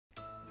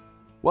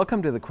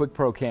Welcome to the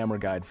QuickPro camera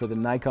guide for the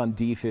Nikon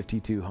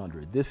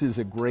D5200. This is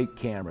a great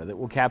camera that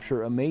will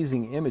capture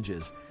amazing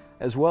images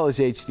as well as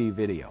HD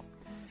video.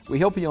 We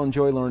hope you'll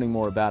enjoy learning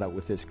more about it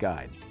with this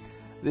guide.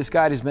 This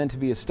guide is meant to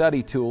be a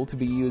study tool to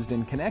be used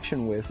in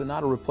connection with and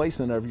not a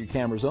replacement of your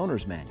camera's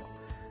owner's manual.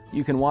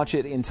 You can watch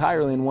it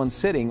entirely in one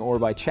sitting or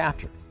by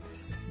chapter.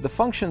 The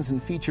functions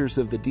and features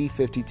of the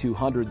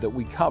D5200 that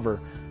we cover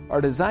are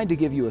designed to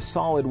give you a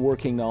solid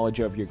working knowledge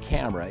of your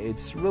camera.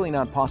 It's really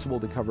not possible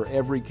to cover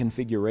every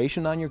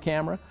configuration on your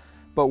camera,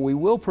 but we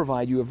will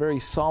provide you a very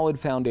solid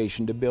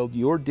foundation to build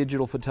your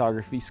digital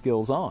photography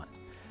skills on.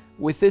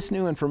 With this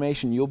new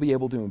information, you'll be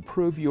able to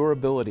improve your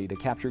ability to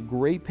capture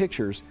great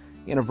pictures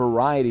in a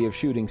variety of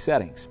shooting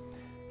settings.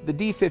 The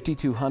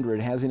D5200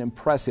 has an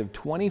impressive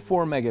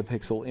 24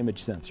 megapixel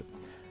image sensor,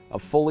 a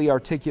fully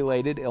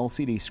articulated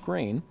LCD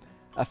screen,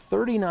 a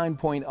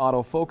 39-point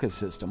autofocus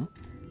system,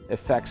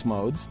 effects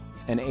modes,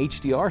 an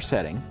HDR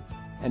setting,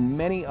 and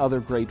many other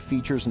great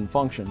features and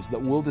functions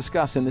that we'll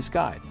discuss in this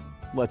guide.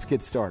 Let's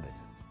get started.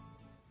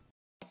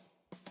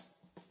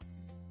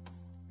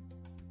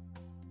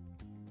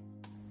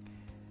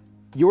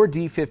 Your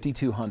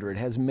D5200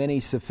 has many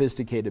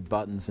sophisticated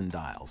buttons and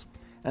dials,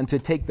 and to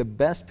take the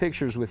best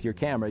pictures with your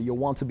camera, you'll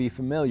want to be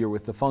familiar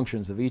with the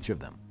functions of each of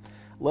them.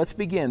 Let's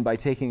begin by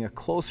taking a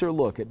closer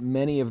look at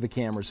many of the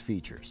camera's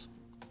features.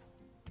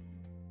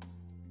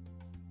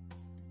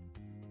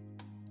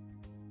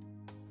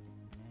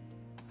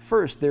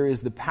 First, there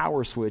is the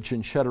power switch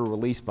and shutter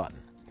release button.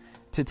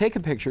 To take a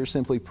picture,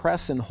 simply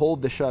press and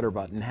hold the shutter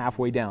button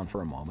halfway down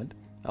for a moment,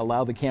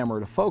 allow the camera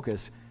to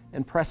focus,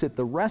 and press it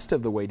the rest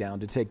of the way down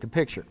to take the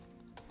picture.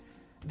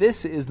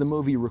 This is the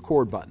movie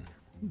record button,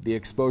 the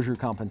exposure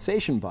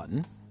compensation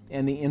button,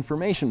 and the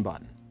information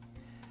button.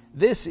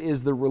 This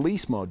is the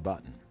release mode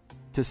button.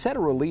 To set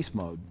a release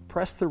mode,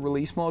 press the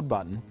release mode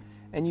button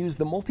and use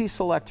the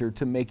multi-selector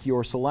to make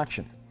your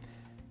selection.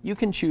 You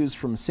can choose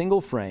from single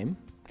frame,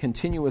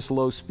 continuous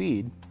low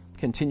speed,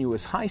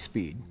 continuous high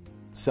speed,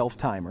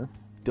 self-timer,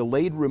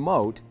 delayed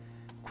remote,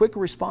 quick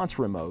response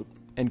remote,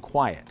 and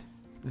quiet.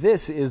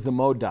 This is the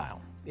mode dial.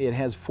 It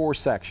has 4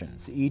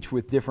 sections, each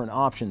with different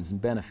options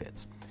and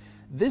benefits.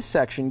 This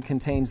section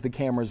contains the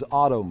camera's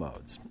auto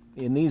modes.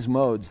 In these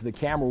modes, the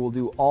camera will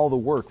do all the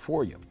work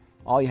for you.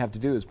 All you have to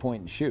do is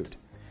point and shoot.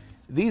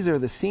 These are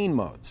the scene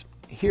modes.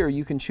 Here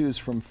you can choose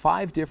from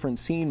 5 different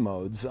scene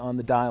modes on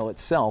the dial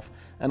itself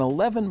and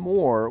 11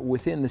 more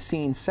within the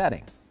scene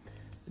setting.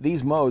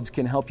 These modes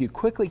can help you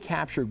quickly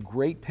capture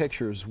great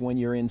pictures when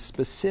you're in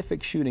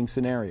specific shooting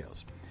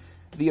scenarios.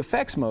 The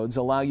effects modes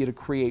allow you to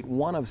create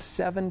one of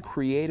 7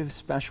 creative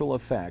special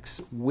effects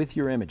with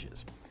your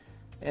images.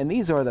 And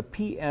these are the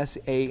P, S,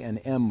 A, and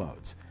M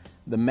modes,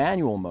 the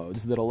manual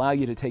modes that allow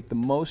you to take the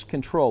most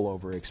control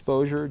over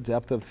exposure,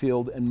 depth of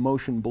field, and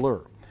motion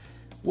blur.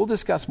 We'll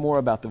discuss more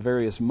about the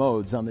various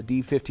modes on the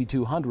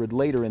D5200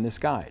 later in this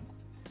guide.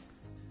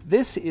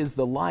 This is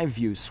the live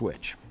view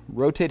switch.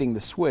 Rotating the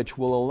switch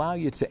will allow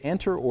you to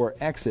enter or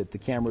exit the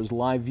camera's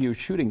live view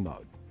shooting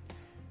mode.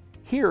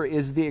 Here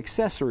is the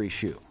accessory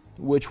shoe,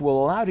 which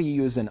will allow you to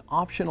use an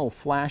optional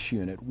flash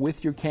unit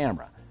with your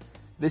camera.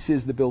 This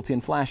is the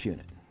built-in flash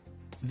unit.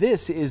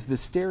 This is the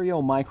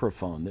stereo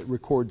microphone that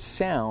records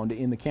sound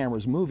in the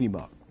camera's movie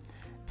mode.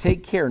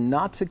 Take care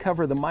not to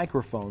cover the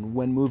microphone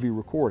when movie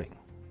recording.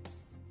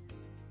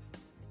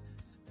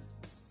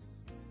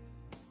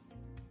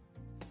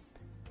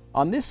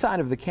 On this side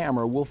of the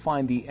camera, we'll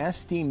find the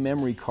SD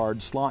memory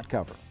card slot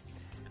cover.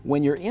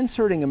 When you're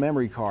inserting a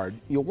memory card,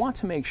 you'll want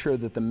to make sure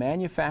that the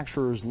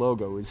manufacturer's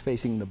logo is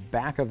facing the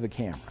back of the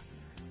camera.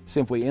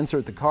 Simply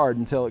insert the card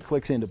until it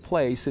clicks into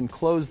place and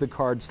close the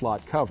card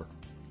slot cover.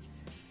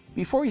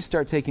 Before you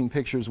start taking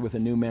pictures with a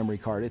new memory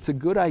card, it's a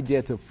good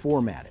idea to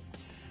format it.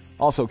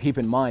 Also, keep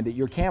in mind that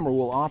your camera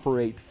will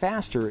operate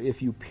faster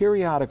if you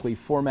periodically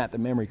format the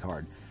memory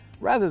card,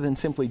 rather than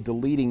simply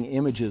deleting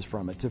images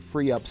from it to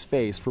free up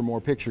space for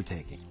more picture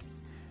taking.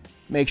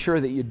 Make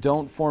sure that you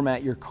don't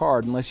format your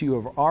card unless you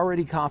have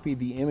already copied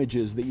the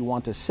images that you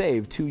want to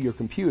save to your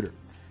computer.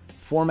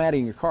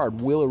 Formatting your card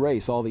will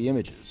erase all the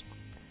images.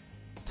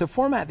 To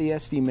format the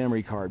SD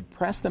memory card,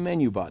 press the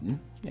menu button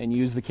and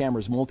use the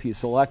camera's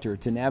multi-selector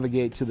to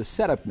navigate to the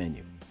setup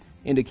menu,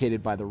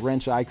 indicated by the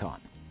wrench icon.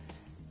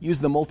 Use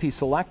the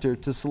multi-selector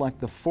to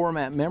select the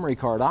Format Memory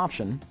Card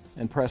option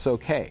and press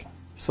OK.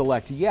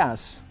 Select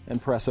Yes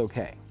and press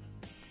OK.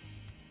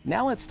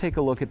 Now let's take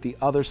a look at the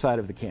other side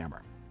of the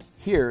camera.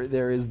 Here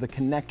there is the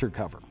connector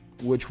cover,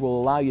 which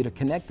will allow you to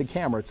connect the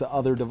camera to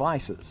other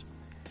devices.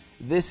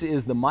 This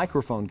is the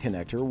microphone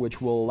connector, which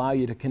will allow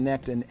you to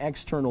connect an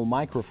external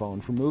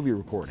microphone for movie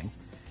recording.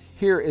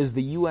 Here is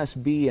the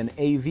USB and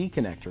AV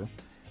connector,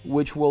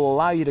 which will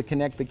allow you to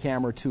connect the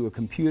camera to a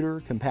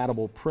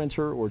computer-compatible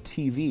printer or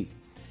TV.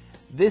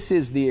 This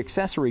is the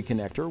accessory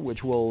connector,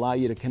 which will allow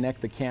you to connect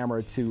the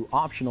camera to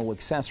optional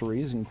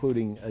accessories,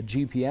 including a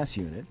GPS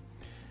unit.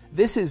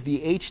 This is the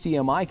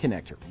HDMI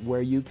connector,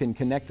 where you can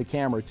connect the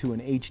camera to an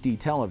HD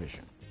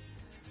television.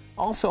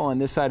 Also on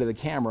this side of the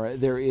camera,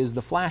 there is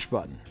the flash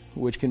button,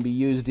 which can be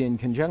used in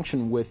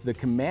conjunction with the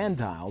command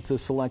dial to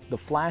select the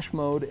flash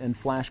mode and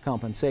flash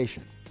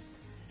compensation.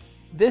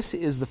 This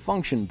is the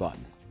function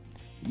button.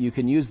 You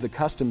can use the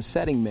custom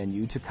setting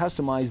menu to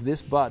customize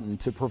this button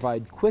to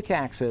provide quick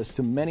access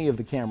to many of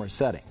the camera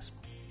settings.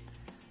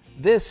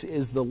 This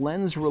is the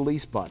lens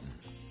release button.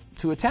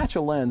 To attach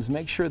a lens,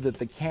 make sure that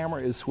the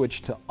camera is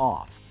switched to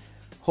off.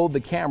 Hold the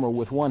camera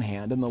with one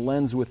hand and the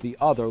lens with the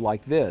other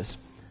like this.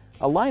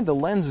 Align the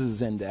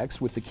lens's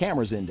index with the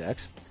camera's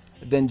index,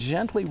 then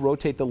gently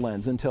rotate the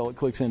lens until it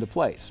clicks into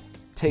place.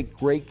 Take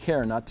great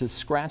care not to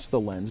scratch the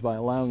lens by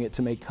allowing it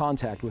to make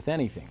contact with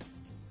anything.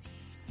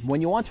 When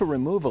you want to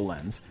remove a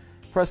lens,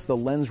 press the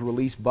lens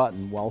release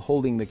button while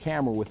holding the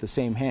camera with the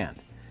same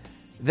hand.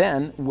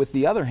 Then, with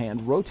the other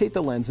hand, rotate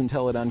the lens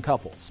until it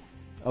uncouples.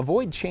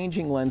 Avoid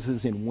changing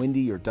lenses in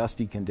windy or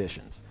dusty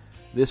conditions.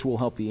 This will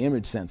help the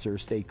image sensor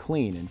stay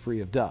clean and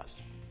free of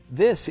dust.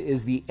 This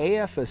is the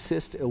AF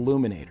Assist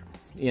Illuminator.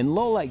 In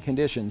low light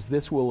conditions,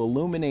 this will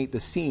illuminate the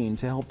scene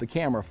to help the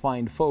camera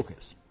find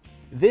focus.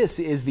 This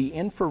is the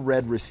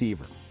infrared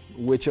receiver,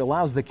 which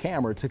allows the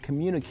camera to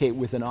communicate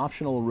with an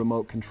optional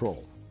remote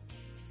control.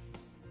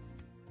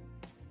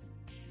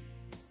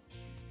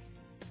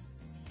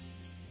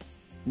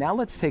 Now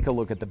let's take a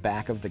look at the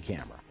back of the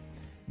camera.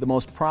 The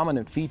most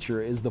prominent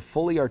feature is the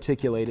fully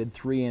articulated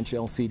 3-inch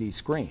LCD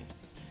screen.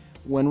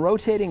 When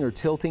rotating or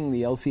tilting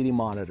the LCD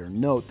monitor,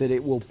 note that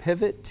it will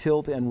pivot,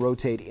 tilt, and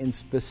rotate in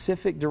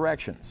specific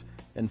directions,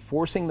 and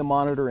forcing the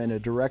monitor in a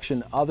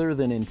direction other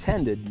than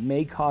intended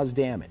may cause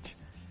damage.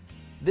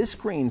 This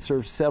screen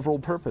serves several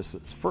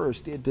purposes.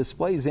 First, it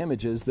displays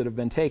images that have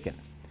been taken.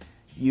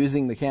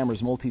 Using the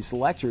camera's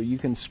multi-selector, you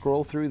can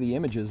scroll through the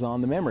images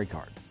on the memory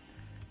card.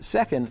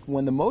 Second,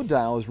 when the mode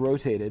dial is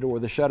rotated or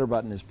the shutter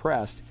button is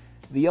pressed,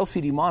 the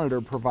LCD monitor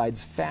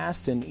provides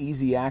fast and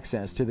easy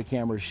access to the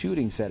camera's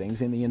shooting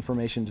settings in the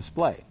information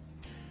display.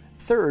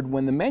 Third,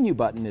 when the menu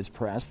button is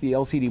pressed, the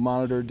LCD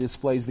monitor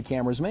displays the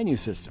camera's menu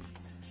system,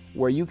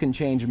 where you can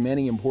change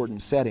many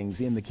important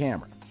settings in the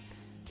camera.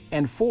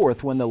 And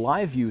fourth, when the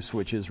live view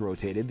switch is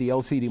rotated, the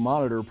LCD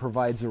monitor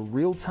provides a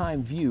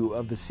real-time view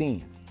of the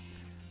scene.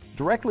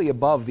 Directly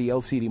above the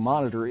LCD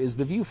monitor is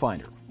the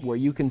viewfinder, where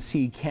you can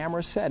see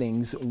camera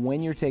settings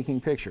when you're taking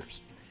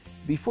pictures.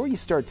 Before you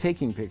start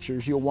taking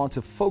pictures, you'll want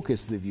to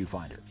focus the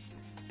viewfinder.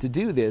 To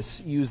do this,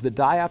 use the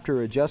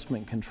diopter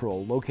adjustment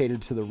control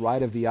located to the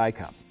right of the eye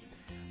cup.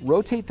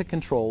 Rotate the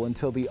control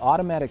until the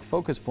automatic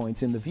focus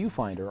points in the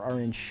viewfinder are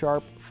in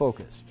sharp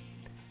focus.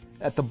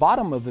 At the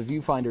bottom of the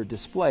viewfinder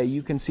display,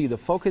 you can see the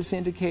focus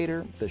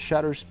indicator, the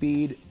shutter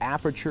speed,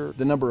 aperture,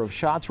 the number of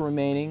shots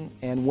remaining,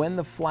 and when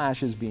the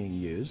flash is being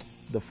used,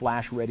 the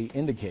flash ready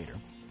indicator.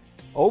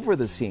 Over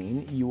the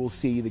scene, you will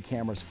see the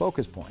camera's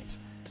focus points.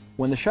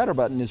 When the shutter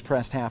button is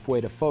pressed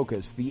halfway to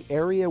focus, the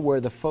area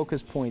where the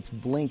focus points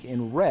blink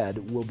in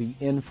red will be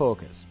in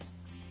focus.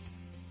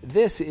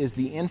 This is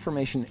the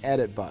Information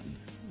Edit button.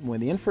 When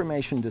the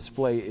information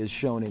display is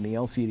shown in the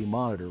LCD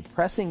monitor,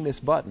 pressing this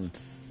button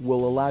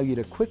will allow you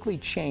to quickly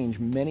change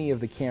many of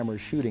the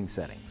camera's shooting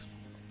settings.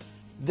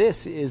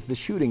 This is the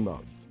shooting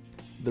mode,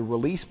 the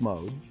release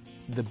mode,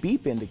 the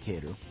beep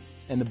indicator,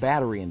 and the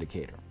battery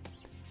indicator.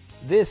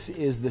 This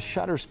is the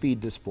shutter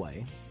speed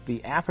display,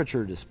 the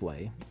aperture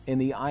display,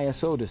 and the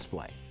ISO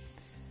display.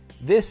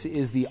 This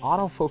is the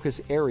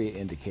autofocus area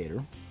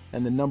indicator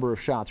and the number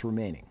of shots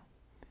remaining.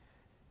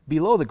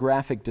 Below the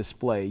graphic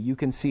display, you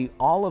can see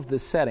all of the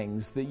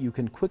settings that you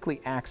can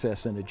quickly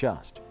access and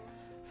adjust.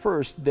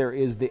 First, there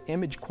is the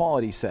image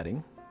quality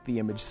setting, the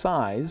image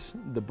size,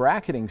 the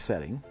bracketing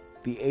setting,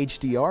 the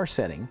HDR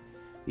setting,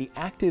 the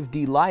active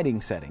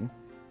delighting setting,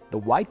 the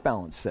white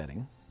balance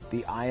setting,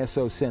 the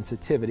ISO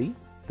sensitivity,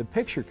 the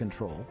picture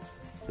control,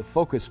 the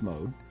focus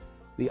mode,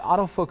 the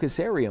autofocus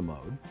area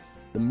mode,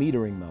 the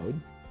metering mode,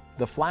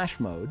 the flash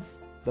mode,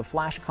 the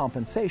flash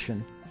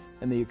compensation,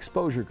 and the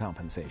exposure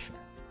compensation.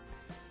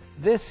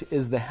 This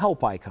is the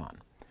help icon.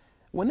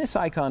 When this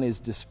icon is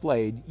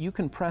displayed, you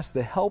can press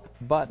the help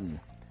button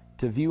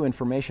to view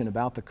information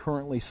about the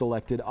currently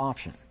selected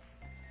option.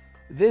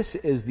 This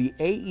is the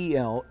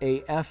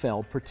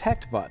AEL/AFL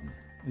Protect button.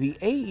 The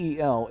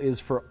AEL is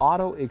for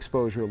Auto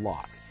Exposure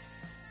Lock.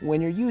 When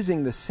you're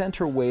using the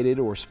center-weighted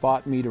or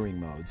spot metering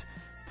modes,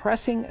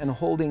 pressing and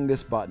holding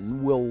this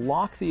button will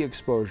lock the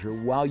exposure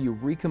while you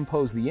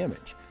recompose the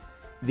image.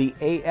 The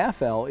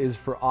AFL is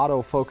for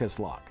Auto Focus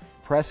Lock.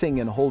 Pressing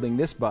and holding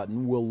this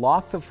button will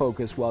lock the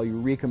focus while you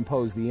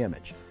recompose the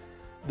image.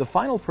 The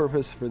final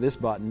purpose for this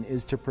button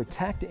is to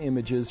protect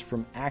images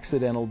from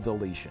accidental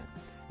deletion.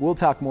 We'll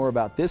talk more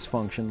about this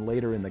function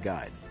later in the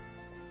guide.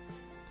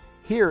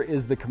 Here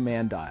is the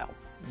command dial.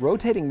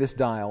 Rotating this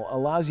dial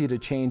allows you to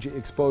change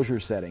exposure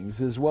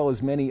settings as well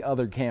as many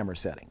other camera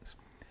settings.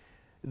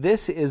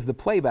 This is the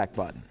playback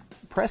button.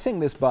 Pressing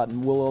this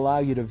button will allow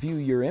you to view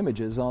your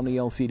images on the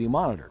LCD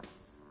monitor.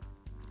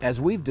 As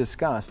we've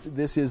discussed,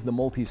 this is the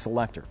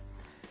multi-selector.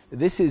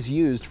 This is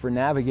used for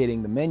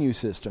navigating the menu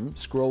system,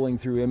 scrolling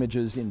through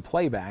images in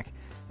playback,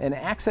 and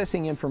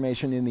accessing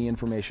information in the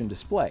information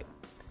display.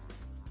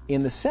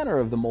 In the center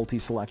of the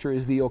multi-selector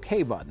is the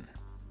OK button.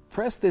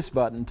 Press this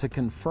button to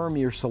confirm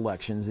your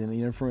selections in the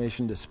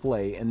information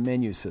display and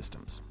menu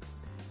systems.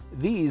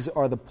 These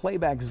are the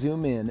playback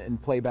zoom in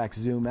and playback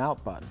zoom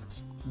out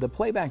buttons. The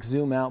playback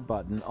zoom out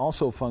button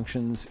also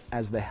functions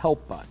as the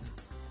help button.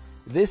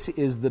 This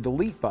is the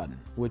delete button,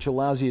 which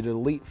allows you to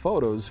delete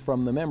photos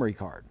from the memory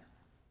card.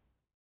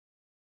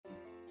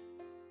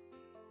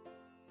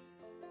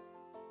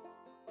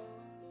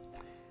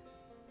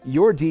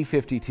 Your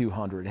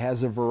D5200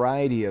 has a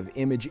variety of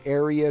image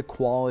area,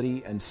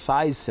 quality, and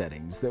size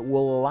settings that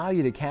will allow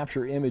you to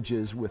capture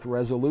images with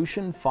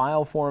resolution,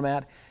 file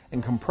format,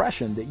 and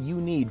compression that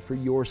you need for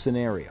your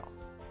scenario.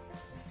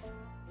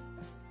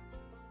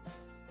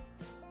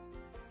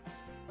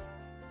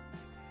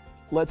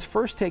 Let's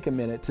first take a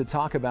minute to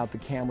talk about the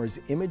camera's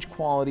image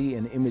quality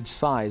and image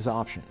size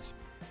options.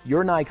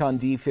 Your Nikon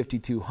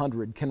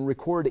D5200 can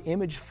record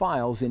image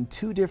files in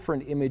two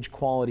different image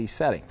quality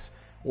settings,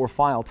 or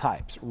file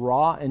types,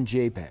 RAW and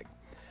JPEG.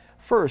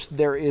 First,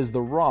 there is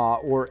the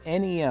RAW or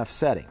NEF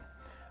setting.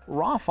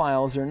 RAW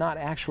files are not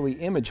actually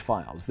image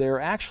files. They are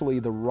actually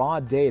the raw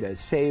data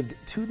saved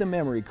to the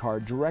memory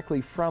card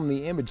directly from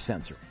the image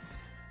sensor.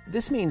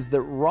 This means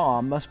that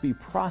RAW must be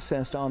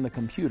processed on the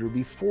computer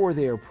before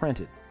they are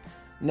printed.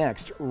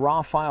 Next,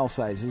 RAW file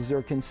sizes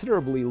are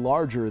considerably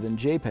larger than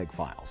JPEG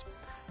files.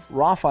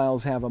 RAW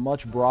files have a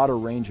much broader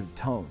range of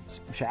tones.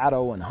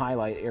 Shadow and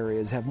highlight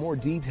areas have more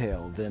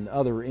detail than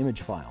other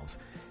image files,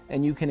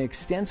 and you can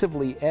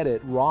extensively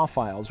edit RAW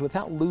files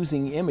without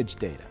losing image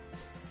data.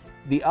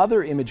 The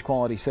other image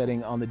quality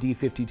setting on the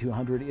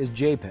D5200 is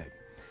JPEG.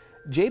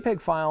 JPEG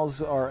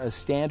files are a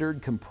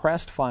standard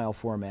compressed file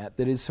format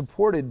that is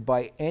supported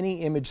by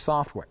any image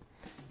software.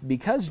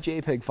 Because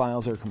JPEG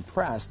files are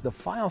compressed, the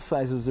file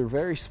sizes are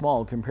very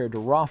small compared to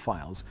RAW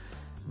files,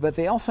 but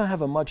they also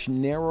have a much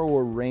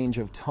narrower range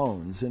of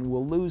tones and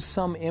will lose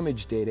some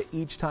image data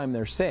each time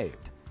they're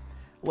saved.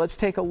 Let's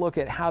take a look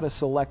at how to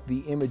select the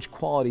image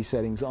quality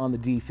settings on the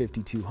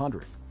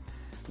D5200.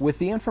 With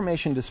the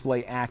information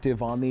display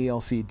active on the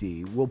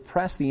LCD, we'll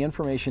press the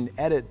Information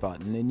Edit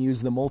button and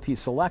use the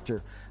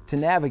multi-selector to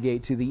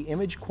navigate to the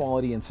image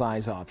quality and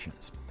size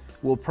options.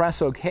 We'll press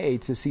OK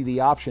to see the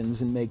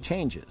options and make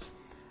changes.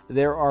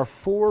 There are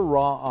 4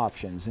 RAW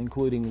options,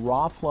 including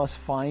RAW plus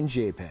Fine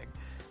JPEG,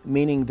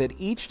 meaning that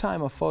each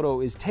time a photo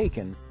is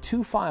taken,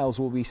 2 files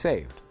will be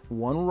saved,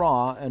 one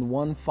RAW and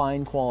one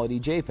fine quality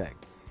JPEG.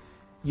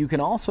 You can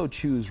also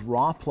choose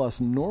RAW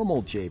plus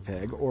Normal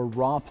JPEG or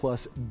RAW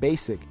plus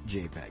Basic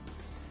JPEG.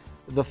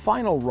 The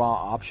final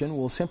RAW option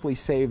will simply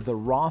save the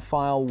RAW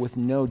file with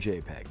no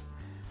JPEG.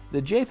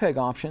 The JPEG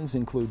options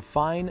include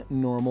Fine,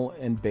 Normal,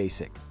 and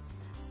Basic.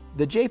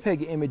 The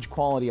JPEG image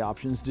quality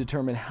options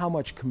determine how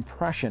much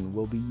compression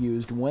will be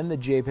used when the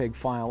JPEG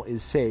file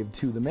is saved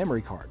to the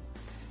memory card.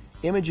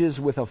 Images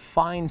with a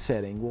fine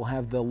setting will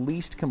have the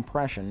least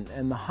compression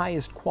and the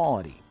highest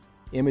quality.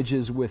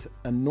 Images with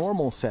a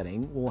normal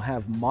setting will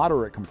have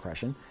moderate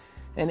compression,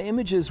 and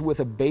images with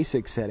a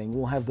basic setting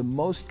will have the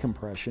most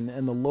compression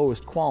and the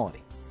lowest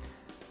quality.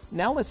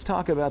 Now let's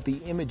talk about the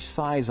image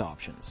size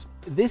options.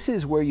 This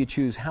is where you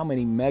choose how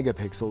many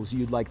megapixels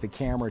you'd like the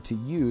camera to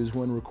use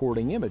when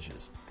recording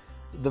images.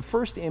 The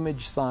first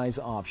image size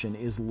option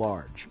is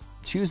large.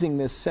 Choosing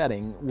this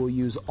setting will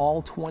use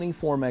all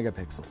 24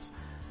 megapixels.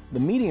 The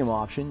medium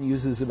option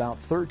uses about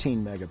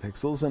 13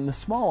 megapixels and the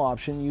small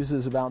option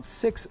uses about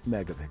 6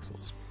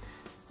 megapixels.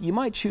 You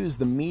might choose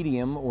the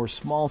medium or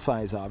small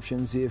size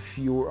options if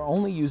you're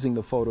only using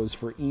the photos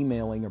for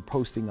emailing or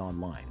posting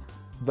online.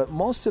 But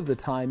most of the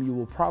time you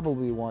will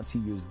probably want to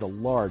use the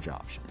large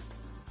option.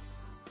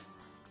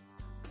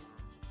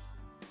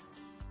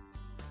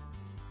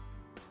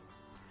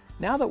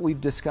 Now that we've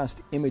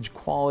discussed image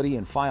quality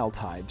and file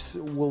types,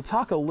 we'll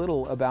talk a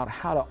little about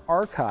how to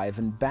archive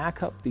and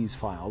back up these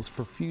files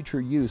for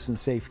future use and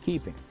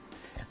safekeeping.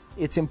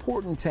 It's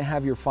important to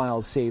have your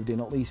files saved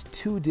in at least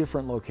 2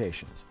 different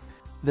locations.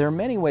 There are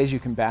many ways you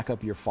can back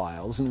up your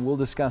files, and we'll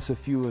discuss a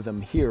few of them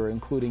here,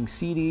 including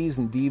CDs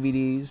and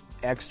DVDs,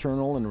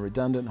 external and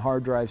redundant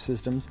hard drive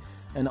systems,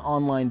 and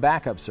online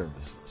backup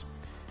services.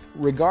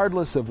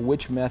 Regardless of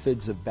which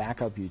methods of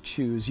backup you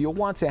choose, you'll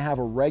want to have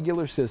a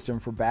regular system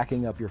for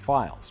backing up your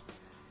files.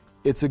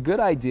 It's a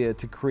good idea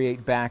to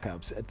create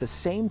backups at the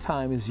same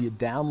time as you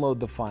download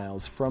the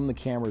files from the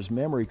camera's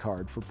memory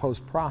card for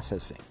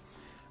post-processing.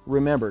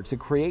 Remember to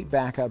create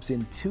backups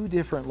in 2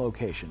 different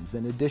locations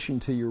in addition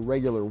to your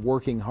regular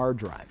working hard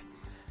drive.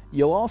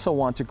 You'll also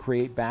want to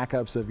create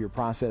backups of your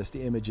processed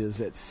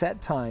images at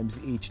set times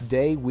each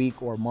day,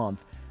 week, or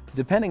month,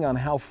 depending on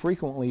how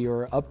frequently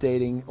you're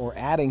updating or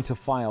adding to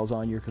files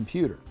on your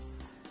computer.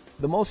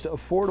 The most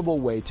affordable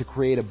way to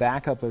create a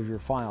backup of your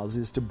files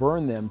is to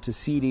burn them to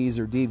CDs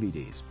or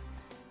DVDs.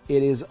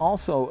 It is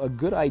also a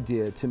good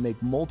idea to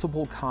make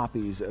multiple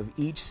copies of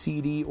each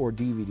CD or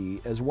DVD,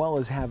 as well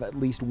as have at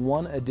least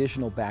one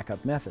additional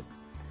backup method.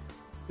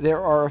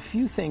 There are a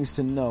few things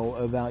to know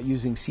about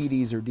using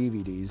CDs or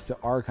DVDs to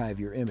archive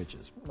your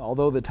images.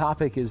 Although the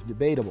topic is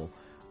debatable,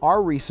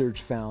 our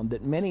research found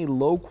that many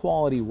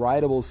low-quality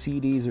writable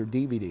CDs or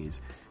DVDs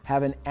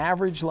have an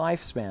average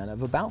lifespan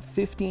of about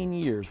 15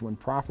 years when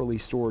properly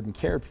stored and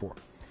cared for.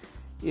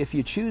 If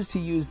you choose to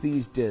use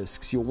these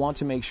discs, you'll want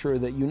to make sure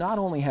that you not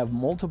only have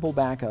multiple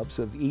backups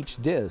of each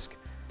disc,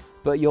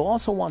 but you'll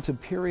also want to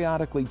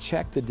periodically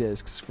check the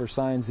discs for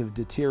signs of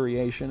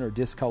deterioration or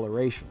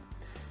discoloration.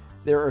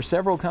 There are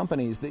several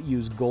companies that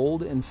use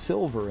gold and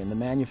silver in the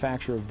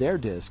manufacture of their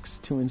discs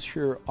to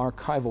ensure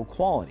archival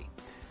quality.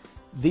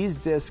 These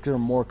discs are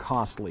more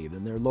costly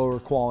than their lower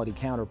quality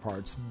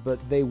counterparts, but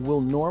they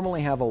will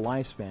normally have a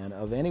lifespan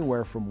of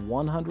anywhere from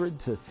 100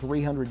 to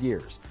 300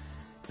 years.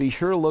 Be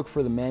sure to look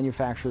for the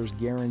manufacturer's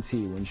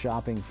guarantee when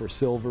shopping for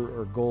silver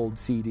or gold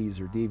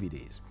CDs or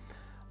DVDs.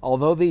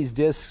 Although these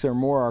discs are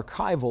more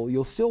archival,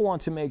 you'll still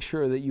want to make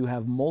sure that you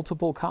have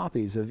multiple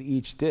copies of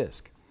each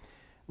disc.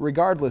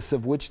 Regardless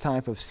of which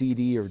type of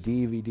CD or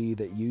DVD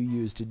that you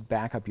use to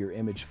back up your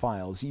image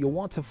files, you'll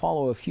want to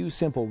follow a few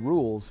simple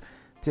rules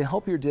to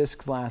help your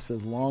discs last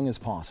as long as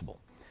possible.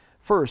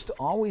 First,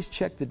 always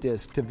check the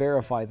disc to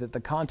verify that the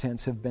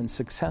contents have been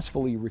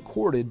successfully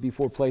recorded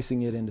before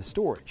placing it into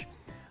storage.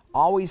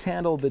 Always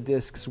handle the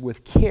discs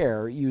with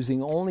care,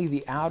 using only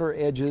the outer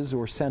edges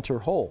or center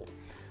hole.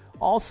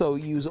 Also,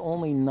 use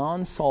only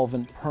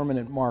non-solvent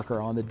permanent marker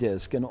on the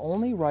disc and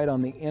only write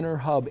on the inner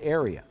hub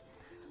area.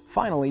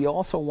 Finally, you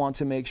also want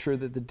to make sure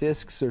that the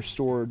discs are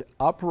stored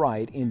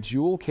upright in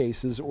jewel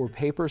cases or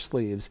paper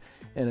sleeves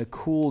in a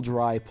cool,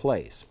 dry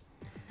place.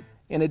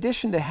 In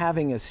addition to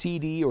having a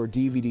CD or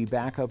DVD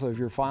backup of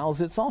your files,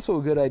 it's also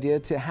a good idea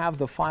to have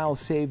the files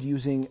saved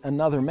using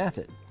another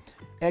method.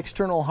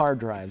 External hard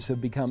drives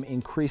have become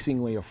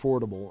increasingly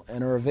affordable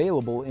and are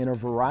available in a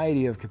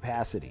variety of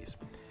capacities.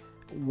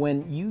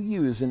 When you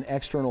use an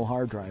external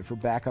hard drive for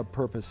backup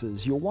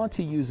purposes, you'll want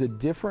to use a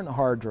different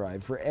hard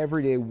drive for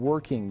everyday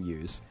working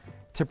use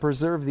to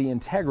preserve the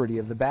integrity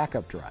of the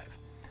backup drive.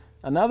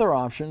 Another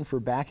option for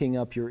backing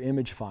up your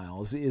image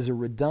files is a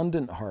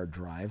redundant hard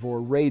drive or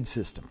RAID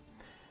system.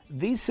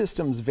 These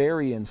systems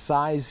vary in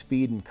size,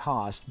 speed, and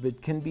cost,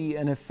 but can be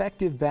an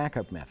effective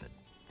backup method.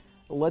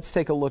 Let's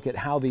take a look at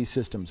how these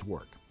systems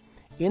work.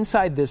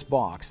 Inside this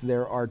box,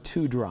 there are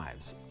 2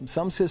 drives.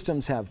 Some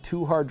systems have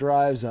 2 hard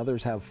drives,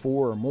 others have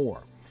 4 or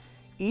more.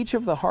 Each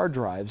of the hard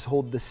drives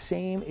hold the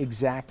same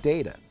exact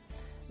data.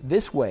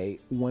 This way,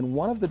 when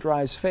one of the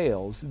drives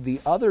fails,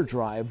 the other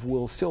drive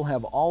will still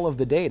have all of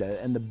the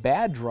data, and the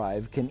bad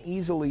drive can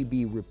easily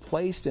be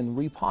replaced and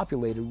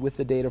repopulated with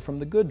the data from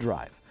the good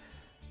drive.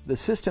 The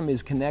system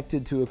is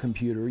connected to a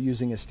computer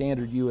using a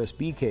standard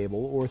USB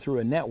cable or through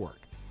a network.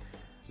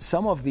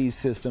 Some of these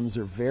systems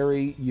are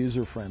very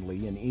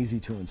user-friendly and easy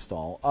to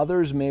install.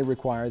 Others may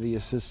require the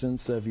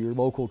assistance of your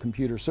local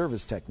computer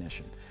service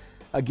technician.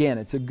 Again,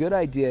 it's a good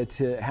idea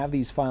to have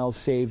these files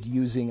saved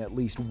using at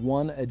least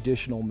one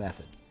additional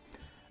method.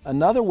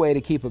 Another way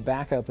to keep a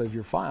backup of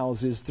your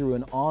files is through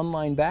an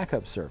online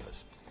backup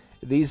service.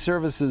 These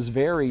services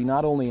vary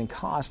not only in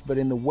cost, but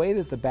in the way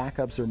that the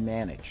backups are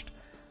managed.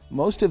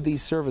 Most of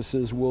these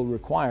services will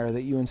require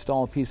that you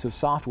install a piece of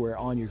software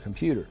on your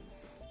computer.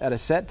 At a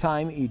set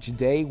time each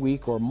day,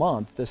 week, or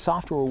month, the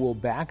software will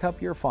back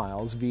up your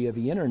files via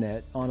the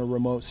internet on a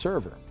remote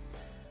server.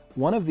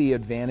 One of the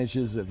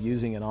advantages of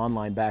using an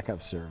online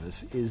backup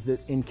service is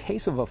that in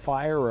case of a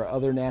fire or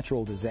other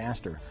natural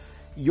disaster,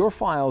 your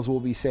files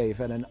will be safe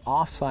at an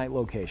off-site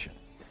location.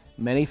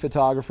 Many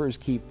photographers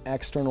keep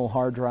external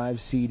hard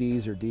drives,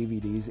 CDs, or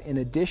DVDs in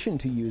addition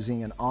to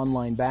using an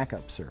online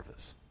backup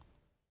service.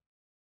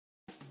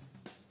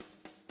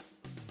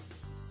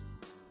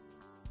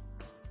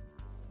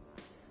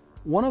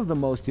 One of the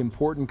most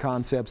important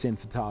concepts in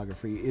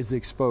photography is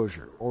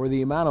exposure, or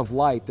the amount of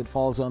light that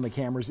falls on the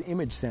camera's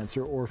image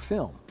sensor or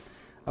film.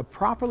 A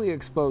properly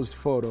exposed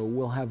photo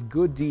will have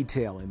good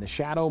detail in the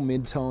shadow,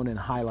 midtone, and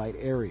highlight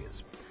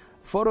areas.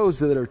 Photos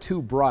that are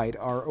too bright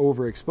are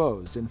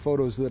overexposed, and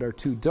photos that are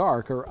too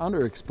dark are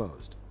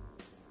underexposed.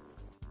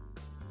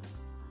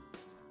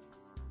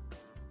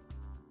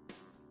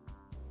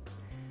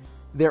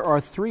 There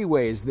are 3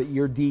 ways that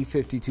your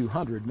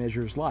D5200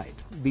 measures light.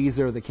 These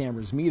are the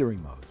camera's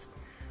metering modes.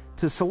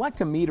 To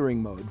select a metering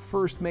mode,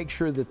 first make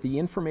sure that the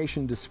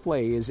information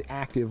display is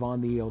active on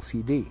the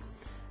LCD.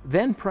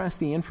 Then press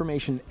the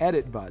Information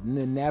Edit button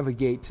and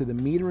navigate to the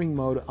Metering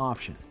Mode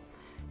option.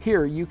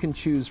 Here you can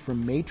choose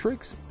from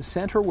Matrix,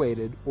 Center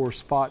Weighted, or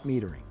Spot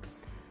Metering.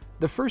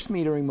 The first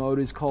metering mode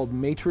is called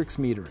Matrix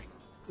Metering.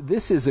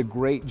 This is a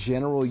great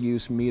general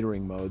use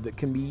metering mode that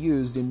can be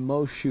used in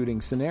most shooting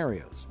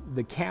scenarios.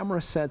 The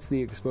camera sets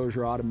the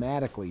exposure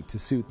automatically to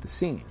suit the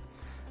scene.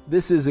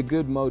 This is a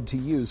good mode to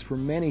use for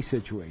many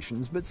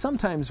situations, but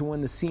sometimes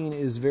when the scene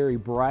is very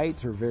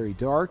bright or very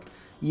dark,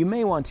 you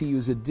may want to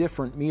use a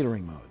different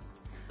metering mode.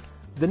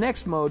 The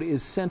next mode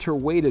is Center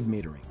Weighted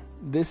Metering.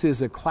 This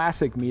is a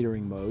classic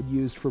metering mode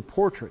used for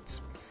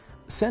portraits.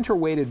 Center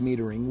weighted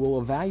metering will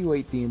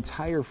evaluate the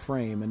entire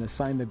frame and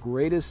assign the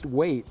greatest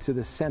weight to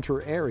the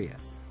center area.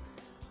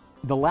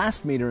 The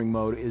last metering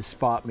mode is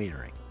spot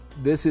metering.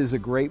 This is a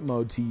great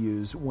mode to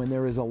use when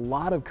there is a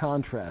lot of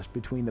contrast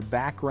between the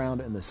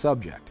background and the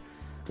subject.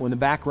 when the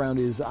background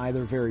is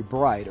either very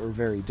bright or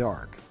very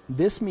dark.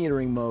 This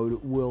metering mode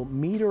will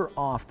meter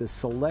off the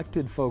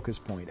selected focus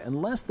point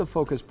unless the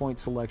focus point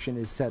selection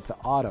is set to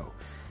auto,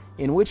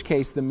 in which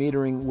case the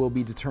metering will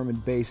be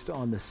determined based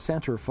on the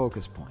center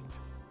focus point.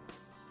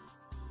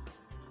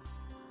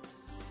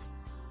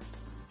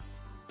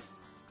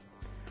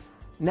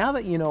 Now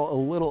that you know a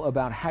little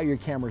about how your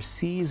camera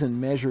sees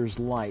and measures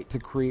light to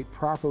create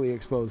properly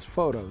exposed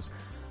photos,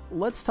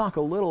 let's talk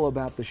a little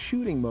about the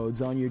shooting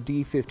modes on your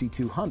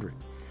D5200.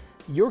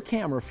 Your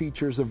camera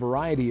features a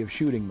variety of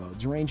shooting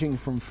modes, ranging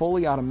from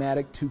fully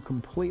automatic to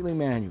completely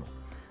manual.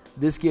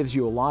 This gives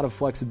you a lot of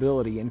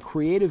flexibility and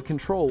creative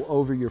control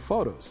over your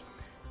photos.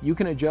 You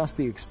can adjust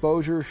the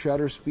exposure,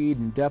 shutter speed,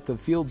 and depth of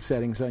field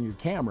settings on your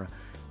camera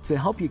to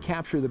help you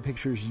capture the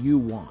pictures you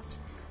want.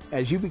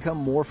 As you become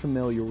more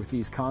familiar with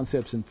these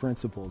concepts and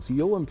principles,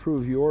 you'll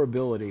improve your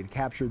ability to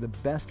capture the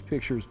best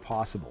pictures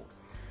possible.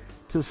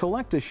 To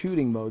select a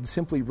shooting mode,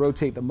 simply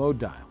rotate the mode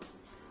dial.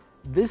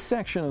 This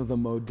section of the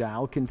mode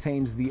dial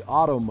contains the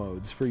auto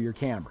modes for your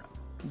camera.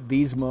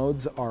 These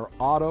modes are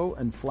auto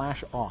and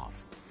flash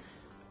off.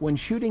 When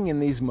shooting in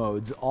these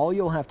modes, all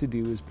you'll have to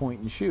do is point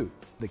and shoot.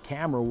 The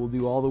camera will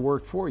do all the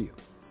work for you.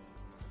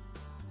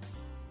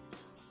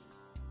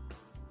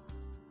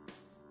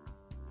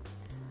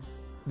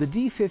 The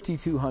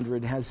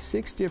D5200 has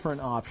 6 different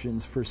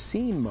options for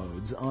scene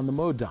modes on the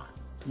mode dial.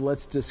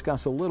 Let's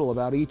discuss a little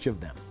about each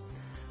of them.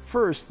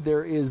 First,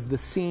 there is the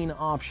scene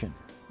option.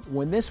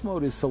 When this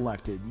mode is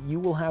selected, you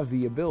will have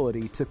the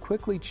ability to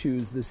quickly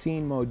choose the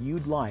scene mode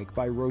you'd like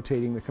by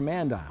rotating the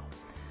command dial.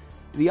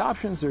 The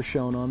options are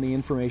shown on the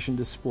information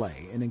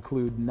display and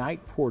include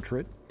night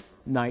portrait,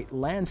 night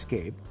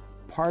landscape,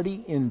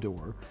 party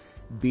indoor,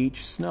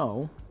 beach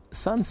snow,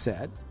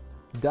 sunset,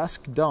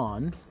 dusk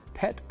dawn,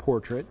 pet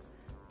portrait,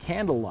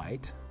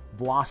 candlelight,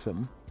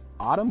 blossom,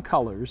 autumn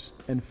colors,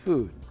 and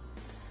food.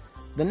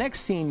 The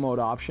next scene mode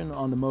option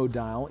on the mode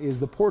dial is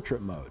the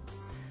portrait mode.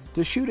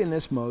 To shoot in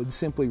this mode,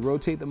 simply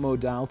rotate the mode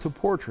dial to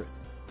portrait.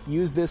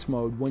 Use this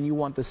mode when you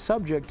want the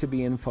subject to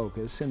be in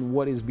focus and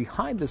what is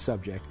behind the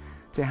subject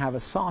to have a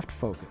soft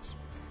focus.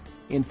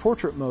 In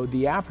portrait mode,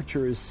 the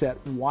aperture is set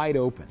wide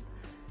open.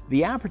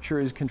 The aperture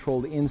is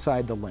controlled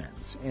inside the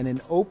lens, and an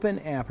open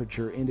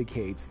aperture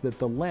indicates that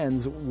the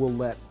lens will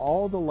let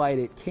all the light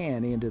it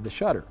can into the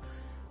shutter.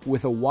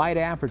 With a wide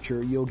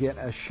aperture, you'll get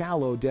a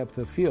shallow depth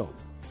of field.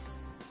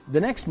 The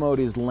next mode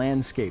is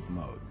landscape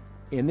mode.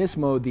 In this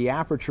mode, the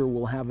aperture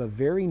will have a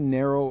very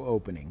narrow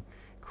opening,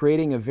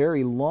 creating a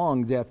very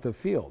long depth of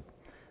field.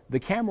 The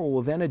camera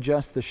will then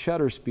adjust the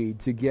shutter speed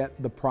to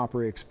get the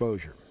proper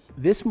exposure.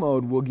 This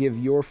mode will give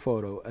your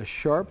photo a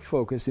sharp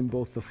focus in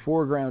both the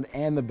foreground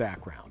and the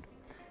background.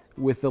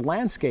 With the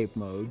landscape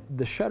mode,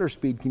 the shutter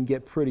speed can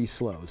get pretty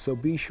slow, so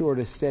be sure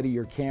to steady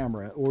your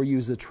camera or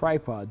use a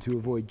tripod to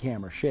avoid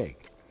camera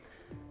shake.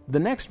 The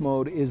next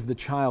mode is the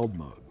child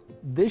mode.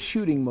 This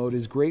shooting mode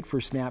is great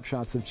for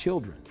snapshots of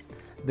children.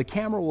 The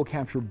camera will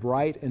capture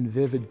bright and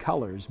vivid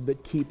colors,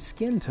 but keep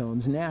skin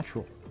tones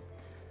natural.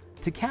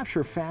 To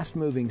capture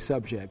fast-moving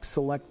subjects,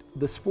 select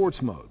the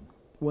sports mode.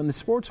 When the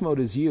sports mode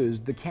is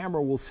used, the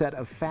camera will set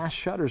a fast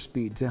shutter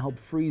speed to help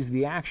freeze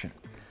the action.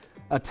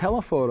 A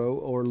telephoto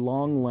or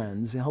long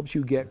lens helps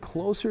you get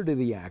closer to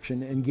the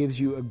action and gives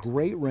you a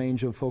great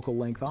range of focal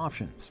length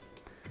options.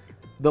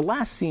 The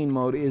last scene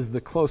mode is the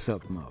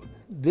close-up mode.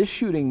 This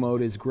shooting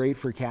mode is great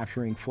for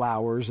capturing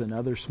flowers and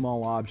other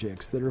small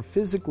objects that are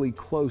physically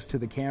close to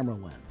the camera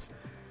lens.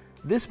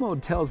 This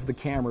mode tells the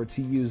camera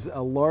to use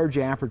a large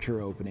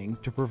aperture opening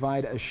to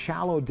provide a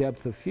shallow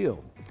depth of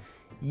field.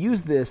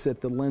 Use this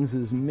at the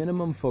lens's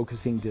minimum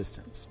focusing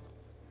distance.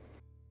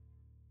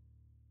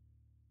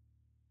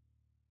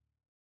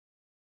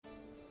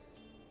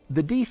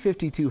 The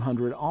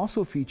D5200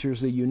 also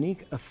features a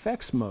unique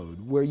effects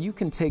mode where you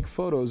can take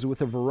photos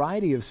with a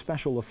variety of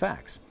special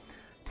effects.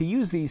 To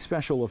use these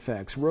special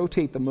effects,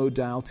 rotate the mode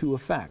dial to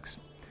Effects.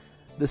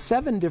 The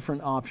 7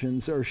 different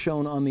options are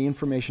shown on the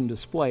information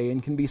display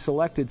and can be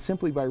selected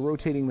simply by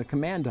rotating the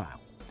command dial.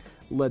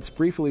 Let's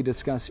briefly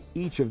discuss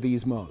each of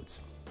these modes.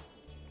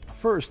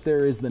 First,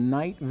 there is the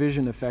Night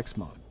Vision Effects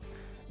mode.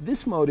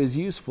 This mode is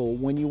useful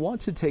when you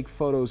want to take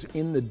photos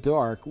in the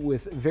dark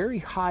with very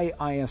high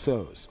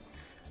ISOs.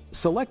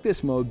 Select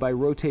this mode by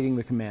rotating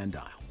the command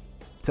dial.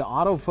 To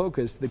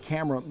autofocus, the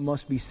camera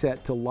must be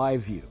set to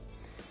live view.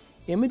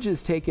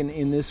 Images taken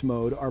in this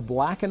mode are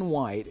black and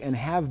white and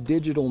have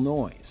digital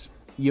noise.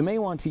 You may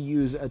want to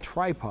use a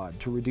tripod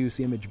to reduce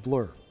image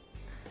blur.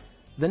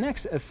 The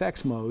next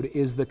effects mode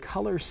is the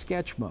Color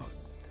Sketch mode.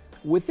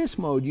 With this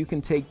mode, you can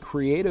take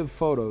creative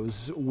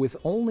photos with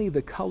only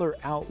the color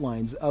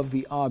outlines of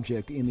the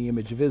object in the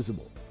image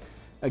visible.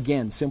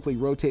 Again, simply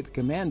rotate the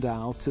command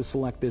dial to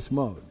select this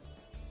mode.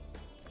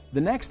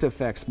 The next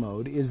effects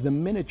mode is the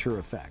Miniature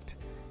effect.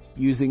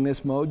 Using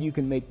this mode, you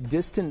can make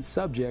distant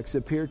subjects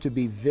appear to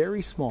be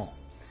very small.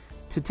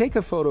 To take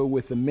a photo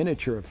with the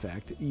Miniature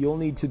effect, you'll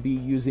need to be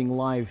using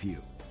live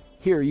view.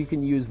 Here, you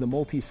can use the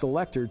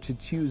multi-selector to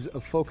choose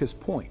a focus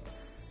point.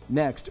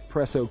 Next,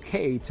 press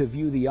OK to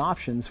view the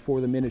options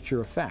for the Miniature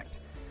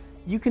effect.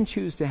 You can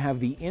choose to have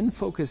the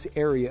in-focus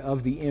area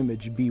of the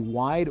image be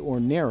wide or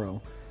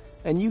narrow,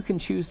 and you can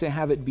choose to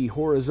have it be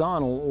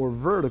horizontal or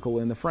vertical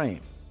in the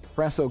frame.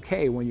 Press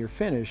OK when you're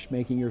finished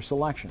making your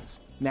selections.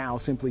 Now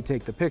simply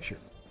take the picture.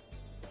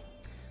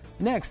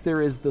 Next,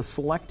 there is the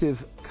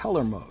selective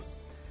color mode.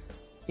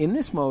 In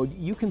this mode,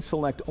 you can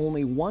select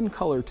only one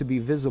color to be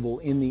visible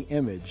in the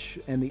image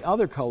and the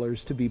other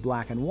colors to be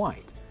black and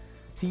white.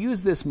 To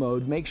use this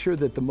mode, make sure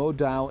that the mode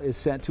dial is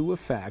set to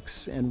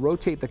Effects and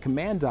rotate the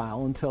command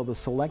dial until the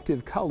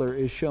selective color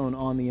is shown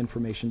on the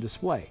information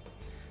display.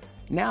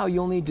 Now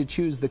you'll need to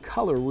choose the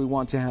color we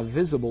want to have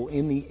visible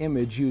in the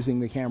image using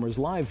the camera's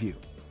live view.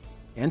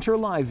 Enter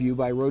live view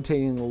by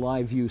rotating the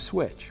live view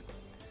switch.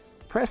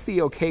 Press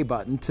the OK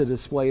button to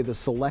display the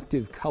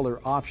selective color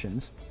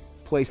options.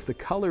 Place the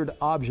colored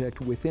object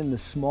within the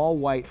small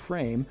white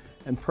frame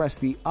and press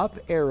the up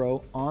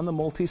arrow on the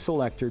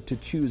multi-selector to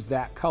choose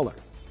that color.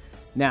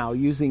 Now,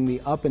 using the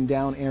up and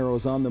down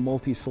arrows on the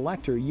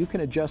multi-selector, you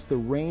can adjust the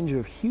range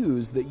of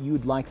hues that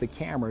you'd like the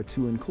camera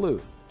to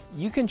include.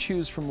 You can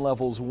choose from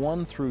levels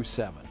 1 through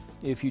 7.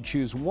 If you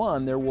choose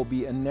 1, there will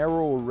be a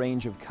narrower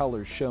range of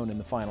colors shown in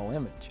the final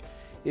image.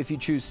 If you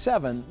choose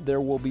 7,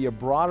 there will be a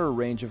broader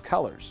range of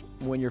colors.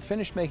 When you're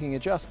finished making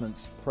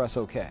adjustments, press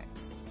OK.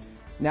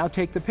 Now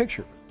take the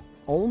picture.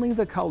 Only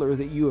the color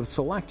that you have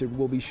selected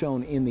will be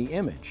shown in the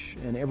image,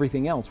 and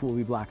everything else will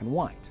be black and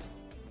white.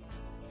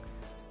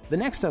 The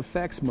next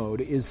effects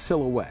mode is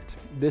Silhouette.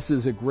 This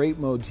is a great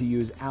mode to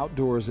use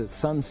outdoors at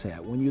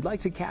sunset when you'd like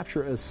to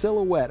capture a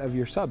silhouette of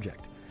your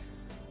subject.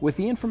 With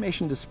the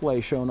information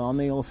display shown on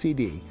the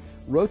LCD,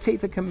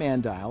 rotate the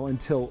command dial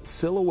until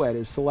Silhouette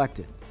is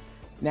selected.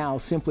 Now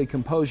simply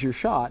compose your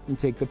shot and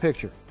take the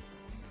picture.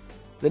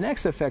 The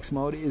next effects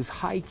mode is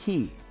High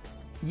Key.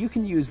 You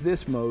can use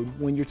this mode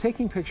when you're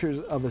taking pictures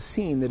of a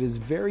scene that is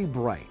very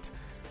bright.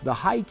 The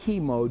High Key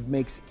mode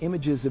makes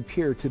images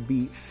appear to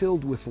be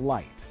filled with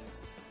light.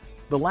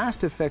 The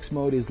last effects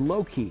mode is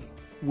Low Key.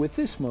 With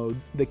this mode,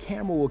 the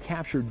camera will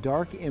capture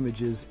dark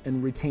images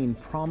and retain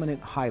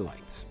prominent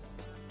highlights.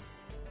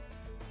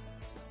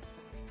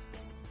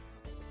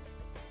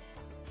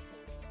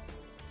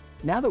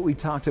 Now that we've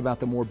talked about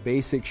the more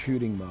basic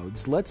shooting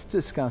modes, let's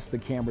discuss the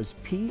camera's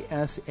P,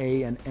 S,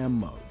 A, and M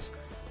modes.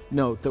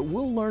 Note that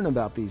we'll learn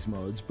about these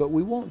modes, but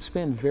we won't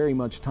spend very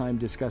much time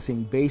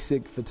discussing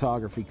basic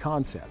photography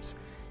concepts.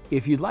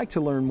 If you'd like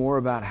to learn more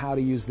about how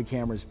to use the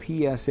camera's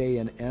PSA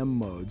and M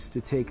modes to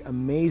take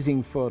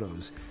amazing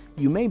photos,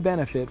 you may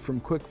benefit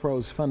from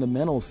QuickPro's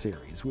Fundamentals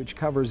series, which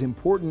covers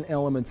important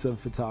elements of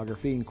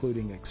photography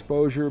including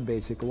exposure,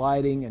 basic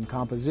lighting, and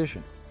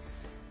composition.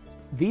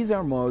 These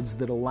are modes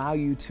that allow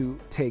you to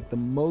take the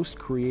most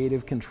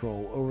creative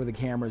control over the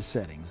camera's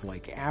settings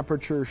like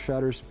aperture,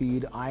 shutter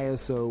speed,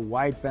 ISO,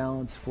 white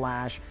balance,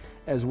 flash,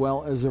 as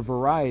well as a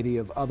variety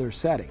of other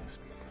settings.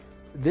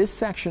 This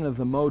section of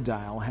the mode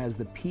dial has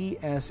the P,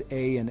 S,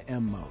 A, and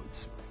M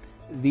modes.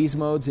 These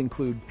modes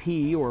include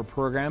P or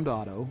programmed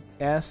auto,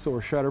 S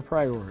or shutter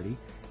priority,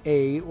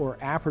 A or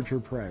aperture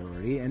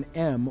priority, and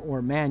M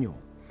or manual.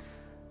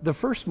 The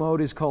first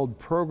mode is called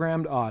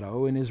programmed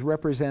auto and is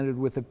represented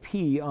with a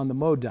P on the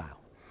mode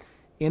dial.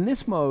 In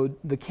this mode,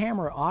 the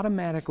camera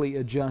automatically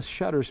adjusts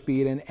shutter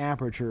speed and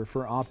aperture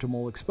for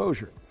optimal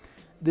exposure.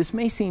 This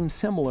may seem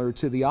similar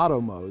to the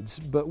auto modes,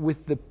 but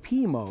with the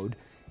P mode,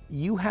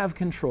 you have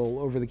control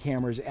over the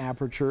camera's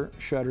aperture,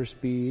 shutter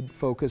speed,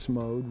 focus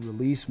mode,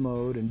 release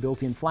mode, and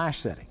built-in flash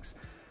settings.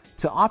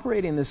 To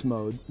operate in this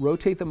mode,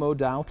 rotate the mode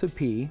dial to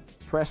P,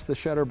 press the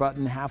shutter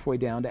button halfway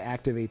down to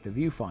activate the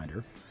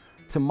viewfinder.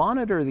 To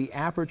monitor the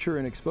aperture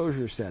and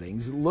exposure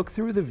settings, look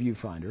through the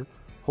viewfinder,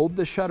 hold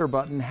the shutter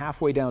button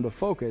halfway down to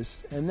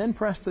focus, and then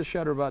press the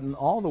shutter button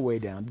all the way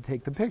down to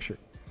take the picture.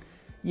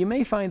 You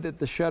may find that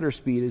the shutter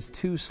speed is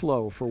too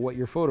slow for what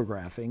you're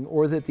photographing,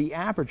 or that the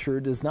aperture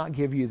does not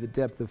give you the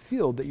depth of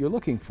field that you're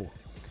looking for.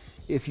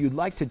 If you'd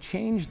like to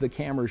change the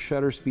camera's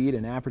shutter speed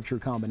and aperture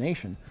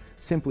combination,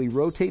 simply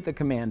rotate the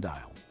command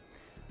dial.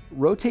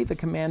 Rotate the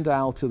command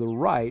dial to the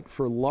right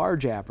for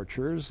large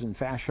apertures and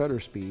fast shutter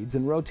speeds,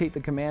 and rotate the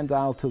command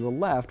dial to the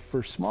left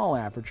for small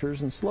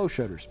apertures and slow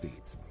shutter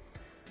speeds.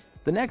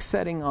 The next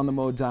setting on the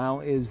mode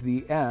dial is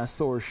the S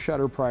or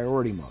shutter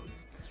priority mode.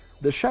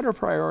 The shutter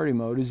priority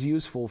mode is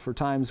useful for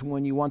times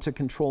when you want to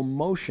control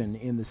motion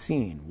in the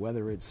scene,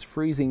 whether it's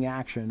freezing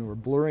action or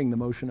blurring the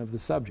motion of the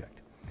subject.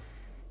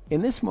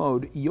 In this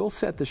mode, you'll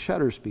set the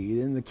shutter speed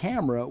and the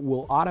camera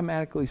will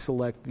automatically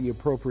select the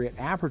appropriate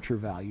aperture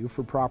value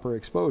for proper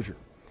exposure.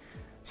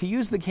 To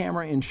use the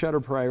camera in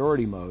shutter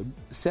priority mode,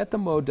 set the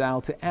mode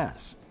dial to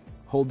S.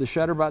 Hold the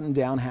shutter button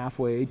down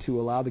halfway to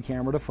allow the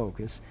camera to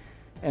focus,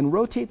 and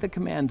rotate the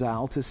command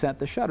dial to set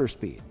the shutter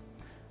speed.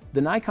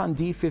 The Nikon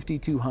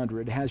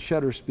D5200 has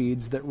shutter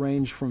speeds that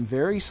range from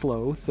very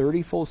slow,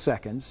 30 full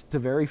seconds, to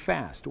very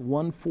fast,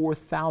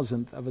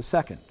 1/4000th of a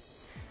second.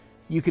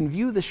 You can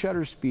view the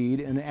shutter speed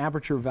and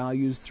aperture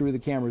values through the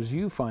camera's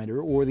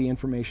viewfinder or the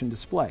information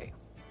display.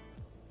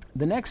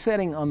 The next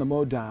setting on the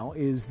mode dial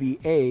is the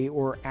A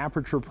or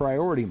aperture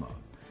priority mode.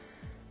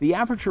 The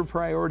aperture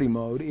priority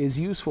mode is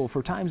useful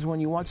for times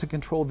when you want to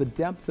control the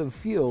depth of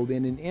field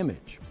in an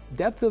image.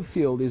 Depth of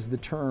field is the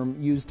term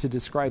used to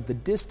describe the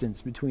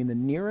distance between the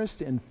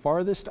nearest and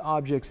farthest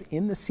objects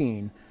in the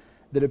scene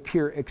that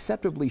appear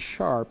acceptably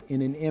sharp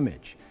in an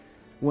image.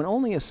 When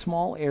only a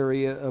small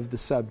area of the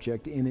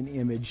subject in an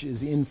image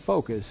is in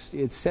focus,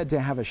 it's said to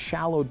have a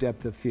shallow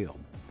depth of field.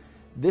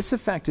 This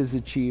effect is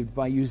achieved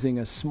by using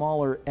a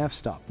smaller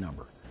f-stop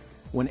number.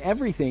 When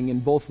everything in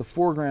both the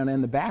foreground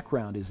and the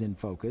background is in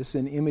focus,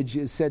 an image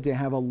is said to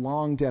have a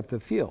long depth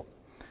of field.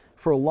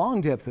 For a long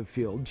depth of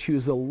field,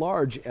 choose a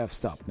large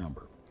f-stop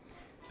number.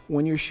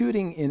 When you're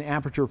shooting in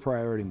aperture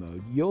priority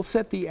mode, you'll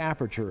set the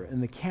aperture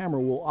and the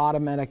camera will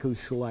automatically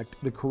select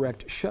the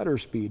correct shutter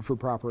speed for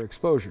proper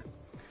exposure.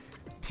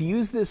 To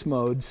use this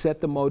mode,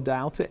 set the mode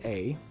dial to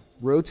A,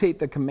 rotate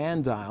the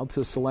command dial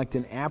to select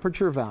an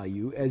aperture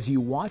value as you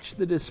watch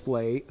the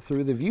display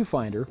through the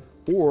viewfinder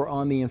or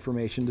on the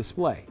information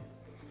display.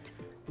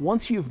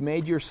 Once you've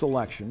made your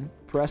selection,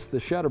 press the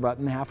shutter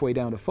button halfway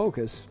down to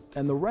focus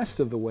and the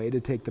rest of the way to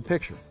take the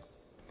picture.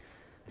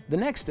 The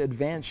next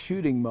advanced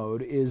shooting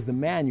mode is the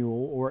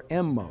manual or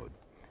M mode.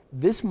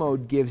 This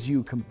mode gives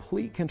you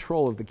complete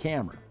control of the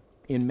camera.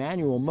 In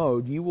manual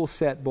mode, you will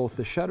set both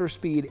the shutter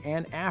speed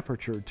and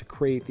aperture to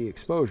create the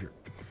exposure.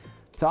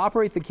 To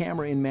operate the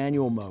camera in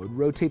manual mode,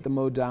 rotate the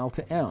mode dial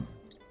to M.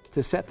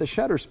 To set the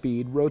shutter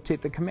speed,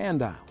 rotate the command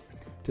dial.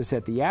 To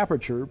set the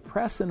aperture,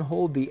 press and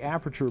hold the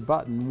aperture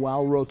button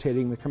while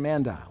rotating the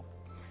command dial.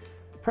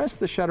 Press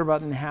the shutter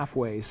button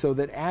halfway so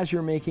that as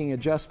you're making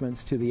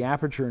adjustments to the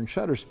aperture and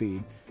shutter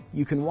speed,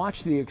 you can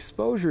watch the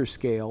exposure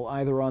scale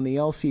either on the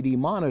LCD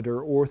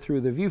monitor or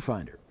through the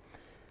viewfinder.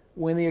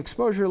 When the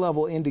exposure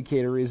level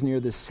indicator is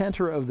near the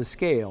center of the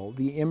scale,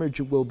 the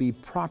image will be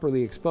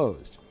properly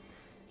exposed.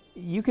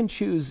 You can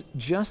choose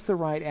just the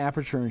right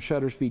aperture and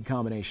shutter speed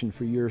combination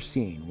for your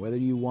scene, whether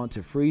you want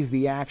to freeze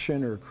the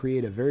action or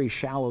create a very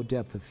shallow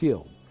depth of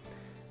field.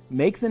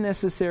 Make the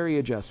necessary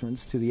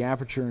adjustments to the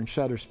aperture and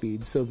shutter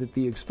speed so that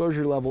the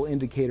exposure level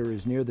indicator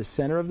is near the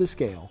center of the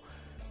scale,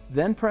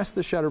 then press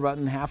the shutter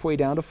button halfway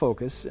down to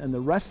focus and the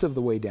rest of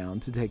the way down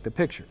to take the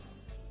picture.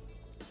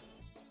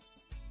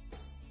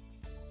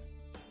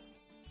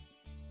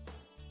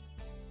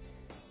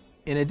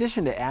 In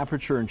addition to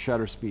aperture and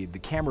shutter speed, the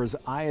camera's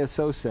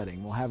ISO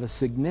setting will have a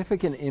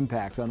significant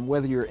impact on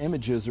whether your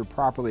images are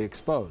properly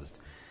exposed.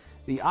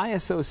 The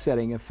ISO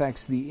setting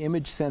affects the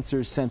image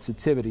sensor's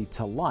sensitivity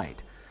to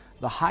light.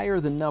 The higher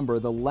the number,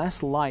 the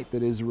less light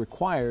that is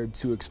required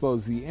to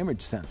expose the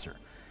image sensor.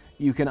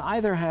 You can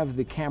either have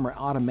the camera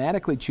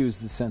automatically choose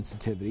the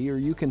sensitivity or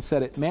you can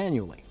set it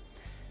manually.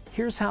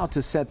 Here's how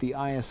to set the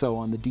ISO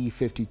on the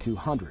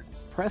D5200.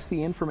 Press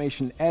the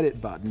Information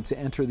Edit button to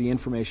enter the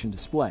information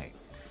display.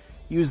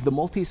 Use the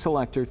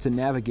multi-selector to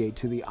navigate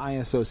to the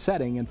ISO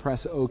setting and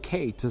press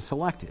OK to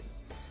select it.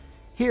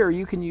 Here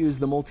you can use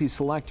the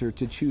multi-selector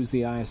to choose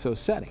the ISO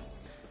setting.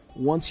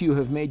 Once you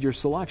have made your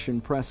selection,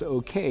 press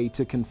OK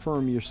to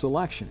confirm your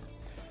selection.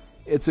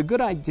 It's a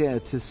good idea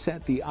to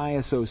set the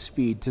ISO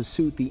speed to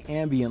suit the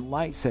ambient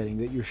light setting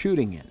that you're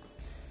shooting in.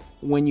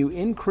 When you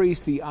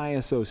increase the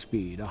ISO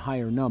speed, a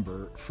higher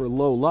number, for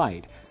low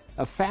light,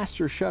 a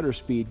faster shutter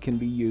speed can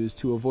be used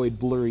to avoid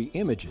blurry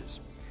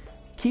images.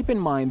 Keep in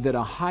mind that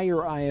a higher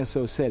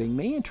ISO setting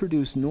may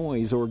introduce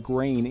noise or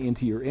grain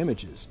into your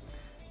images.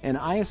 An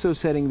ISO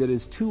setting that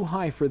is too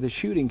high for the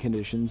shooting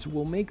conditions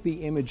will make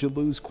the image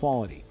lose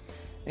quality,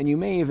 and you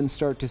may even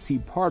start to see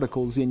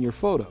particles in your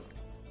photo.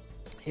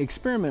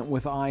 Experiment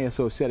with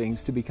ISO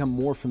settings to become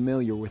more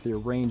familiar with their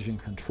range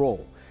and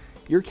control.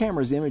 Your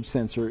camera's image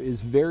sensor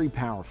is very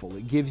powerful.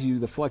 It gives you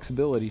the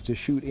flexibility to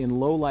shoot in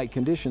low light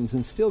conditions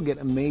and still get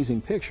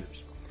amazing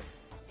pictures.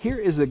 Here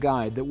is a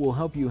guide that will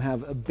help you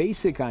have a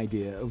basic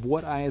idea of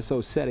what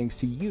ISO settings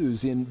to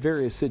use in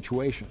various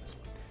situations.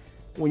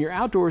 When you're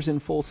outdoors in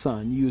full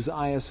sun, use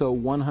ISO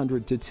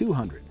 100 to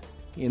 200.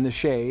 In the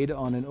shade,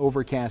 on an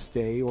overcast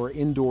day, or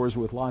indoors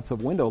with lots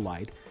of window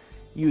light,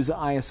 use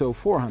ISO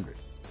 400.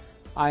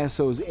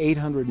 ISOs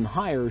 800 and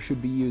higher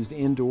should be used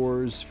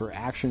indoors for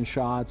action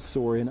shots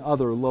or in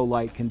other low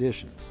light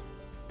conditions.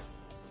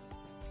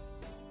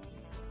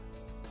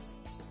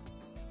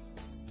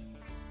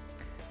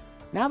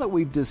 Now that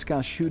we've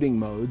discussed shooting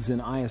modes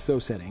and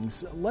ISO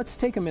settings, let's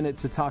take a minute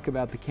to talk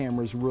about the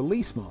camera's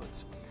release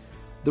modes.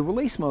 The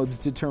release modes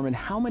determine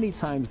how many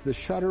times the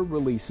shutter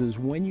releases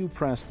when you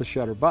press the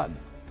shutter button.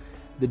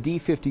 The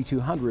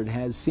D5200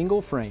 has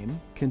single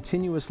frame,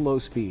 continuous low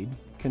speed,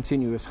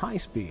 continuous high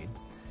speed,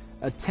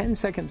 a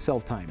 10-second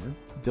self-timer,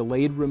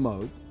 delayed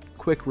remote,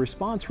 quick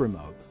response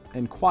remote,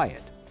 and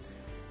quiet.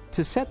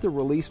 To set the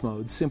release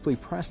mode, simply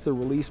press the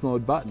release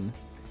mode button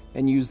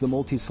and use the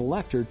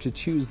multi-selector to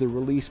choose the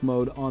release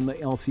mode on the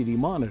LCD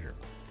monitor.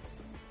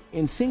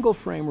 In single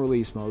frame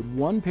release mode,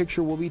 one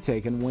picture will be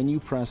taken when you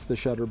press the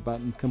shutter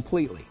button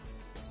completely.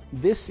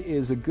 This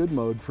is a good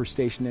mode for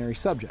stationary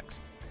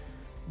subjects.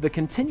 The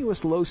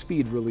continuous low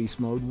speed release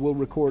mode will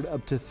record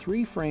up to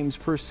 3 frames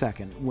per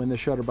second when the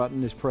shutter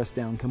button is pressed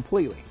down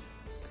completely.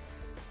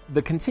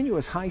 The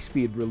continuous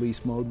high-speed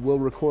release mode will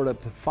record up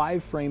to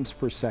 5 frames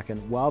per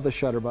second while the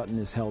shutter button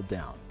is held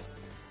down.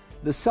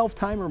 The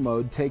self-timer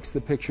mode takes the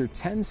picture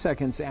 10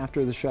 seconds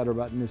after the shutter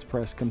button is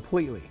pressed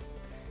completely.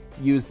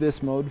 Use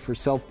this mode for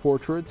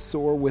self-portraits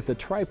or with a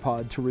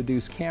tripod to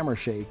reduce camera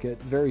shake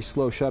at very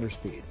slow shutter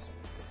speeds.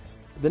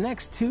 The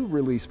next 2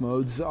 release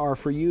modes are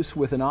for use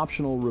with an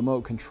optional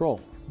remote control.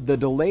 The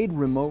delayed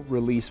remote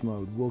release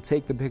mode will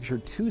take the picture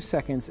 2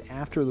 seconds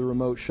after the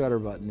remote shutter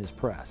button is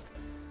pressed.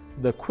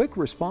 The quick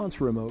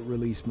response remote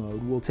release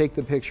mode will take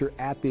the picture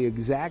at the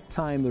exact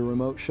time the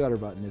remote shutter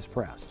button is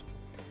pressed.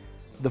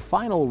 The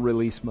final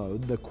release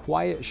mode, the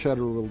quiet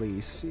shutter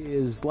release,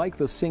 is like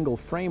the single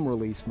frame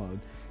release mode,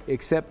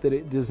 except that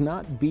it does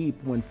not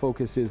beep when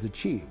focus is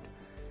achieved.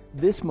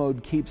 This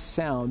mode keeps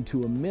sound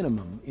to a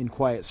minimum in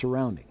quiet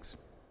surroundings.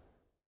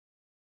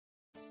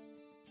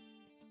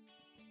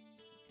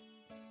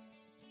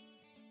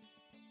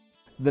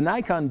 The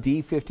Nikon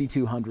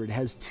D5200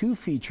 has 2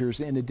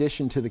 features in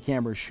addition to the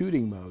camera's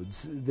shooting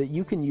modes that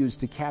you can use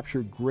to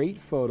capture great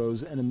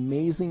photos and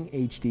amazing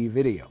HD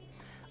video.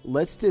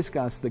 Let's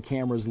discuss the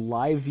camera's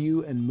live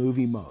view and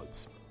movie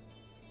modes.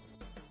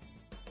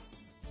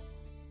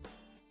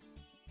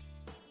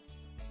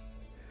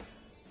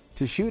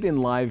 To shoot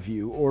in live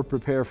view or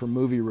prepare for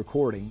movie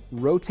recording,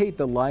 rotate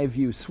the live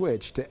view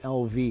switch to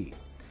LV.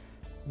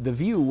 The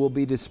view will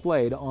be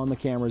displayed on the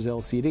camera's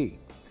LCD.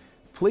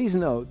 Please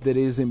note that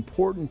it is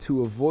important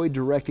to avoid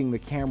directing the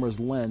camera's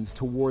lens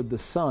toward the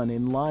sun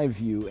in live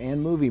view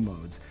and movie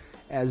modes,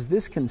 as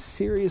this can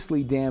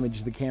seriously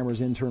damage the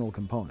camera's internal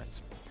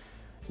components.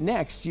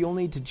 Next, you'll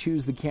need to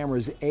choose the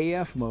camera's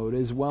AF mode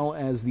as well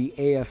as the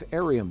AF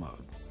area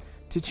mode.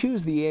 To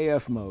choose the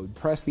AF mode,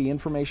 press the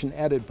Information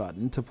Edit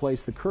button to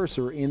place the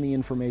cursor in the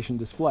information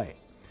display.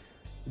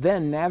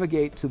 Then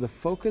navigate to the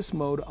Focus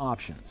Mode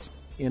options.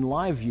 In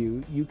live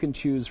view, you can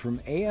choose from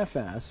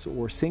AFS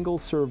or Single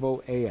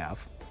Servo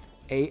AF,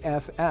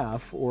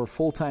 AFF or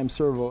Full-Time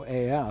Servo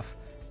AF,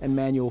 and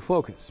Manual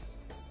Focus.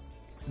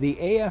 The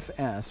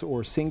AFS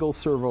or Single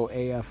Servo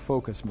AF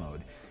focus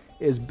mode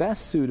is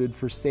best suited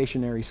for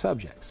stationary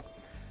subjects.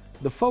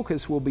 The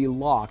focus will be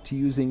locked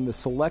using the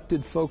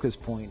selected focus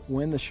point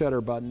when the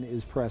shutter button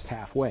is pressed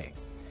halfway.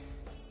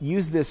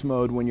 Use this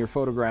mode when you're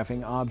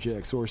photographing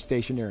objects or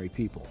stationary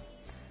people.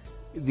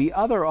 The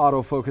other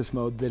autofocus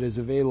mode that is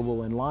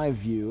available in live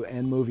view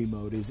and movie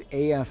mode is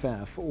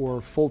AFF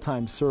or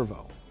full-time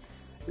servo.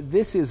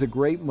 This is a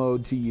great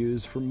mode to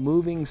use for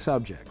moving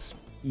subjects.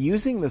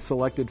 Using the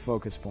selected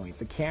focus point,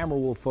 the camera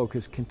will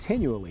focus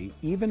continually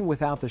even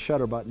without the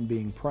shutter button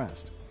being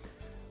pressed.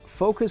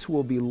 Focus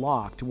will be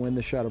locked when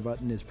the shutter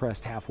button is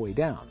pressed halfway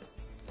down.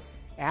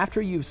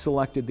 After you've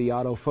selected the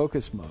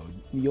autofocus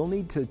mode, you'll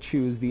need to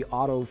choose the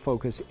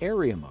autofocus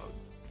area mode.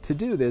 To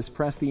do this,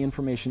 press the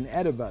Information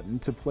Edit button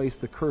to place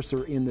the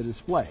cursor in the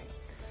display.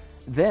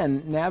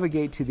 Then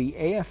navigate to the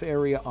AF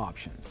area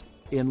options.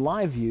 In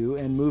live view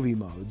and movie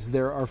modes,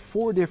 there are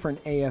 4 different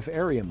AF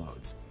area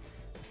modes: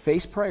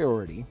 face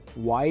priority,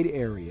 wide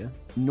area,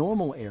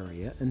 normal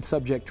area, and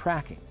subject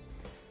tracking.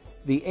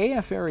 The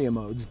AF area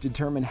modes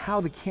determine how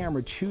the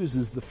camera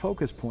chooses the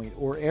focus point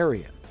or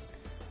area.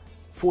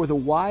 For the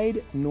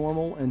wide,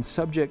 normal, and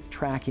subject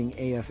tracking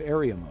AF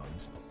area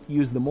modes,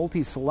 use the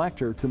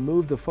multi-selector to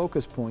move the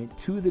focus point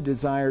to the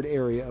desired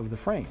area of the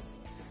frame.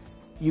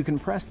 You can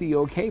press the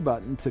OK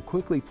button to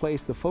quickly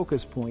place the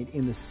focus point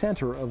in the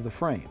center of the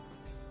frame.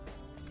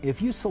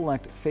 If you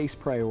select face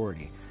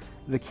priority,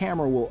 the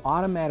camera will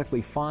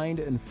automatically find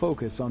and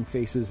focus on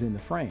faces in the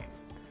frame.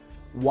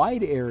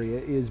 Wide area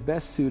is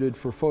best suited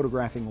for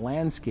photographing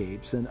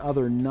landscapes and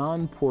other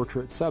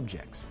non-portrait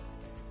subjects.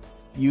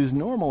 Use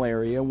normal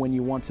area when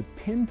you want to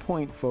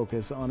pinpoint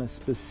focus on a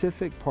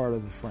specific part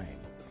of the frame.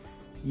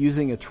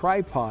 Using a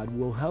tripod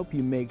will help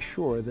you make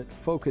sure that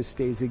focus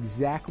stays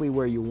exactly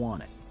where you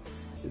want it.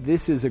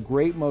 This is a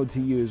great mode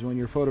to use when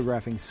you're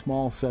photographing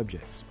small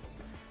subjects.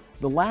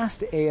 The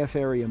last AF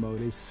area mode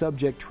is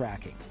subject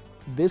tracking.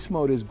 This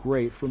mode is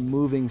great for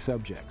moving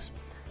subjects.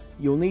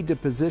 You'll need to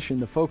position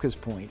the focus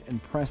point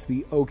and press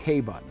the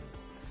OK button.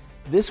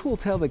 This will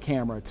tell the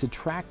camera to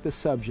track the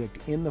subject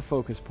in the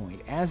focus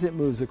point as it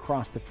moves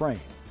across the frame.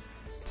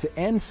 To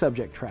end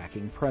subject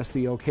tracking, press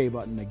the OK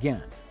button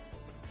again.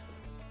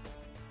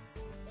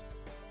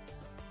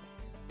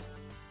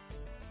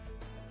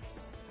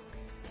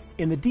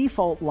 In the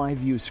default live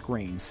view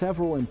screen,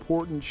 several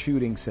important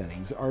shooting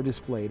settings are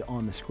displayed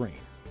on the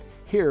screen.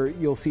 Here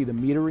you'll see the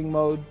metering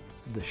mode,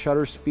 the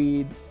shutter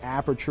speed,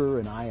 aperture,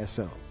 and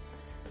ISO.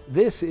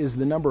 This is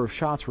the number of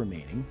shots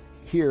remaining.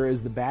 Here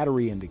is the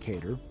battery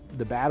indicator.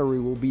 The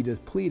battery will be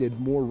depleted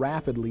more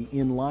rapidly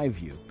in live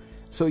view,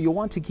 so you'll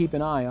want to keep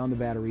an eye on the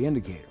battery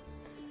indicator.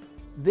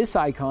 This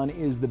icon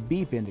is the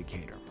beep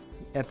indicator.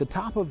 At the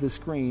top of the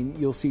screen,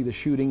 you'll see the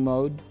shooting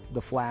mode,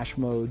 the flash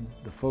mode,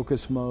 the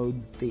focus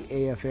mode, the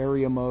AF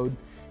area mode,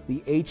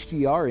 the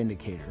HDR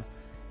indicator,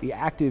 the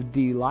active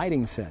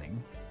D-lighting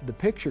setting, the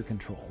picture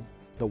control,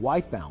 the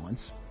white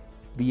balance,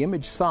 the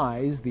image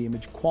size, the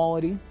image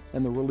quality,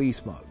 and the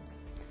release mode.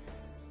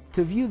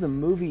 To view the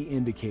movie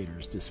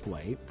indicators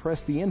display,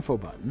 press the Info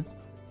button.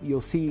 You'll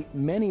see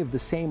many of the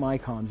same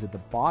icons at the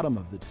bottom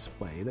of the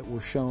display that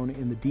were shown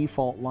in the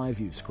default live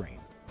view screen.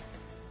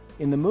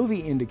 In the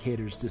movie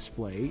indicators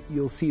display,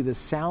 you'll see the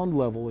sound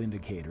level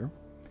indicator,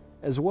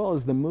 as well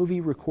as the movie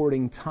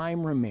recording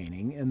time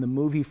remaining and the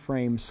movie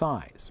frame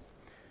size.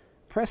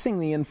 Pressing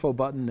the Info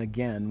button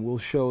again will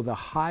show the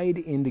Hide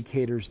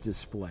Indicators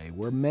display,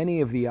 where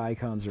many of the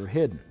icons are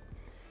hidden.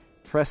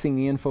 Pressing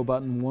the Info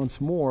button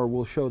once more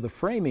will show the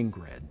framing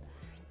grid,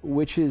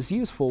 which is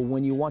useful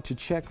when you want to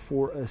check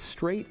for a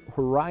straight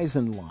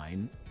horizon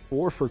line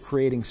or for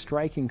creating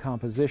striking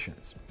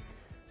compositions.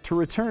 To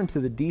return to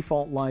the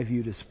default live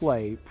view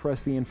display,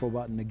 press the Info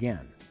button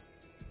again.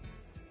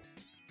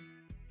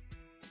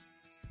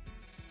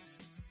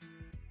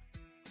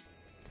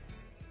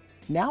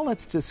 Now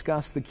let's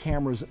discuss the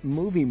camera's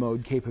movie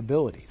mode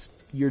capabilities.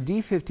 Your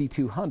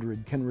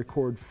D5200 can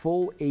record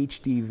full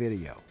HD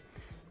video.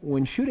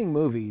 When shooting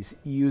movies,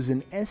 use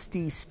an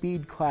SD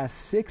Speed Class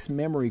 6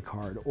 memory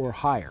card or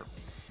higher.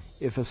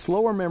 If a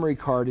slower memory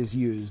card is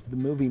used, the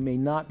movie may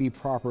not be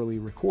properly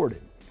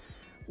recorded.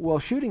 While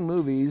shooting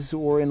movies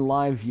or in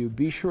live view,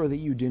 be sure that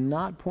you do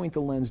not point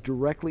the lens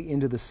directly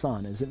into the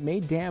sun, as it may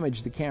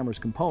damage the camera's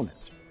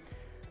components.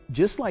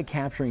 Just like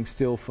capturing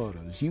still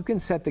photos, you can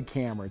set the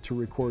camera to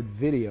record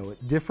video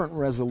at different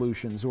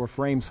resolutions or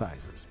frame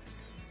sizes.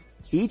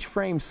 Each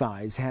frame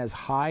size has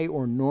high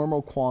or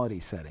normal quality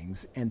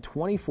settings and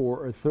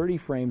 24 or 30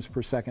 frames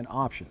per second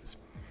options.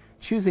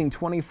 Choosing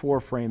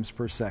 24 frames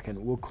per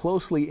second will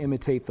closely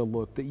imitate the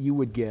look that you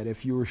would get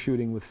if you were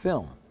shooting with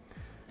film.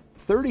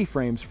 30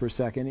 frames per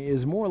second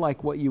is more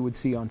like what you would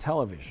see on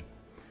television.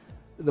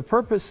 The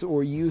purpose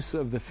or use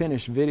of the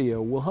finished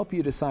video will help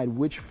you decide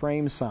which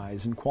frame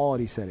size and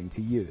quality setting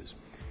to use.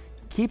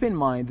 Keep in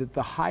mind that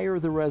the higher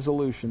the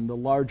resolution, the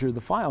larger the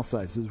file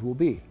sizes will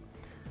be.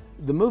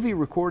 The movie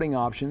recording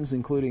options,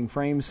 including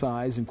frame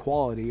size and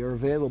quality, are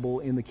available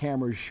in the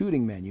camera's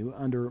shooting menu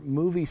under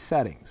Movie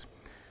Settings.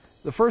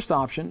 The first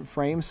option,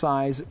 Frame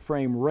Size,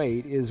 Frame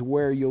Rate, is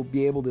where you'll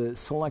be able to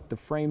select the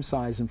frame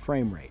size and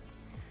frame rate.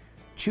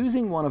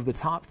 Choosing one of the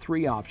top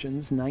three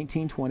options,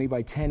 1920 by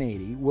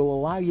 1080, will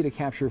allow you to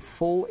capture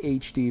full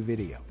HD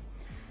video.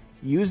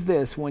 Use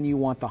this when you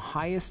want the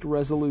highest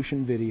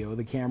resolution video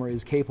the camera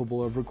is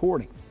capable of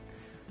recording.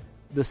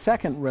 The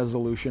second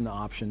resolution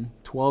option,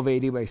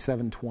 1280 by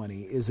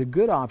 720, is a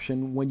good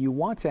option when you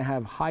want to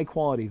have high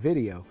quality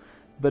video,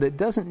 but it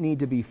doesn't need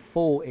to be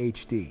full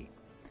HD.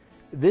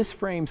 This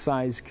frame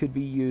size could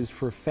be used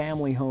for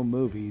family home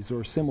movies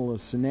or similar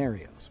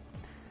scenarios.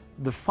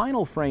 The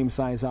final frame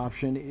size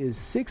option is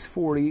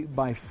 640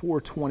 by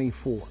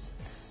 424.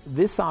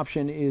 This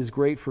option is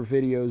great for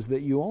videos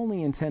that you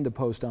only intend to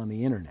post on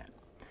the internet.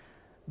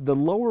 The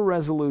lower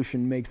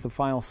resolution makes the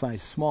file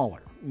size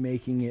smaller,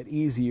 making it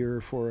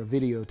easier for a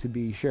video to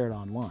be shared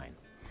online.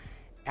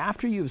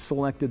 After you've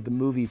selected the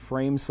movie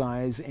frame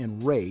size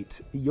and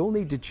rate, you'll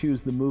need to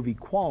choose the movie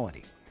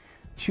quality.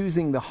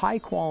 Choosing the high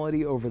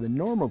quality over the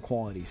normal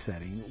quality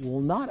setting will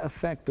not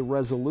affect the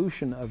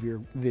resolution of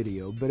your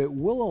video, but it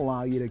will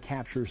allow you to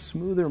capture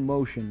smoother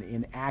motion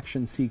in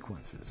action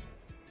sequences.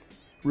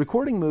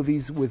 Recording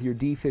movies with your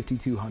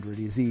D5200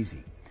 is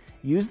easy.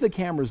 Use the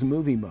camera's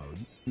movie mode.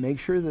 Make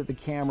sure that the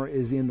camera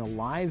is in the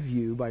live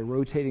view by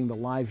rotating the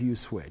live view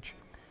switch.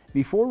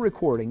 Before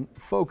recording,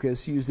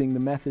 focus using the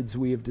methods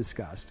we have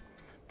discussed.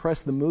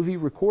 Press the movie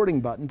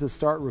recording button to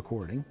start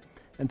recording,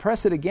 and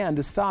press it again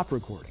to stop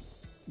recording.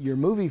 Your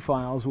movie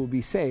files will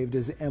be saved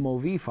as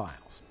MOV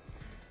files.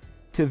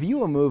 To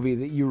view a movie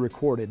that you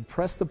recorded,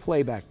 press the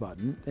playback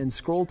button and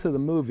scroll to the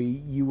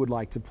movie you would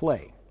like to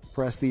play.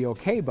 Press the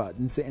OK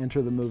button to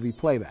enter the movie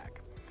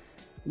playback.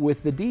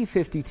 With the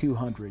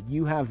D5200,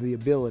 you have the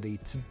ability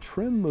to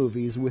trim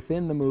movies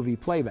within the movie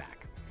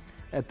playback.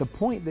 At the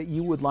point that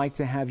you would like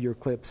to have your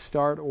clip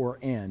start or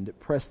end,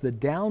 press the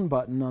down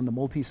button on the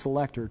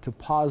multi-selector to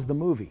pause the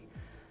movie.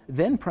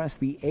 Then press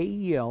the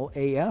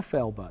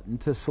AEL/AFL button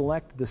to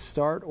select the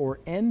start or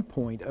end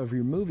point of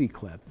your movie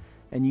clip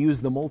and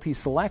use the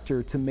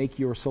multi-selector to make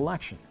your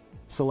selection.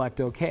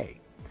 Select OK.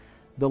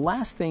 The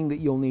last thing that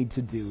you'll need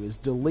to do is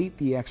delete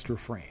the extra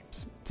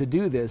frames. To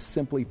do this,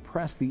 simply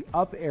press the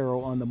up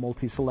arrow on the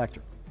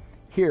multi-selector.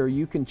 Here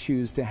you can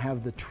choose to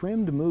have the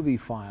trimmed movie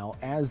file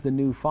as the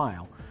new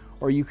file,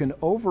 or you can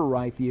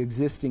overwrite the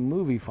existing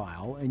movie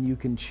file and you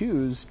can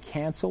choose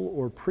Cancel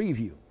or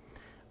Preview.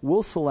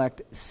 We'll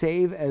select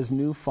Save as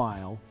New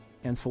File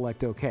and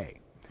select OK.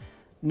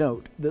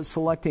 Note that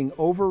selecting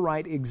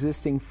Overwrite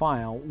Existing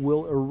File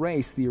will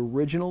erase the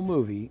original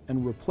movie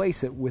and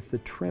replace it with the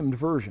trimmed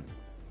version.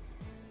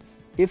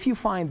 If you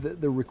find that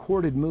the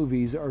recorded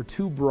movies are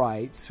too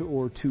bright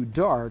or too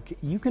dark,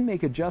 you can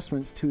make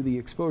adjustments to the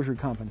exposure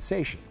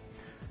compensation.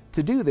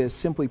 To do this,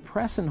 simply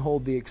press and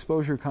hold the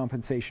exposure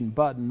compensation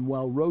button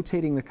while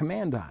rotating the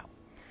command dial.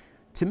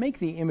 To make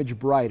the image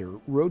brighter,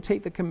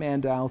 rotate the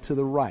command dial to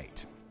the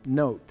right.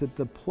 Note that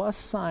the plus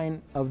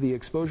sign of the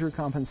exposure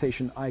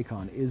compensation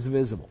icon is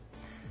visible.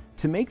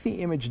 To make the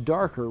image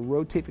darker,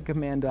 rotate the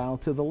command dial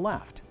to the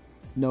left.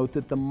 Note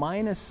that the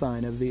minus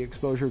sign of the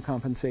exposure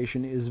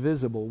compensation is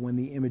visible when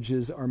the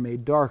images are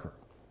made darker.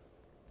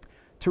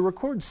 To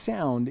record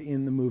sound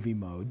in the movie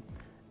mode,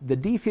 the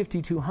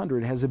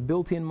D5200 has a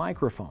built-in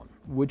microphone,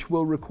 which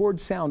will record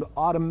sound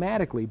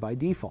automatically by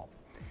default.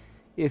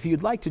 If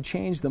you'd like to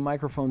change the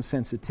microphone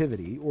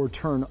sensitivity or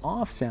turn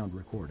off sound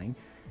recording,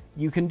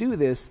 you can do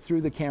this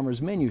through the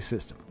camera's menu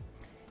system.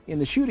 In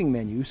the shooting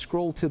menu,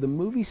 scroll to the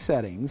movie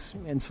settings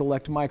and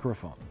select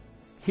microphone.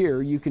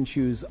 Here you can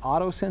choose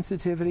auto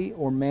sensitivity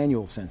or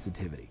manual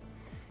sensitivity.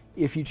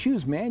 If you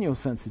choose manual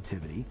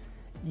sensitivity,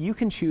 you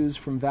can choose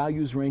from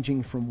values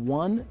ranging from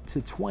 1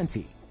 to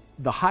 20.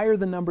 The higher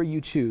the number you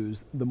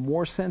choose, the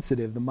more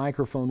sensitive the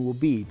microphone will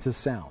be to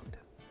sound.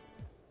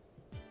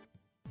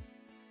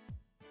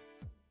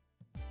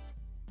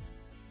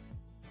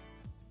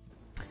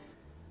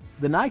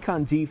 The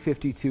Nikon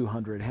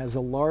D5200 has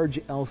a large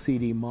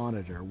LCD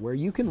monitor where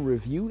you can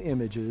review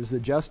images,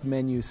 adjust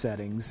menu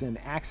settings, and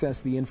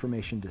access the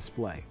information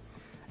display.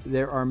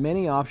 There are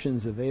many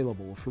options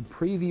available for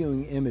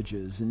previewing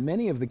images, and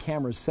many of the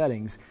camera's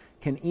settings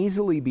can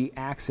easily be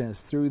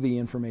accessed through the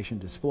information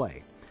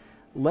display.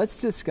 Let's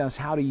discuss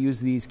how to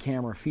use these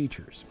camera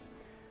features.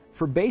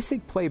 For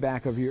basic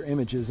playback of your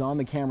images on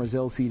the camera's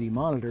LCD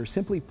monitor,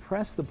 simply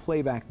press the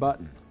playback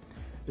button.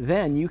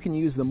 Then you can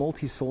use the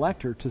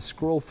multi-selector to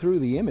scroll through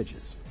the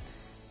images.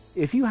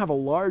 If you have a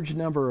large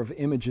number of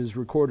images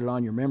recorded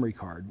on your memory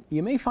card,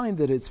 you may find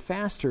that it's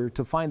faster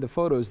to find the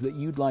photos that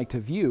you'd like to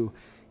view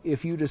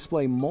if you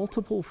display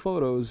multiple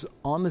photos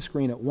on the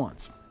screen at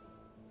once.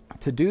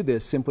 To do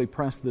this, simply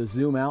press the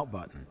Zoom Out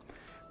button.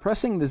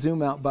 Pressing the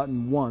Zoom Out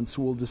button once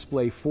will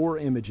display 4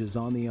 images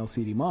on the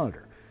LCD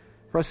monitor.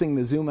 Pressing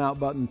the Zoom Out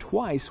button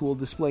twice will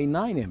display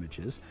 9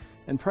 images,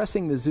 and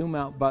pressing the Zoom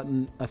Out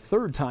button a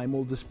third time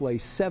will display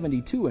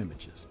 72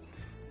 images.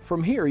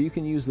 From here, you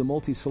can use the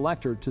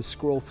multi-selector to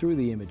scroll through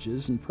the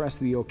images and press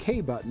the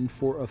OK button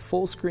for a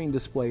full screen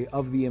display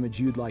of the image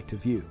you'd like to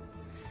view.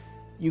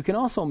 You can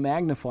also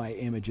magnify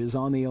images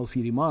on the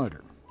LCD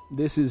monitor.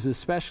 This is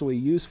especially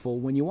useful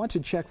when you want to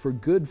check for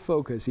good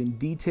focus in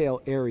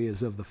detail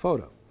areas of the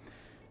photo.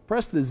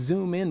 Press the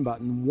Zoom In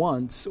button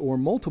once or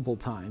multiple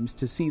times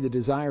to see the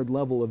desired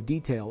level of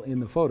detail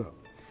in the photo.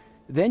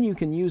 Then you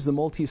can use the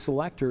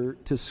multi-selector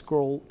to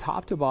scroll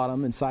top to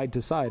bottom and side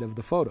to side of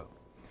the photo.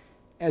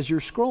 As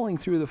you're scrolling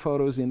through the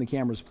photos in the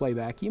camera's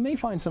playback, you may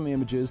find some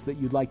images that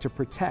you'd like to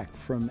protect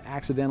from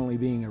accidentally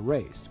being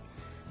erased.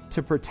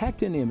 To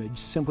protect an image,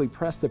 simply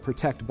press the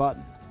Protect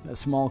button. A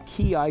small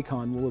key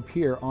icon will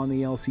appear on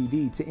the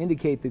LCD to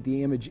indicate that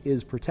the image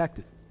is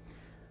protected.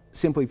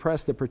 Simply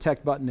press the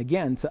Protect button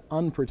again to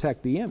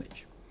unprotect the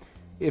image.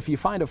 If you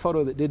find a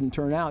photo that didn't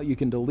turn out, you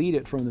can delete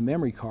it from the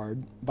memory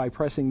card by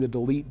pressing the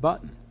Delete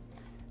button.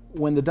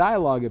 When the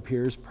dialog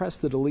appears, press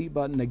the Delete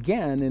button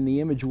again and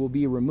the image will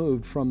be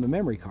removed from the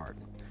memory card.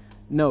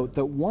 Note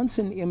that once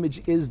an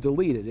image is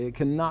deleted, it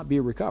cannot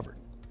be recovered.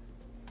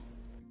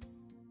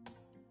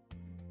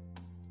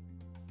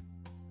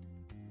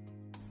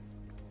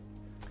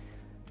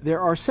 There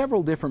are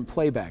several different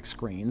playback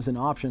screens and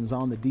options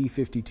on the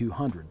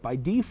D5200. By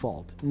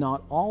default,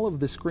 not all of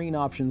the screen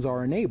options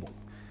are enabled.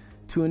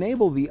 To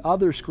enable the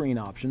other screen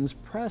options,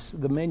 press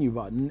the menu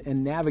button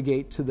and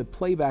navigate to the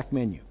playback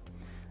menu.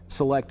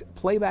 Select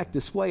Playback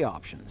Display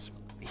Options.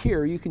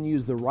 Here you can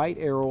use the right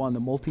arrow on the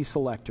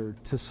multi-selector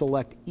to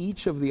select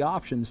each of the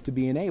options to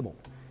be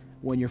enabled.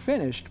 When you're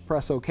finished,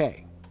 press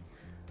OK.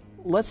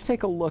 Let's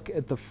take a look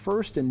at the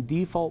first and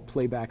default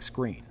playback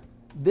screen.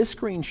 This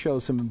screen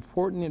shows some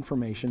important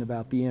information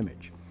about the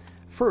image.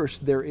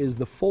 First, there is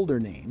the folder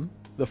name,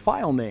 the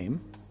file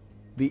name,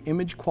 the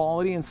image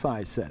quality and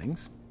size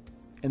settings,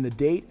 and the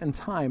date and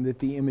time that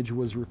the image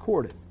was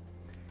recorded.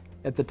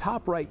 At the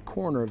top right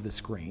corner of the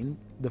screen,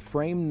 the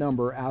frame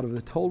number out of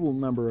the total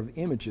number of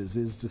images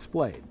is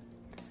displayed.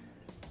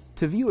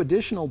 To view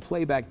additional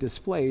playback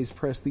displays,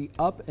 press the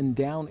up and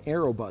down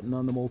arrow button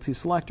on the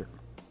multi-selector.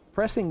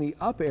 Pressing the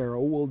up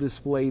arrow will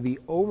display the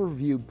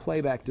overview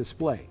playback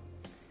display.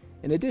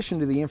 In addition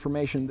to the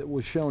information that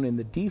was shown in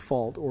the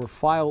default or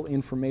file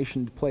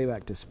information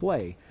playback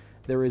display,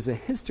 there is a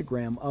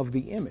histogram of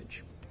the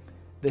image.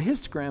 The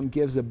histogram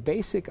gives a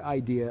basic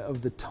idea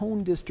of the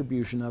tone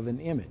distribution of an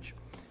image.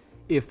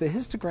 If the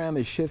histogram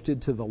is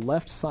shifted to the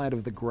left side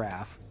of the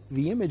graph,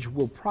 the image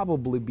will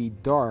probably be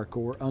dark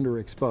or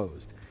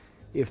underexposed.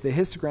 If the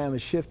histogram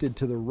is shifted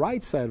to the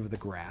right side of the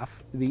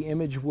graph, the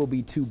image will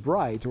be too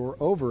bright or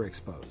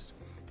overexposed.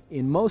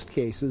 In most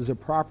cases, a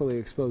properly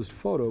exposed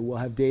photo will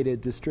have data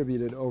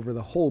distributed over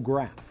the whole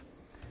graph.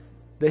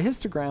 The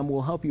histogram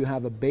will help you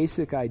have a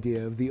basic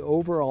idea of the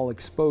overall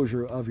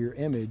exposure of your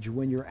image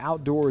when you're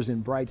outdoors in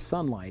bright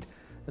sunlight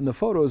and the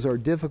photos are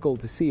difficult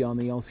to see on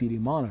the LCD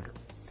monitor.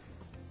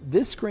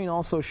 This screen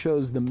also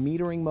shows the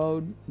metering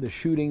mode, the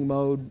shooting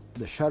mode,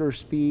 the shutter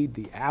speed,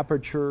 the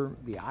aperture,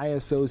 the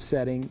ISO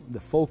setting, the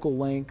focal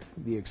length,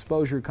 the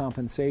exposure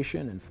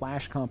compensation and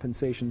flash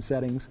compensation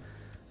settings,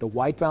 the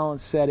white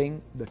balance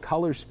setting, the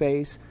color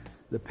space,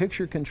 the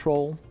picture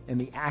control, and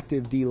the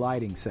active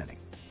delighting setting.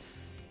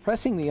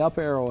 Pressing the up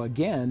arrow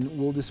again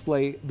will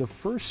display the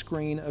first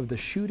screen of the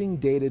shooting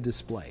data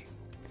display.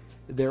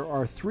 There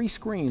are 3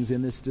 screens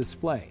in this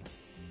display.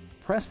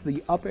 Press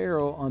the up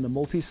arrow on the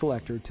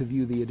multi-selector to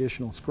view the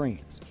additional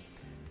screens.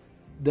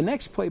 The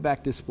next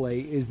playback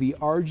display is the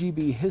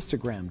RGB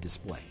histogram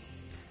display.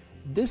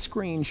 This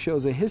screen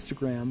shows a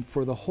histogram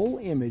for the whole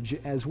image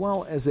as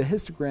well as a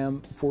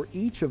histogram for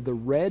each of the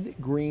red,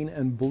 green,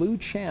 and blue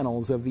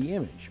channels of the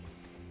image.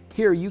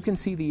 Here you can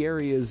see the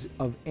areas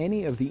of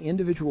any of the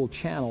individual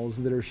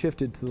channels that are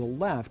shifted to the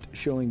left,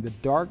 showing the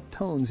dark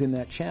tones in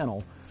that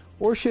channel,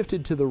 or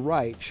shifted to the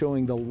right,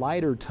 showing the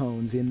lighter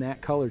tones in that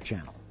color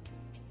channel.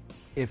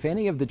 If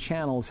any of the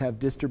channels have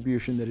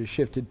distribution that is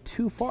shifted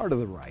too far to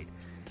the right,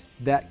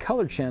 that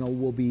color channel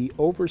will be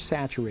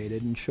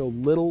oversaturated and show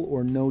little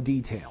or no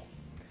detail.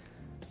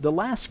 The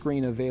last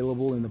screen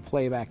available in the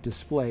playback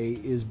display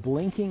is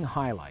blinking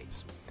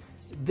highlights.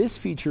 This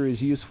feature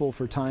is useful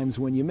for times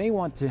when you may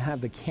want to have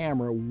the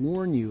camera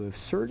warn you if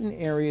certain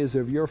areas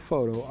of your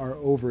photo are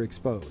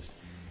overexposed.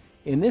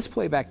 In this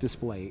playback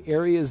display,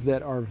 areas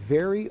that are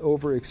very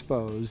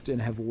overexposed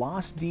and have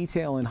lost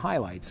detail in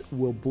highlights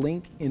will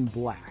blink in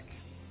black.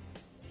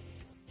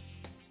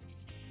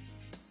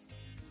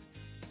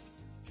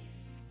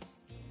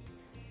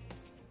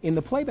 In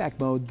the playback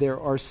mode, there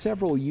are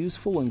several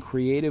useful and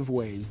creative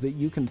ways that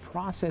you can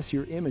process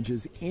your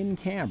images in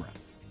camera.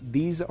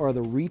 These are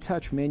the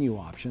retouch menu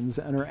options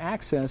and are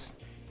accessed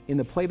in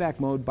the playback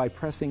mode by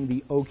pressing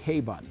the OK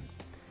button.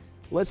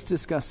 Let's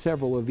discuss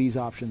several of these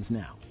options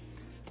now.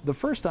 The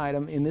first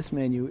item in this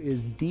menu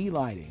is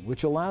D-lighting,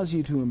 which allows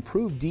you to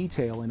improve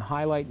detail in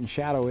highlight and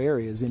shadow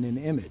areas in an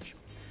image.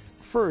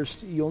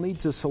 First, you'll need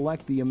to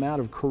select the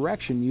amount of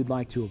correction you'd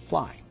like to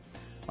apply.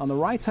 On the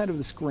right side of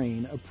the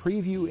screen, a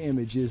preview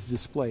image is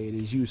displayed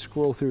as you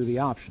scroll through the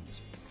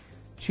options.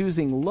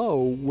 Choosing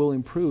low will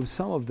improve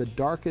some of the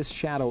darkest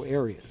shadow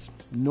areas.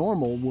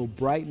 Normal will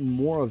brighten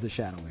more of the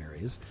shadow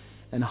areas,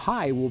 and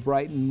high will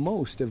brighten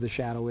most of the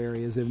shadow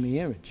areas in the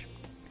image.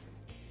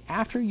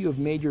 After you have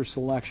made your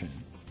selection,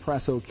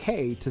 press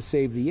OK to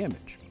save the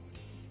image.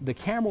 The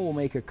camera will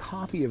make a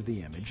copy of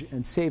the image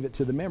and save it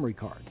to the memory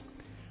card.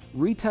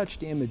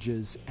 Retouched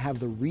images have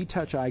the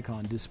retouch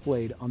icon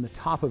displayed on the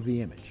top of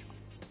the image.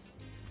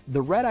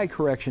 The red eye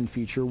correction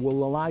feature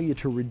will allow you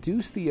to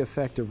reduce the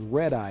effect of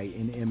red eye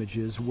in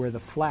images where the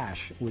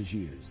flash was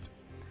used.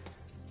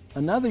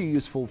 Another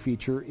useful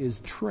feature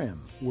is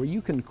trim, where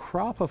you can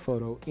crop a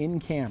photo in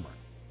camera.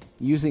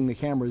 Using the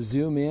camera's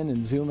zoom in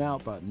and zoom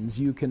out buttons,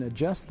 you can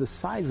adjust the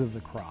size of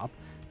the crop,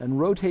 and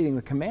rotating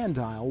the command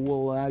dial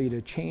will allow you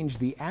to change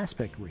the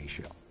aspect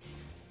ratio.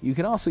 You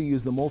can also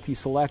use the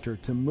multi-selector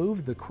to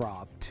move the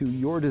crop to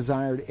your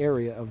desired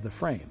area of the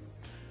frame.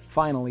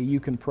 Finally, you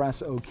can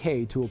press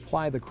OK to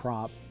apply the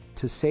crop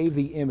to save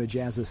the image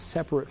as a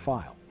separate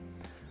file.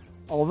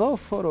 Although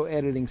photo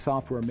editing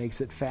software makes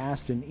it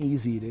fast and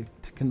easy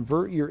to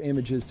convert your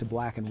images to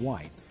black and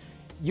white,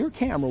 your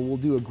camera will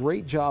do a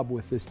great job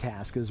with this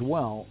task as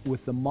well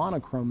with the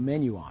monochrome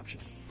menu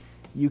option.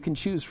 You can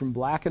choose from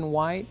black and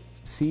white,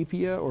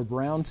 sepia or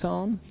brown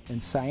tone,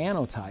 and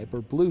cyanotype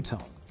or blue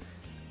tone.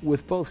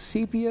 With both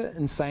sepia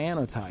and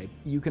cyanotype,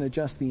 you can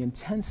adjust the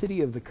intensity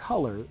of the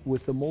color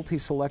with the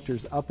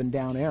multi-selector's up and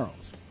down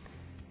arrows.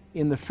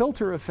 In the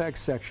filter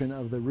effects section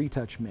of the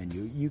retouch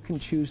menu, you can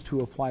choose to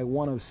apply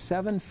one of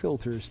 7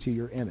 filters to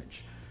your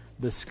image.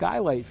 The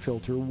skylight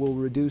filter will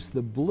reduce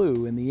the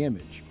blue in the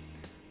image.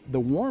 The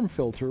warm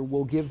filter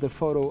will give the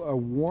photo a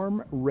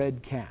warm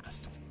red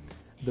cast.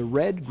 The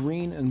red,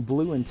 green, and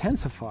blue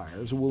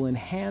intensifiers will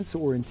enhance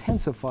or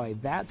intensify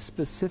that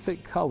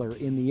specific color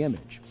in the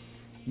image.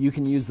 You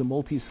can use the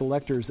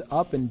multi-selector's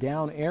up and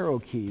down arrow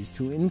keys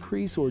to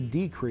increase or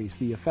decrease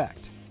the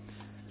effect.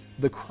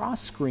 The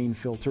cross-screen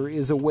filter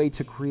is a way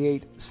to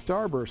create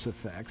starburst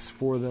effects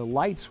for the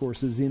light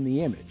sources in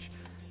the image.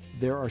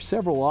 There are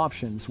several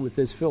options with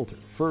this filter.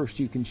 First,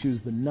 you can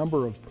choose the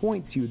number of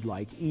points you'd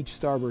like each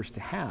starburst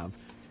to have.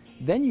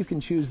 Then you can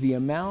choose the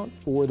amount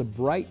or the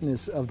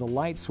brightness of the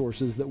light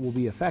sources that will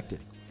be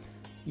affected.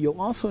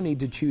 You'll also need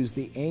to choose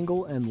the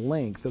angle and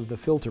length of the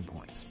filter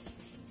points.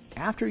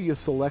 After your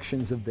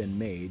selections have been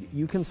made,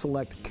 you can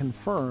select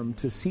Confirm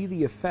to see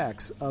the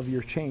effects of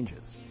your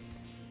changes.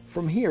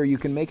 From here, you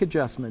can make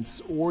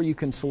adjustments, or you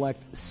can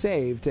select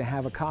Save to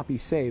have a copy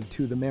saved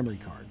to the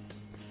memory card.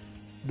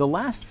 The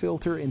last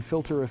filter in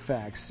filter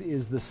effects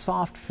is the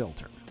soft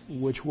filter,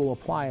 which will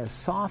apply a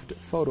soft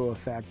photo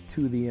effect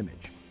to the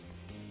image.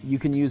 You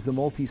can use the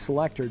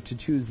multi-selector to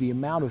choose the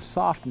amount of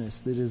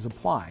softness that is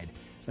applied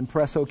and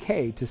press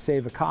OK to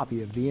save a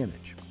copy of the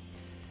image.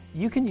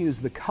 You can use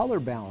the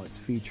color balance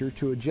feature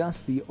to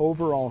adjust the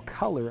overall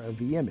color of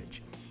the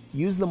image.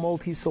 Use the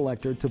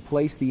multi-selector to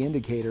place the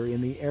indicator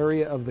in the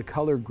area of the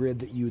color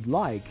grid that you'd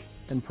like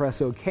and press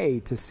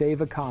OK to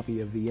save a copy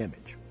of the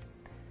image.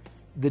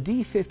 The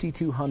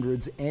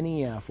D5200's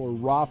NEF or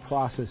RAW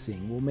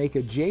processing will make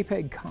a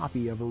JPEG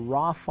copy of a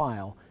RAW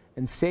file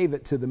and save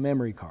it to the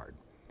memory card.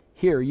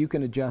 Here you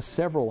can adjust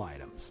several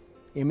items: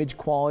 image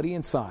quality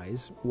and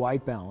size,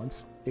 white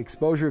balance,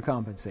 exposure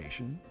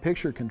compensation,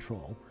 picture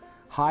control,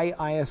 high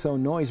ISO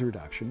noise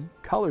reduction,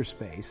 color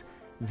space,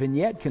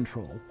 vignette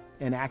control,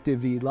 and active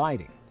V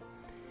lighting.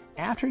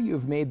 After you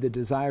have made the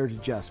desired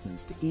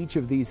adjustments to each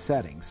of these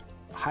settings,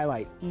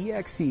 highlight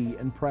EXE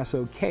and press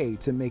OK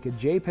to make a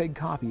JPEG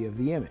copy of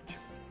the image.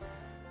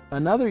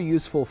 Another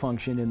useful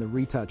function in the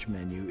retouch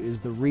menu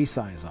is the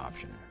resize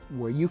option,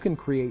 where you can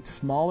create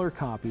smaller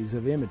copies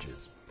of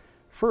images.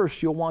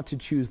 First, you'll want to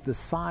choose the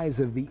size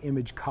of the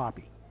image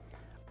copy.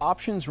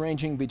 Options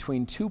ranging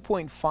between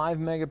 2.5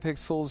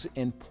 megapixels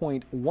and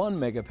 0.1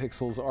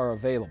 megapixels are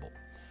available.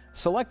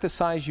 Select the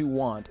size you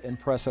want and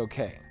press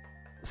OK.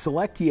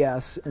 Select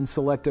Yes and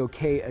select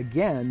OK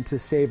again to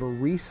save a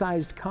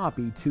resized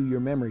copy to your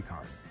memory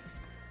card.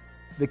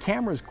 The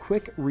camera's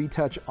Quick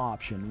Retouch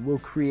option will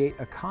create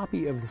a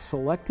copy of the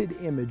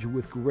selected image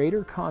with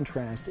greater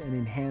contrast and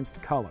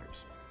enhanced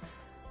colors.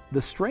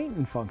 The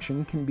Straighten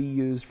function can be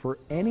used for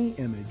any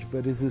image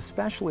but is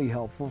especially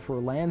helpful for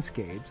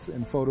landscapes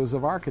and photos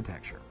of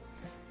architecture.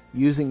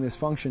 Using this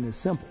function is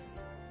simple.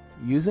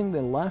 Using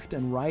the left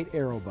and right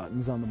arrow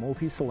buttons on the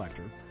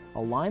multi-selector,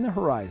 align the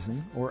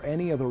horizon or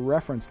any other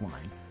reference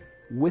line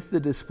with the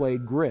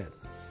displayed grid.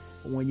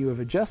 When you have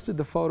adjusted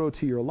the photo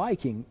to your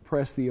liking,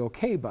 press the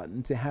OK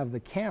button to have the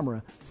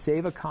camera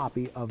save a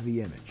copy of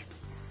the image.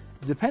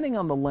 Depending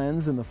on the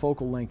lens and the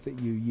focal length that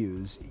you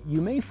use,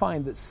 you may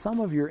find that some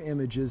of your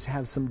images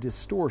have some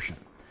distortion,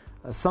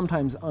 a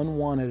sometimes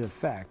unwanted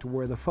effect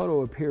where the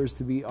photo appears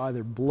to be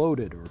either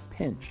bloated or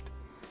pinched.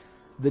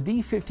 The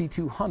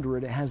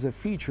D5200 has a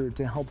feature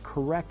to help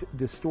correct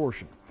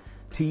distortion.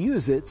 To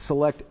use it,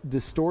 select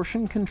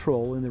Distortion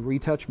Control in the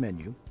Retouch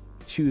menu,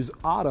 choose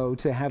Auto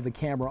to have the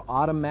camera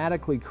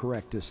automatically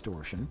correct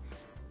distortion,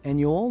 and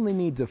you'll only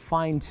need to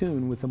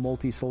fine-tune with the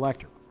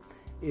multi-selector.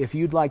 If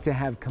you'd like to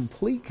have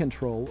complete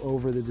control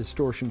over the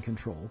distortion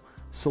control,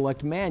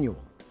 select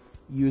Manual.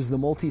 Use the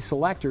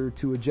multi-selector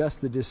to adjust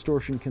the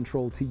distortion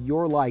control to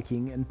your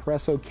liking and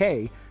press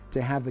OK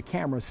to have the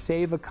camera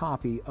save a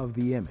copy of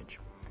the image.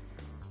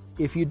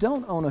 If you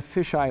don't own a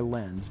fisheye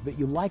lens but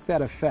you like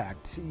that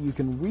effect, you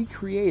can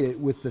recreate it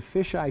with the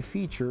fisheye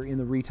feature in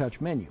the Retouch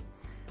menu.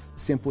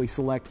 Simply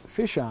select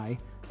Fisheye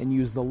and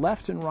use the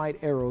left and right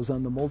arrows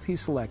on the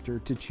multi-selector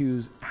to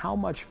choose how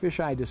much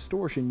fisheye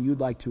distortion you'd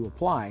like to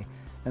apply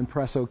and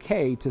press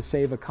OK to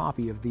save a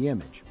copy of the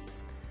image.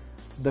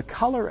 The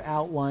Color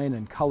Outline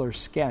and Color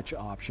Sketch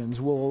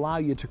options will allow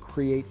you to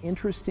create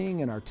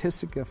interesting and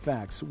artistic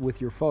effects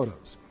with your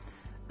photos.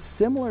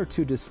 Similar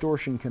to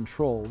distortion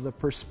control, the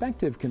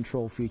perspective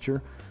control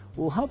feature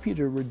will help you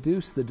to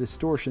reduce the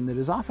distortion that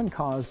is often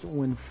caused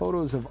when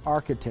photos of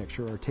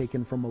architecture are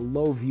taken from a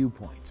low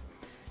viewpoint.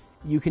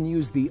 You can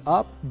use the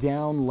up,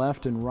 down,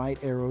 left, and right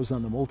arrows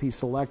on the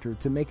multi-selector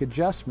to make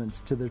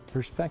adjustments to the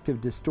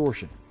perspective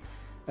distortion.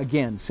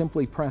 Again,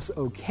 simply press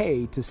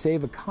OK to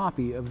save a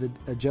copy of the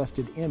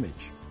adjusted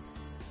image.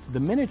 The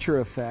miniature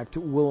effect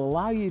will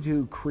allow you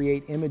to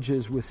create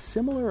images with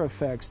similar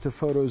effects to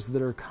photos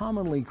that are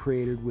commonly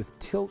created with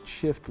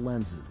tilt-shift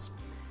lenses.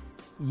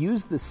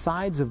 Use the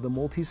sides of the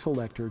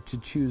multi-selector to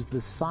choose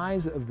the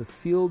size of the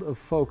field of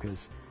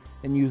focus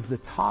and use the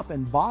top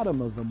and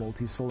bottom of the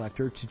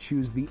multi-selector to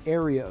choose the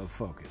area of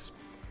focus.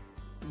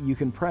 You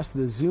can press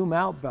the Zoom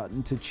Out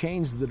button to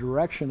change the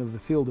direction of the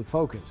field of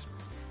focus.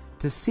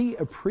 To see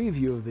a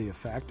preview of the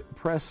effect,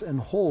 press and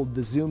hold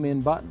the Zoom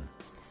In button.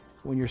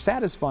 When you're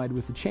satisfied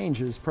with the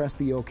changes, press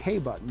the OK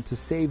button to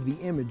save the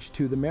image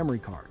to the memory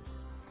card.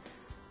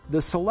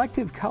 The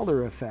selective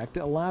color effect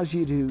allows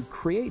you to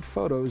create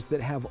photos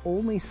that have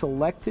only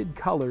selected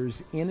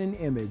colors in an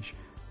image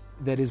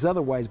that is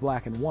otherwise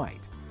black and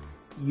white.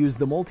 Use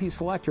the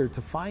multi-selector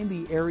to find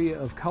the area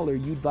of color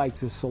you'd like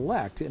to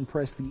select and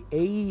press the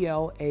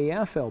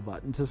AEL/AFL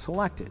button to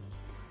select it.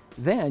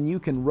 Then you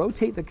can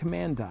rotate the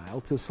command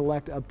dial to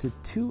select up to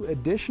 2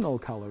 additional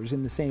colors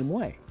in the same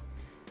way.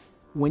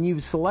 When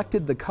you've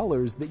selected the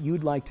colors that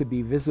you'd like to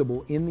be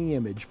visible in the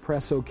image,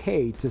 press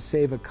OK to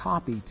save a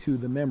copy to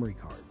the memory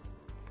card.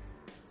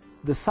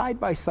 The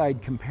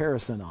side-by-side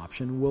comparison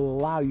option will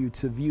allow you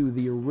to view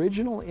the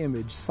original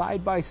image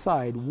side by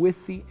side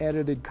with the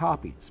edited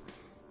copies.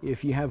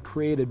 If you have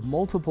created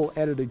multiple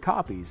edited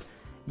copies,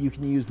 you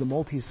can use the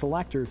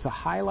multi-selector to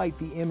highlight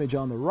the image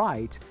on the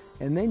right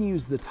and then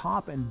use the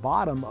top and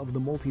bottom of the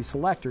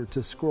multi-selector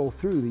to scroll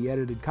through the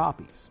edited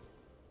copies.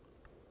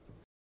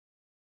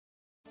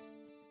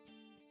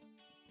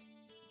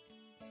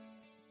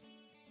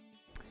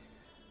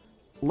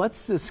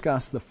 Let's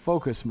discuss the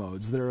focus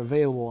modes that are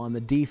available on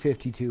the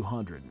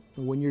D5200.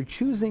 When you're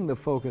choosing the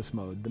focus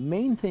mode, the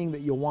main thing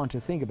that you'll want to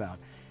think about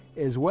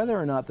is whether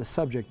or not the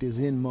subject is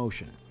in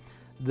motion.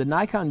 The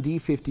Nikon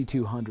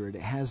D5200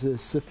 has a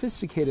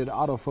sophisticated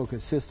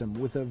autofocus system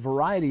with a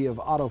variety of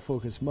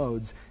autofocus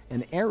modes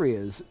and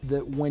areas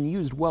that, when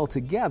used well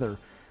together,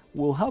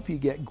 will help you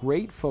get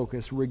great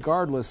focus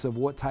regardless of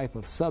what type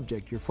of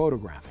subject you're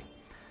photographing.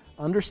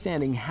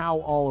 Understanding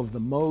how all of the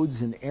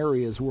modes and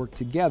areas work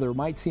together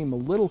might seem a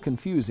little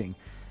confusing,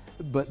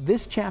 but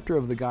this chapter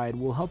of the guide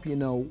will help you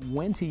know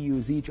when to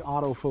use each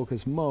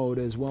autofocus mode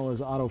as well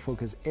as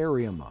autofocus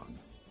area mode.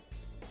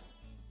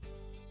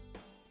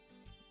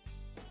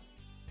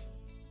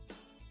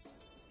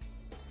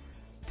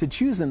 To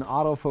choose an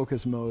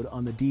autofocus mode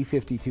on the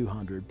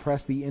D5200,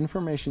 press the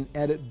Information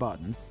Edit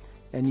button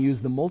and use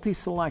the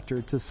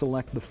multi-selector to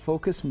select the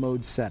focus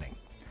mode setting.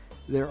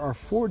 There are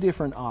 4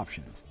 different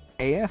options: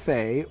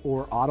 AFA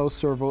or Auto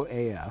Servo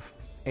AF,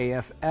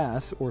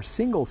 AFS or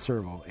Single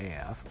Servo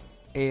AF,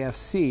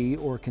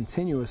 AFC or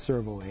Continuous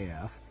Servo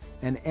AF,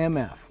 and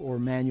MF or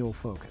Manual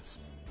Focus.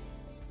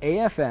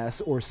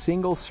 AFS or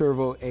Single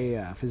Servo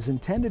AF is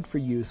intended for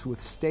use with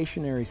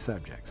stationary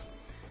subjects.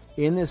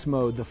 In this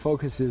mode, the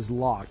focus is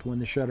locked when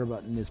the shutter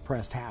button is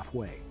pressed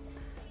halfway.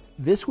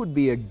 This would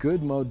be a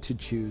good mode to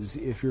choose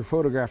if you're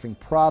photographing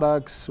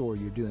products or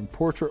you're doing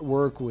portrait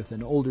work with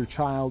an older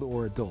child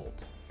or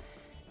adult.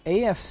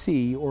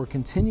 AFC or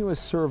Continuous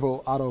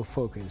Servo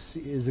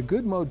Autofocus is a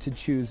good mode to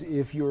choose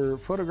if you're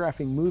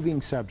photographing moving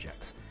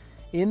subjects.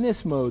 In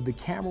this mode, the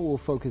camera will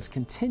focus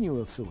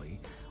continuously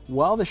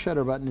while the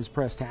shutter button is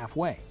pressed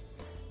halfway.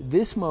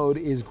 This mode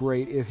is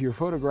great if you're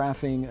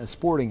photographing a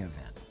sporting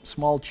event,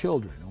 small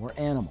children, or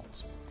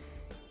animals.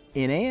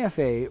 In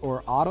AFA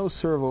or Auto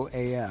Servo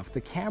AF, the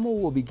camera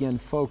will begin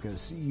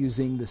focus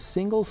using the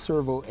Single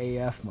Servo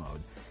AF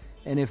mode,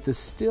 and if the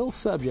still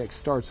subject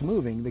starts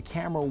moving, the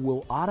camera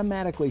will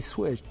automatically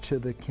switch to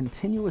the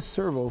Continuous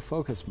Servo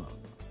focus mode.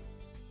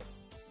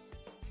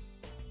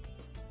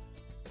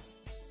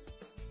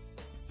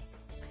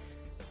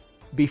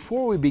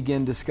 Before we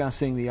begin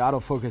discussing the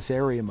autofocus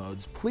area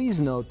modes,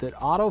 please note that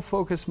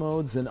autofocus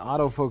modes and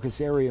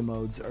autofocus area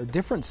modes are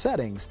different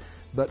settings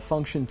but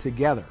function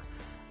together.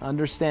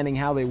 Understanding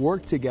how they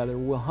work together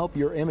will help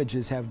your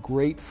images have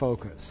great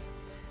focus.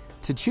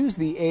 To choose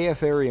the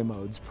AF area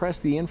modes, press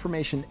the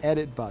Information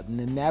Edit button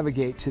and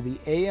navigate to the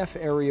AF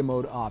area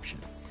mode option.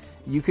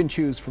 You can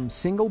choose from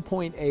Single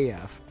Point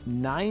AF,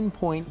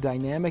 9-point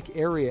Dynamic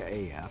Area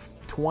AF,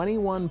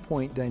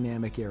 21-point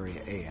Dynamic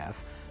Area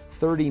AF,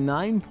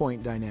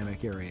 39-point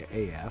Dynamic Area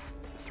AF,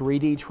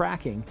 3D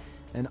Tracking,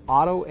 and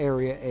Auto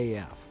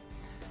Area AF.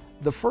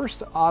 The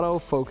first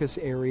autofocus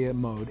area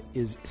mode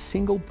is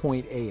Single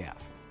Point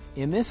AF.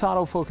 In this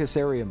autofocus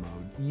area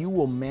mode, you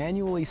will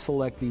manually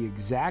select the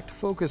exact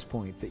focus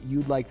point that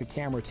you'd like the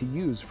camera to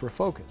use for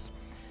focus.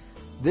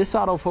 This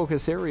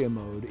autofocus area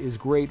mode is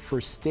great for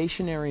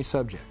stationary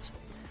subjects.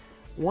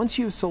 Once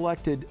you've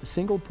selected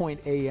Single Point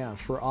AF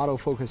for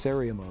autofocus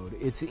area mode,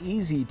 it's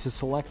easy to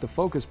select the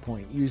focus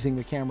point using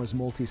the camera's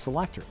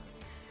multi-selector.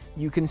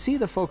 You can see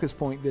the focus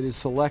point that is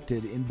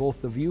selected in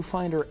both the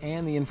viewfinder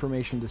and the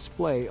information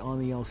display on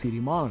the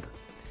LCD monitor.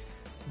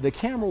 The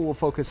camera will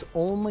focus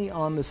only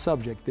on the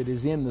subject that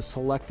is in the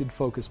selected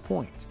focus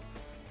point.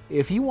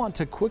 If you want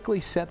to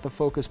quickly set the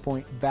focus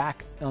point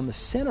back on the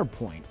center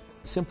point,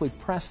 simply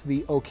press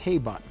the OK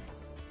button.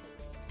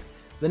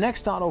 The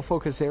next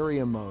autofocus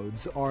area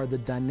modes are the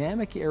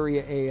Dynamic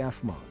Area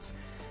AF modes.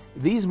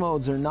 These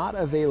modes are not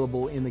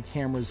available in the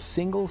camera's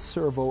Single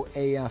Servo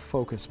AF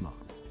focus mode.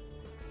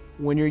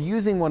 When you're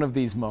using one of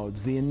these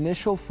modes, the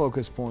initial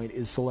focus point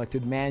is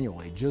selected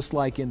manually, just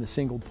like in the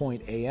Single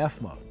Point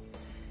AF mode.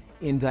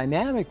 In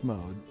dynamic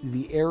mode,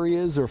 the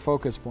areas or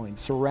focus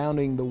points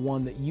surrounding the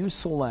one that you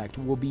select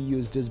will be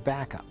used as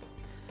backup.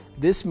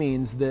 This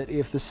means that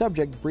if the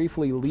subject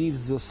briefly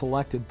leaves the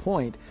selected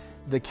point,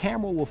 the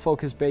camera will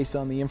focus based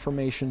on the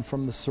information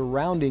from the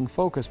surrounding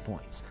focus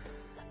points.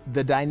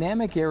 The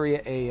Dynamic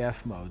Area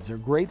AF modes are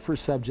great for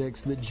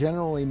subjects that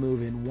generally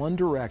move in one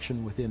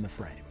direction within the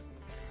frame.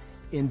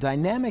 In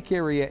Dynamic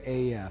Area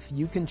AF,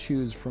 you can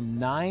choose from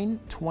 9,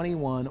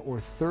 21, or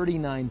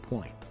 39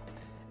 point.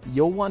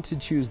 You'll want to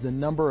choose the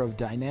number of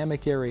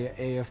Dynamic Area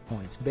AF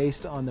points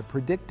based on the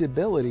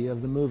predictability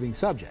of the moving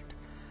subject.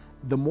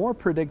 The more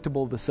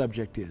predictable the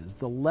subject is,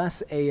 the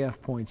less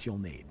AF points you'll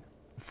need.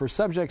 For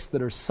subjects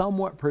that are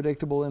somewhat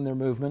predictable in their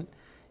movement,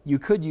 you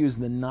could use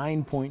the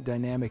 9-point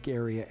Dynamic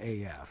Area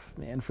AF.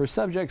 And for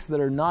subjects that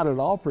are not at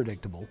all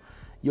predictable,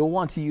 you'll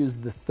want to use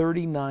the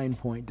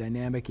 39-point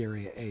Dynamic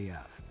Area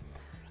AF.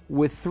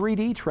 With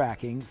 3D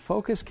tracking,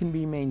 focus can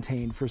be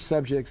maintained for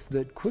subjects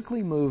that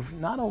quickly move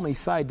not only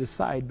side to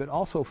side, but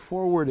also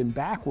forward and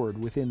backward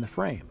within the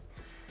frame.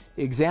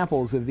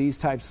 Examples of these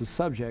types of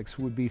subjects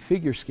would be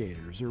figure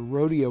skaters or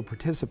rodeo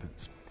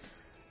participants.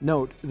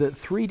 Note that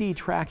 3D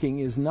tracking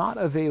is not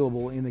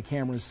available in the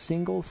camera's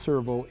Single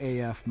Servo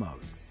AF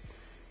mode.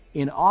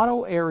 In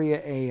Auto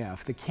Area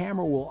AF, the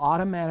camera will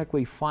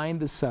automatically find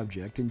the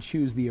subject and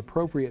choose the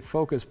appropriate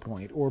focus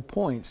point or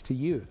points to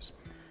use.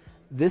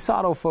 This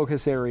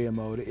autofocus area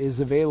mode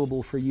is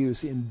available for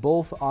use in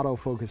both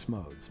autofocus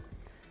modes.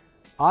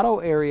 Auto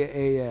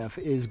Area AF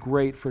is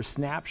great for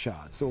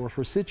snapshots or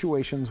for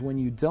situations when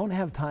you don't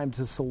have time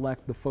to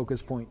select the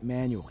focus point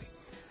manually.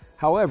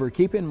 However,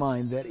 keep in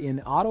mind that in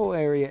Auto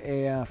Area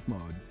AF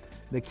mode,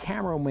 the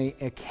camera may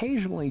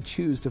occasionally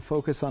choose to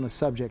focus on a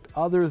subject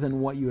other than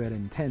what you had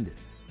intended.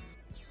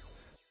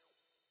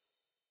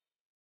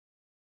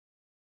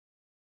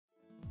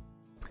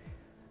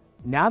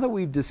 Now that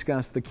we've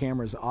discussed the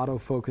camera's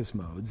autofocus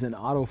modes and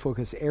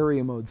autofocus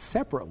area modes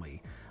separately,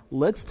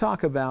 let's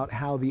talk about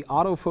how the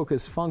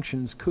autofocus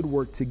functions could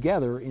work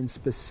together in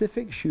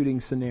specific shooting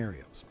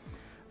scenarios.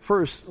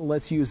 First,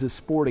 let's use a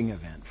sporting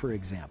event, for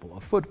example, a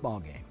football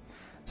game.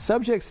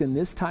 Subjects in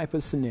this type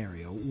of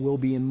scenario will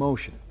be in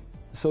motion,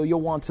 so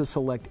you'll want to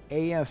select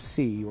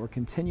AFC or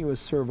continuous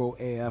servo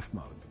AF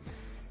mode.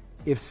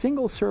 If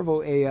single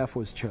servo AF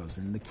was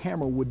chosen, the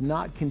camera would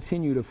not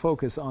continue to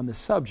focus on the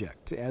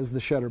subject as the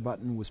shutter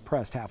button was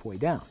pressed halfway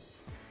down.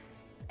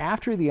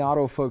 After the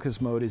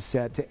autofocus mode is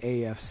set to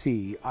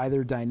AFC,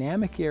 either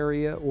dynamic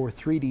area or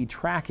 3D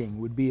tracking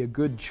would be a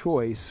good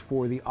choice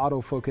for the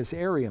autofocus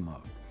area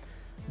mode.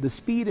 The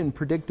speed and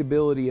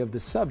predictability of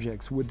the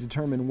subjects would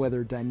determine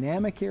whether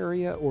dynamic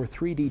area or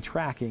 3D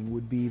tracking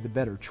would be the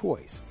better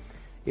choice.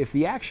 If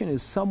the action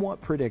is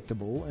somewhat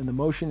predictable and the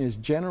motion is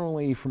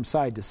generally from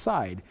side to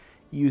side,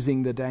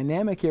 using the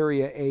dynamic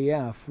area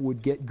AF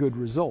would get good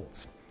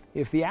results.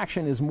 If the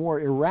action is more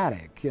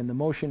erratic and the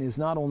motion is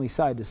not only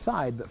side to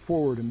side but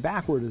forward and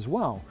backward as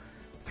well,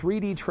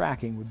 3D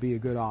tracking would be a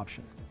good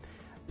option.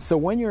 So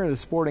when you're at a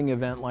sporting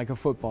event like a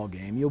football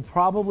game, you'll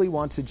probably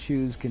want to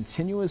choose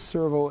continuous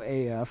servo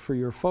AF for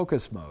your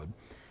focus mode,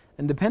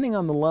 and depending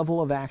on the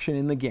level of action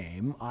in the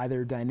game,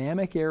 either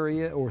dynamic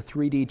area or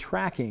 3D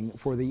tracking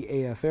for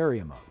the AF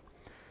area mode.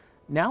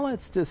 Now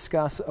let's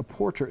discuss a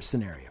portrait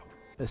scenario.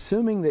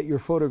 Assuming that you're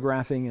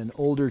photographing an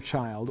older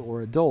child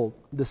or adult,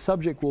 the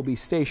subject will be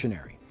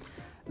stationary.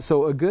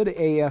 So a good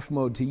AF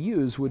mode to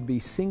use would be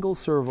single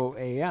servo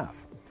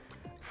AF.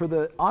 For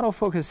the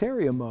autofocus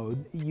area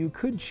mode, you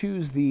could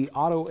choose the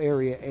auto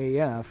area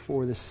AF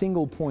or the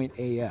single point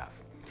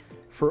AF.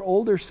 For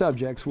older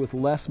subjects with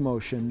less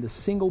motion, the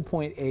single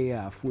point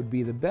AF would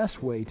be the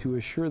best way to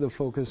assure the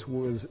focus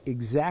was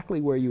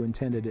exactly where you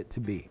intended it to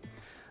be.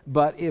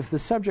 But if the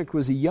subject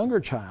was a younger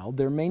child,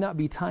 there may not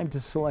be time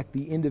to select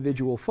the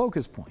individual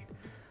focus point,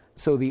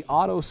 so the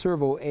auto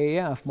servo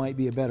AF might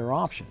be a better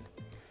option.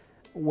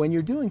 When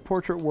you're doing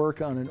portrait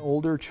work on an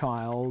older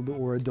child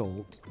or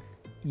adult,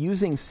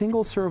 using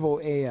single servo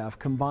AF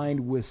combined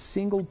with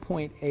single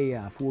point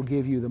AF will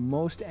give you the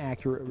most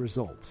accurate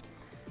results.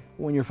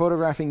 When you're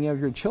photographing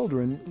younger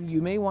children,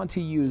 you may want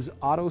to use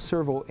auto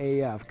servo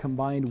AF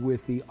combined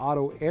with the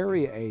auto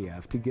area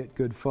AF to get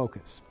good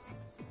focus.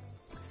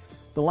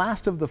 The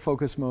last of the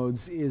focus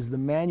modes is the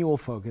manual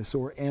focus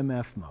or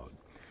MF mode.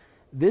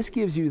 This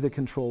gives you the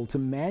control to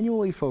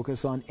manually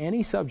focus on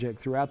any subject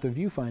throughout the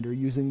viewfinder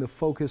using the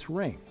focus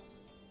ring.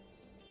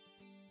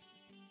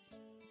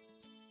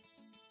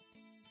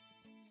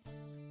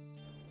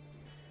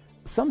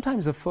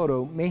 Sometimes a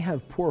photo may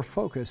have poor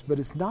focus, but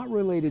it's not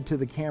related to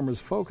the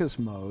camera's focus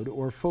mode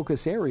or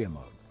focus area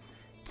mode.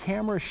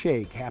 Camera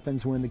shake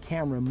happens when the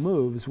camera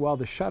moves while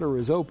the shutter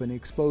is open,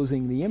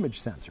 exposing the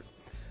image sensor.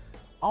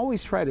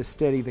 Always try to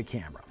steady the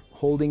camera.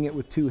 Holding it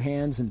with two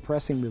hands and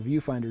pressing the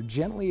viewfinder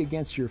gently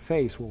against your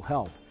face will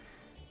help.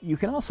 You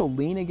can also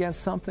lean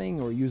against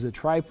something or use a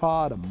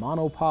tripod, a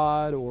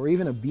monopod, or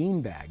even a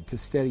beanbag to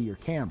steady your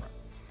camera.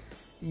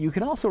 You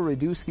can also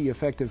reduce the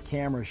effect of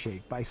camera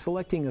shake by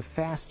selecting a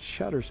fast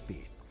shutter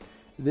speed.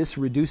 This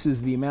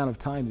reduces the amount of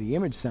time the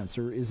image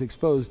sensor is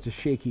exposed to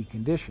shaky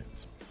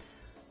conditions.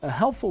 A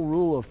helpful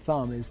rule of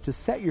thumb is to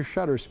set your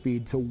shutter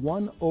speed to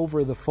 1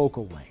 over the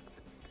focal length.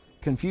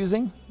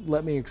 Confusing?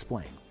 Let me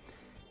explain.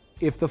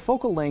 If the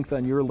focal length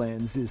on your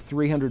lens is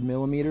 300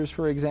 millimeters,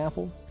 for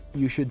example,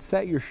 you should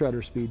set your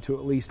shutter speed to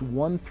at least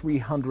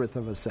 1/300th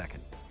of a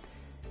second.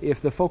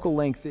 If the focal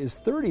length is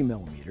 30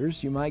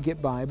 millimeters, you might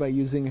get by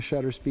using a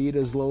shutter speed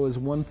as low as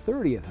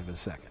 1/30th of a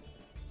second.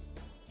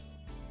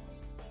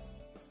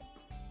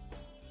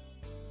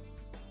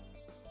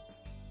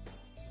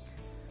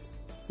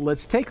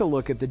 Let's take a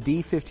look at the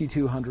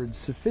D5200's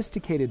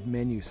sophisticated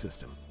menu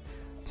system.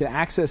 To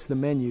access the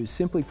menus,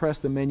 simply press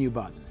the menu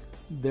button.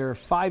 There are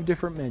 5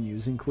 different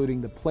menus,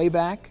 including the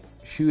playback,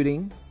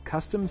 shooting,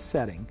 custom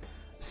setting,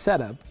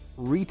 setup,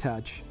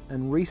 retouch,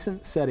 and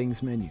recent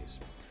settings menus.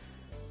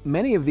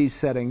 Many of these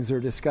settings are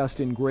discussed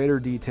in greater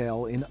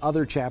detail in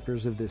other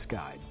chapters of this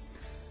guide.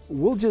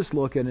 We'll just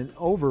look at an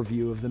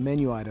overview of the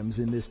menu items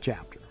in this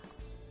chapter.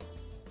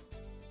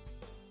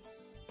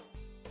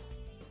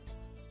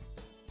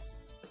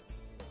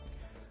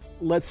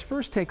 Let's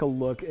first take a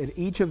look at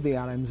each of the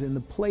items in the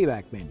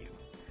playback menu.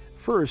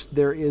 First,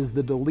 there is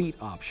the delete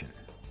option.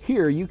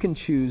 Here you can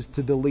choose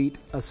to delete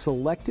a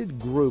selected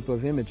group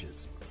of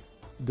images.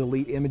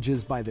 Delete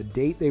images by the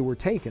date they were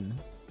taken,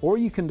 or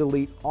you can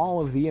delete all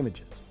of the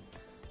images.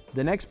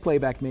 The next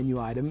playback menu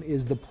item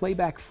is the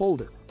playback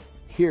folder.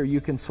 Here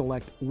you can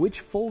select which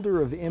folder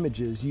of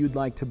images you'd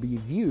like to be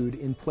viewed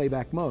in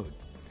playback mode.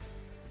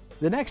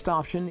 The next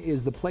option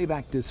is the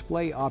playback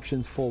display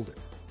options folder.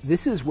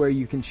 This is where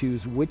you can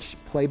choose which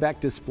playback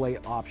display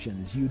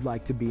options you'd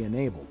like to be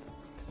enabled.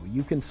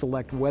 You can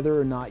select whether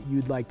or not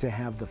you'd like to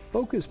have the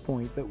focus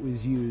point that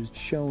was used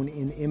shown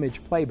in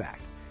image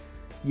playback.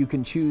 You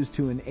can choose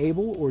to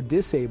enable or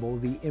disable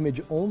the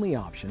image only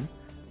option,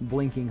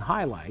 blinking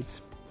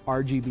highlights,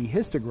 RGB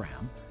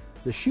histogram,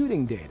 the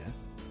shooting data,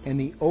 and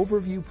the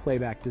overview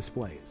playback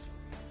displays.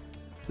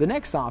 The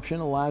next option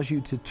allows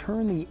you to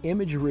turn the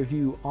image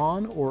review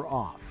on or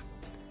off.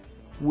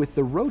 With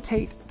the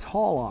Rotate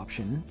Tall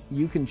option,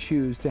 you can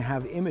choose to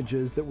have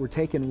images that were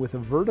taken with a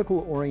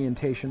vertical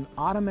orientation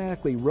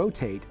automatically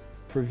rotate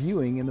for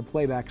viewing in the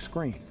playback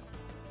screen.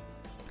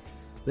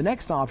 The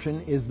next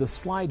option is the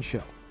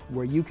Slideshow,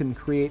 where you can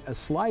create a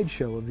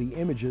slideshow of the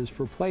images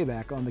for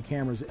playback on the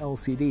camera's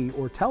LCD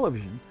or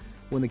television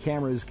when the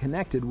camera is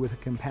connected with a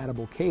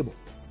compatible cable.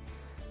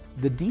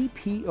 The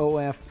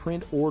DPOF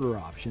print order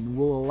option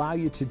will allow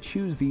you to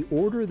choose the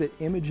order that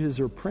images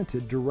are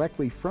printed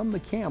directly from the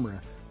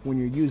camera when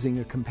you're using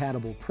a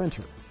compatible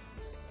printer.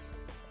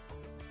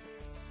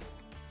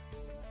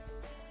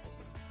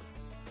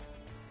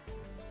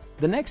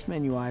 The next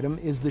menu item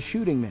is the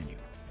shooting menu.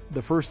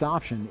 The first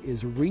option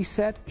is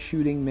Reset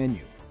Shooting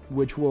Menu,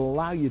 which will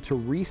allow you to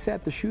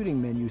reset the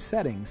shooting menu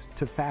settings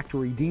to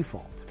factory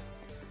default.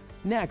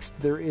 Next,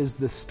 there is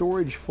the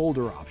Storage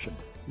Folder option,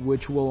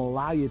 which will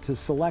allow you to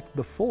select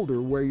the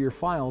folder where your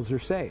files are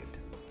saved.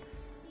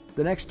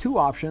 The next two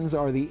options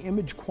are the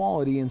Image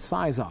Quality and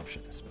Size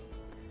options.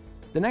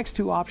 The next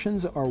two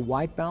options are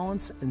White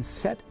Balance and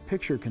Set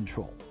Picture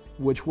Control,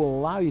 which will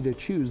allow you to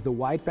choose the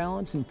white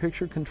balance and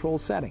picture control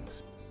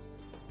settings.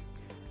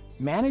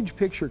 Manage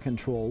Picture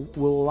Control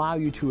will allow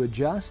you to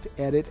adjust,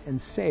 edit,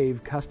 and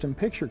save custom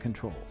picture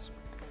controls.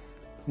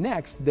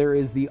 Next, there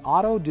is the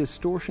Auto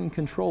Distortion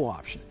Control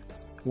option.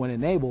 When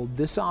enabled,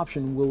 this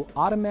option will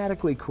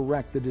automatically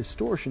correct the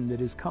distortion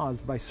that is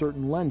caused by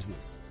certain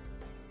lenses.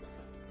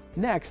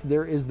 Next,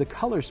 there is the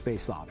Color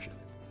Space option.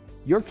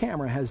 Your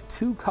camera has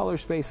two color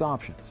space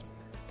options.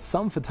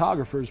 Some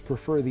photographers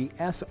prefer the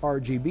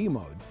sRGB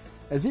mode,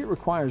 as it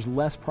requires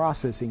less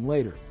processing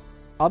later.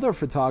 Other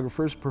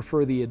photographers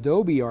prefer the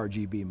Adobe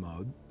RGB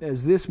mode,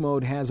 as this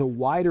mode has a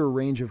wider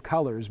range of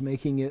colors,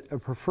 making it a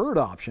preferred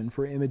option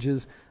for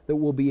images that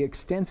will be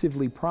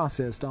extensively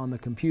processed on the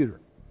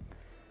computer.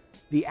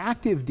 The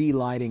Active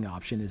D-Lighting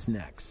option is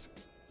next.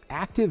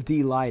 Active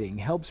D-Lighting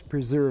helps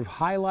preserve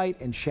highlight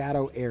and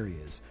shadow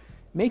areas,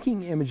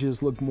 making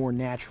images look more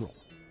natural.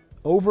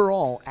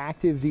 Overall,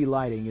 Active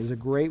D-Lighting is a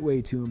great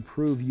way to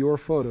improve your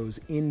photos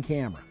in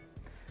camera.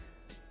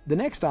 The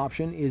next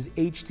option is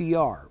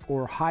HDR,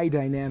 or High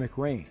Dynamic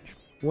Range.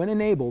 When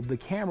enabled, the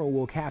camera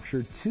will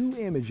capture two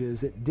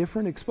images at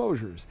different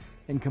exposures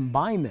and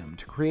combine them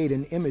to create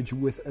an image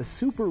with a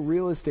super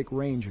realistic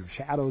range of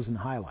shadows and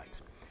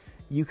highlights.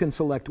 You can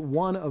select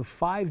one of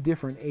 5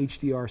 different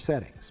HDR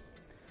settings.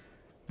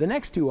 The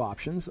next two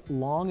options,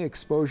 Long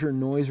Exposure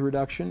Noise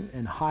Reduction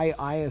and High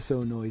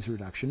ISO Noise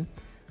Reduction,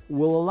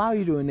 will allow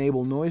you to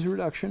enable noise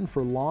reduction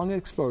for long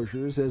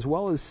exposures as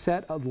well as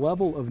set a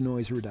level of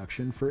noise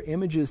reduction for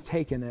images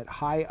taken at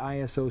high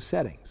ISO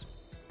settings.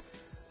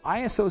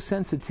 ISO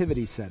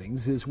sensitivity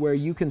settings is where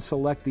you can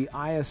select the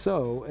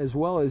ISO as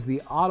well as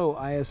the auto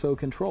ISO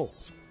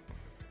controls.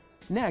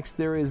 Next,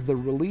 there is the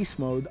Release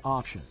Mode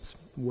options,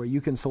 where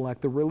you can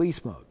select the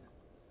release mode.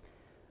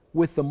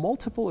 With the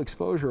multiple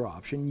exposure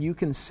option, you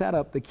can set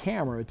up the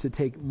camera to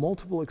take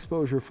multiple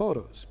exposure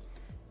photos.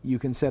 You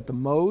can set the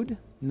mode,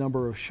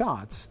 number of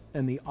shots,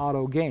 and the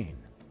auto gain.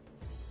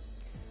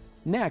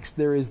 Next,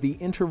 there is the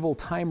Interval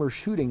Timer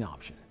Shooting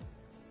option.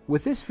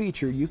 With this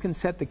feature, you can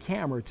set the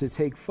camera to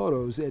take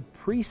photos at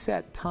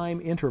preset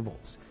time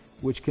intervals,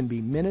 which can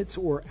be minutes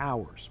or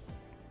hours.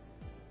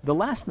 The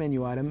last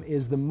menu item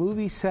is the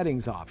Movie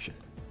Settings option,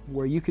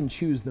 where you can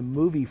choose the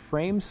movie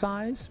frame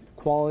size,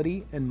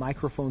 quality, and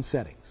microphone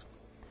settings.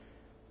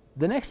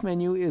 The next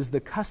menu is the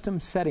Custom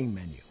Setting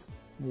menu,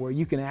 where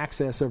you can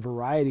access a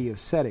variety of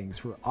settings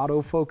for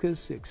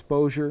autofocus,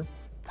 exposure,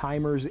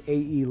 timers,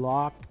 AE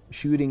lock,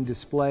 shooting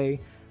display,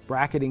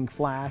 bracketing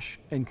flash,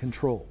 and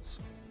controls.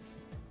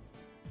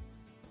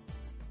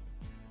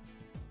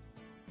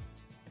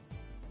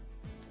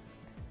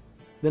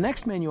 The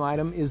next menu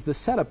item is the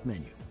Setup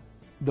menu.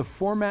 The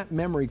Format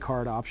Memory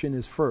Card option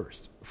is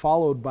first,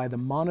 followed by the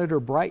Monitor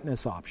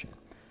Brightness option,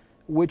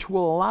 which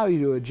will allow you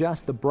to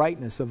adjust the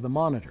brightness of the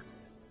monitor.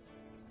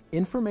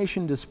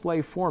 Information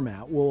display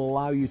format will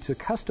allow you to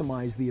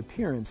customize the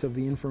appearance of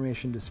the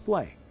information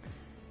display.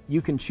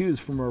 You can choose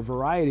from a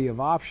variety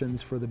of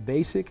options for the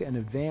basic and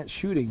advanced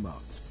shooting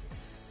modes.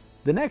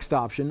 The next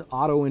option,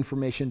 Auto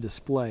Information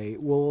Display,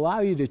 will allow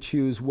you to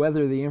choose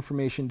whether the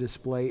information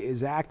display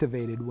is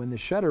activated when the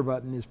shutter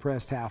button is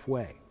pressed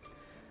halfway.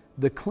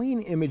 The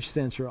Clean Image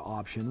Sensor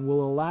option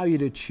will allow you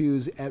to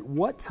choose at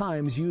what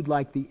times you'd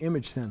like the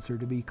image sensor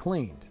to be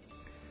cleaned.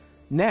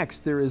 Next,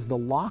 there is the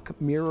Lock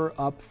Mirror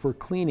Up for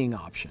Cleaning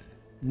option.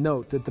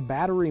 Note that the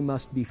battery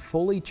must be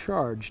fully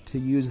charged to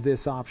use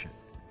this option.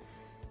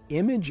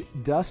 Image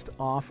Dust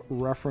Off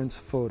Reference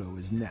Photo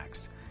is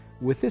next.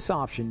 With this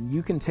option,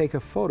 you can take a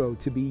photo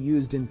to be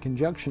used in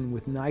conjunction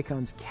with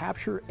Nikon's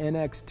Capture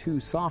NX2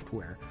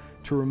 software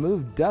to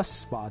remove dust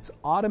spots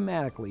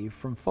automatically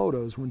from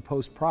photos when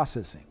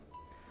post-processing.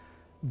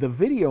 The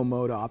Video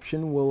Mode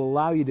option will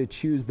allow you to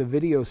choose the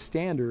video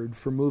standard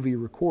for movie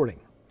recording.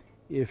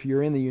 If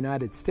you're in the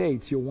United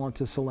States, you'll want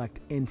to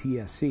select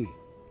NTSC.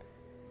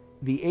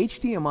 The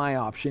HDMI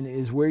option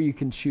is where you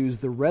can choose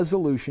the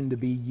resolution to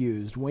be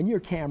used when your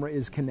camera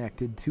is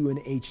connected to an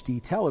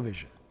HD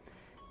television.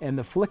 And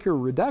the flicker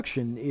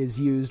reduction is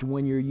used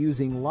when you're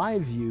using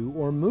live view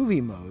or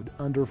movie mode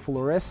under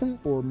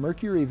fluorescent or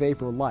mercury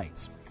vapor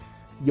lights.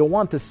 You'll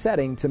want the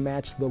setting to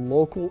match the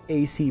local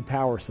AC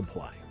power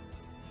supply.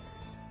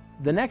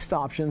 The next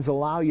options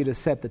allow you to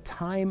set the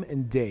time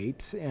and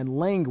date and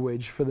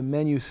language for the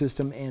menu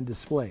system and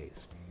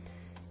displays.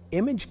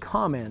 Image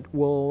comment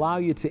will allow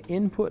you to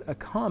input a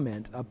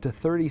comment up to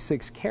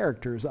 36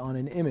 characters on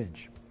an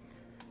image.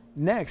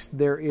 Next,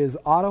 there is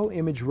auto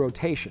image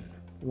rotation.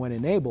 When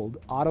enabled,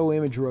 auto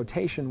image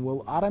rotation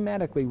will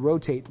automatically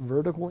rotate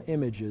vertical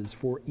images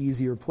for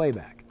easier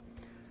playback.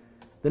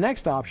 The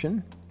next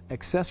option,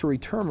 accessory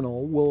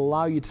terminal, will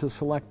allow you to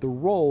select the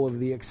role of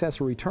the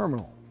accessory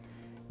terminal.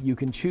 You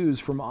can choose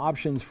from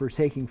options for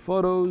taking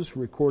photos,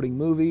 recording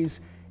movies,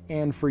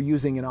 and for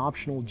using an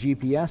optional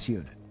GPS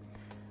unit.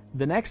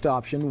 The next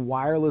option,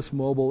 wireless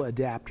mobile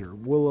adapter,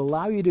 will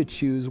allow you to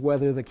choose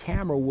whether the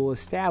camera will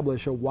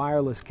establish a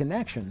wireless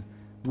connection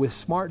with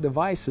smart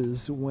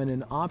devices when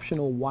an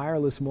optional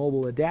wireless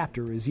mobile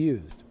adapter is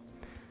used.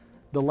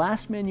 The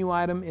last menu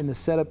item in the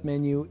setup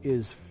menu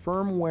is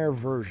firmware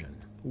version,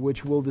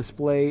 which will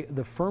display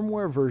the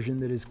firmware version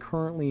that is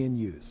currently in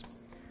use.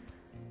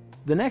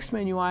 The next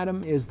menu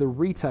item is the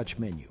retouch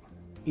menu.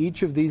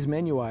 Each of these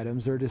menu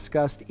items are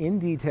discussed in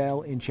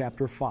detail in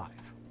Chapter 5.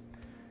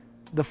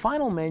 The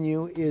final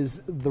menu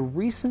is the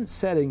recent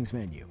settings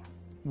menu,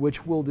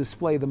 which will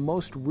display the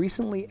most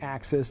recently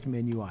accessed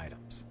menu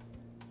items.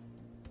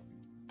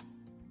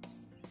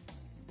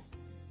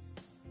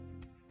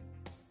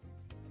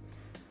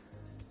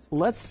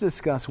 Let's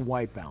discuss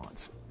white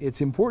balance.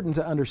 It's important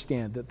to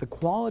understand that the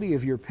quality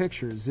of your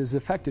pictures is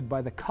affected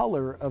by the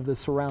color of the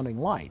surrounding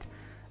light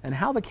and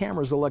how the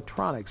camera's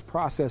electronics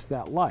process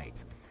that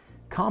light.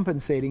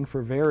 Compensating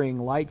for varying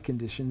light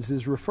conditions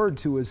is referred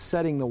to as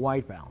setting the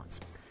white balance.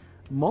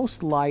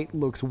 Most light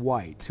looks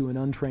white to an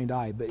untrained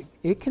eye, but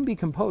it can be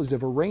composed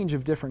of a range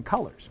of different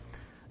colors.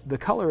 The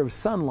color of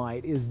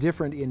sunlight is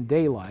different in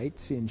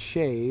daylight, in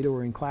shade,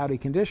 or in cloudy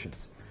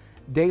conditions.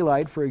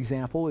 Daylight, for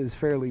example, is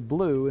fairly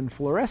blue, and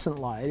fluorescent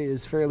light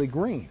is fairly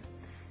green.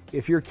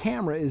 If your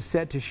camera is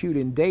set to shoot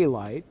in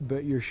daylight,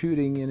 but you're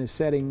shooting in a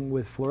setting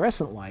with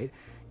fluorescent light,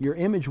 your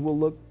image will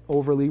look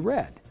overly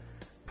red.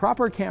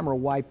 Proper camera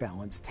white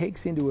balance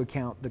takes into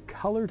account the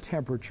color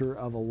temperature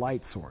of a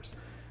light source,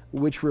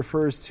 which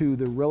refers to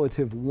the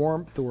relative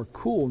warmth or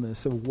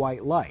coolness of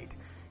white light.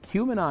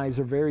 Human eyes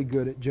are very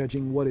good at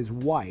judging what is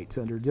white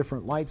under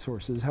different light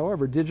sources.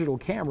 However, digital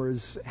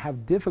cameras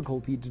have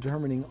difficulty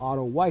determining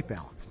auto white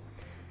balance.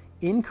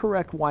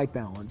 Incorrect white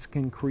balance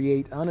can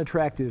create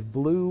unattractive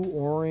blue,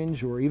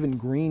 orange, or even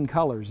green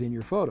colors in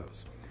your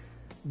photos.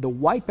 The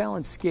white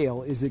balance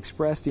scale is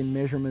expressed in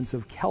measurements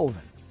of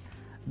Kelvin.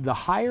 The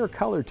higher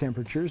color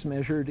temperatures,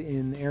 measured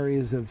in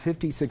areas of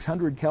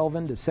 5600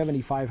 Kelvin to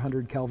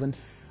 7500 Kelvin,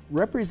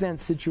 represent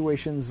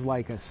situations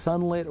like a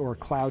sunlit or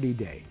cloudy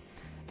day.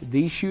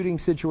 These shooting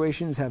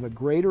situations have a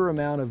greater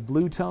amount of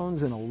blue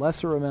tones and a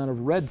lesser amount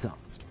of red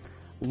tones.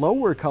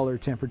 Lower color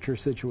temperature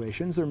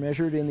situations are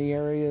measured in the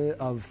area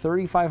of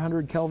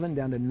 3500 Kelvin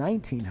down to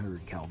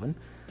 1900 Kelvin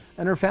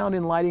and are found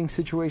in lighting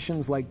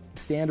situations like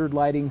standard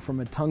lighting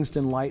from a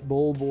tungsten light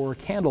bulb or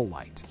candle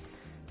light.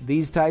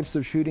 These types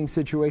of shooting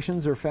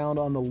situations are found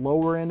on the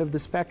lower end of the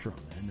spectrum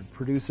and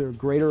produce a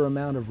greater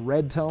amount of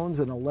red tones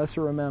and a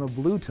lesser amount of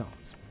blue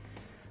tones.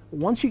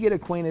 Once you get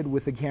acquainted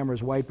with the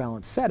camera's white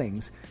balance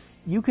settings,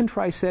 you can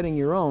try setting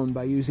your own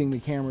by using the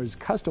camera's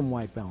custom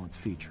white balance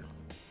feature.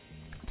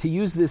 To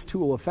use this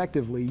tool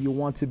effectively, you'll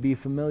want to be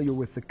familiar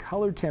with the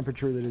color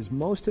temperature that is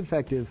most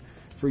effective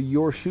for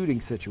your shooting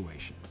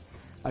situation.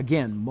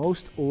 Again,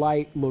 most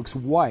light looks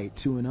white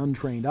to an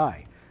untrained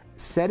eye.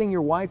 Setting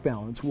your white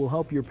balance will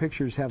help your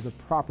pictures have the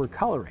proper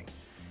coloring.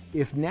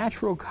 If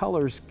natural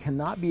colors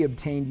cannot be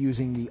obtained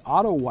using the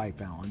auto white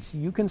balance,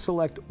 you can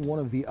select one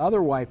of the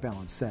other white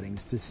balance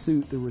settings to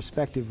suit the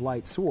respective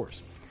light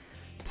source.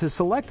 To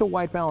select a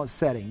white balance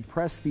setting,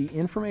 press the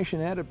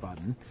Information Edit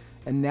button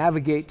and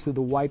navigate to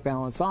the white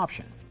balance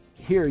option.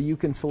 Here you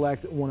can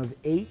select one of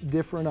 8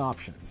 different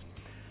options.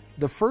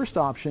 The first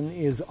option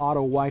is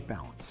auto white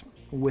balance.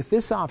 With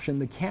this option,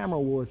 the camera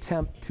will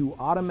attempt to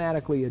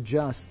automatically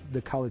adjust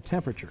the color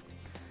temperature.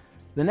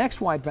 The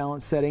next white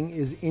balance setting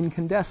is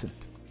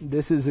incandescent.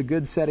 This is a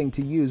good setting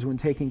to use when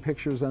taking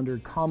pictures under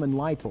common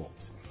light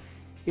bulbs.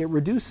 It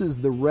reduces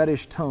the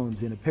reddish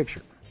tones in a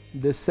picture.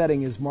 This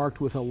setting is marked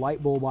with a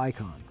light bulb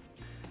icon.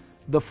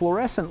 The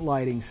fluorescent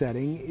lighting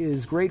setting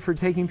is great for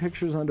taking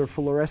pictures under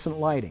fluorescent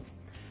lighting.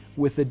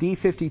 With the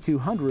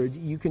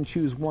D5200, you can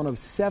choose one of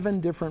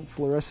 7 different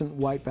fluorescent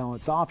white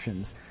balance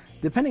options,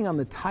 depending on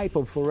the type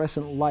of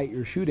fluorescent light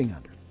you're shooting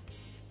under.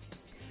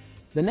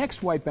 The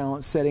next white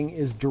balance setting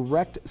is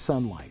direct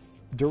sunlight.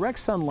 Direct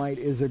sunlight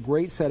is a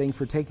great setting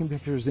for taking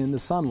pictures in the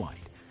sunlight.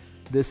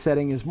 This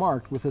setting is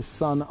marked with a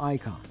sun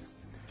icon.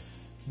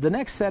 The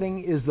next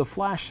setting is the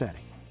flash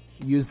setting.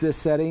 Use this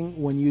setting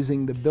when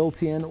using the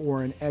built-in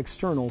or an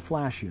external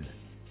flash unit.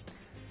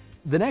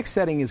 The next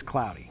setting is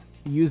cloudy.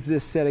 Use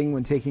this setting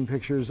when taking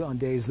pictures on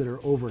days that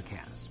are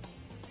overcast.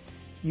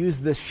 Use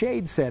the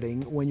shade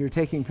setting when you're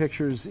taking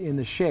pictures in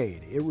the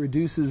shade. It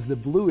reduces the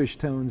bluish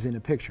tones in a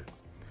picture.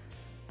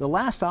 The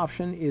last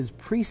option is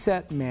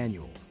preset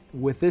manual.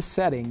 With this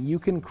setting, you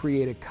can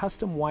create a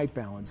custom white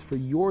balance for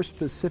your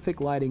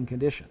specific lighting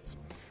conditions.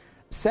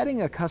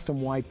 Setting a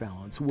custom white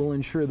balance will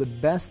ensure the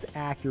best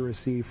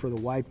accuracy for the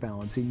white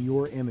balance in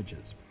your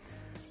images.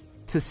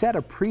 To set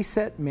a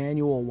preset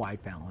manual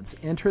white balance,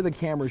 enter the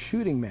camera's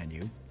shooting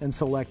menu and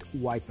select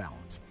White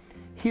Balance.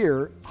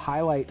 Here,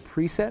 highlight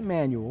Preset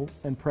Manual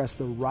and press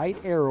the right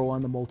arrow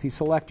on the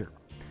multi-selector.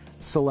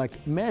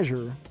 Select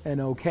Measure and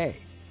OK.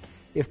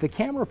 If the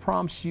camera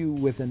prompts you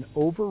with an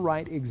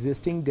Overwrite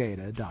Existing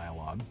Data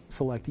dialog,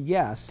 select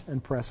Yes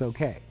and press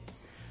OK.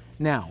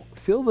 Now,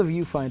 fill the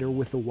viewfinder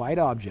with the white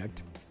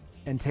object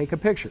and take a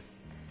picture.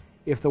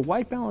 If the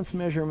white balance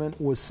measurement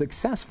was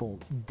successful,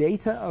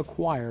 data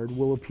acquired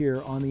will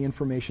appear on the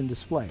information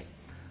display.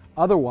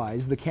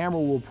 Otherwise, the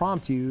camera will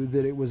prompt you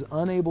that it was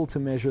unable to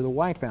measure the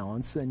white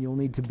balance and you'll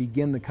need to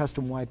begin the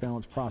custom white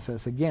balance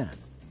process again.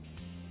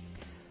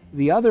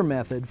 The other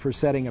method for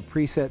setting a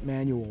preset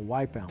manual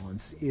white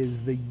balance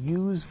is the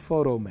Use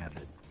Photo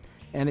method,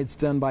 and it's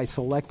done by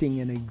selecting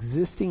an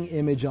existing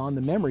image on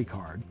the memory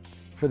card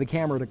for the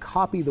camera to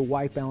copy the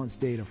white balance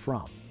data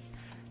from.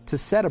 To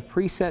set a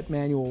preset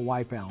manual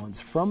white balance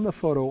from the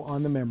photo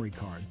on the memory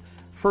card,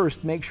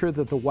 first make sure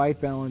that the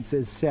white balance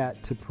is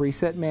set to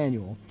preset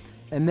manual,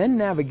 and then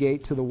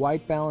navigate to the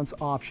white balance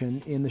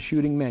option in the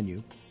shooting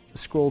menu.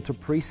 Scroll to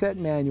preset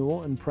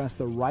manual and press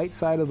the right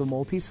side of the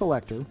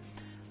multi-selector,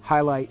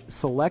 highlight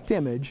Select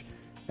Image,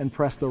 and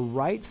press the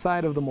right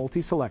side of the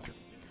multi-selector.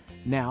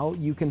 Now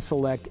you can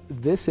select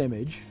this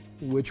image,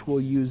 which will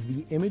use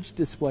the image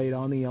displayed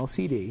on the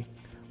LCD,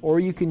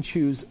 or you can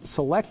choose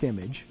Select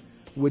Image,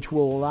 which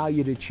will allow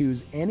you to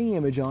choose any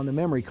image on the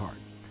memory card.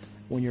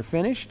 When you're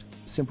finished,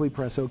 simply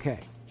press OK.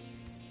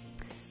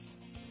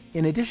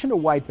 In addition to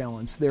white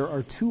balance, there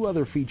are two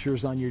other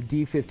features on your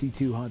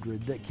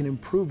D5200 that can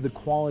improve the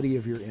quality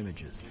of your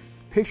images: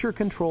 picture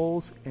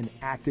controls and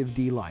active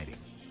D-lighting.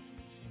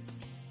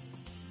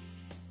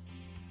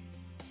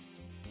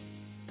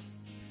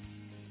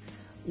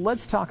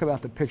 Let's talk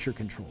about the picture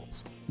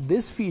controls.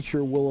 This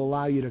feature will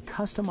allow you to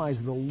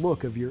customize the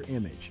look of your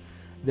image.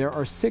 There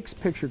are 6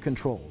 picture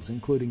controls,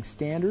 including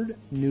Standard,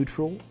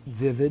 Neutral,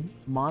 Vivid,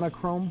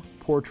 Monochrome,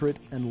 Portrait,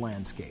 and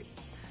Landscape.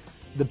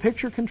 The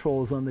picture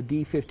controls on the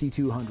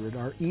D5200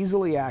 are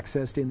easily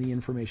accessed in the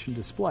information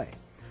display.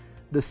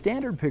 The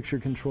Standard picture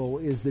control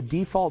is the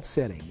default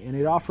setting, and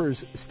it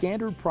offers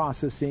standard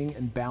processing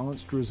and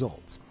balanced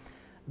results.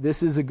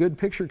 This is a good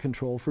picture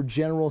control for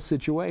general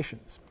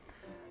situations.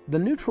 The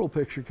Neutral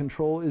picture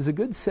control is a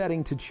good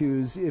setting to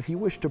choose if you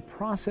wish to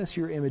process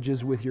your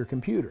images with your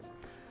computer.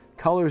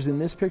 Colors in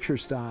this picture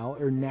style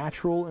are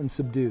natural and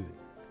subdued.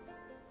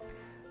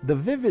 The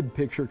Vivid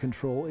picture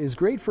control is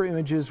great for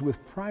images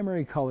with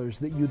primary colors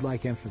that you'd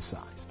like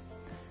emphasized.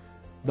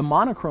 The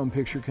Monochrome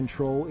picture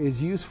control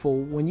is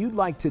useful when you'd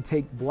like to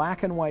take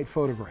black and white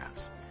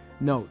photographs.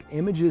 Note,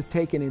 images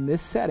taken in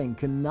this setting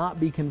cannot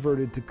be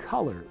converted to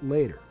color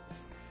later.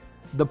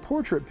 The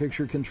Portrait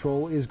picture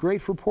control is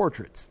great for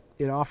portraits.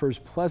 It offers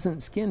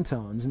pleasant skin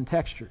tones and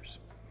textures.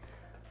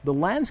 The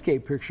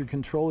Landscape picture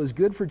control is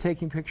good for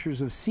taking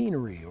pictures of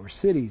scenery or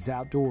cities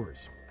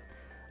outdoors.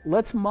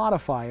 Let's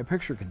modify a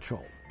picture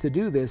control. To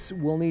do this,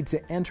 we'll need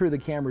to enter the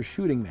camera's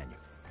shooting menu.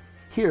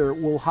 Here,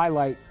 we'll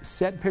highlight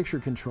Set Picture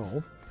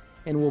Control,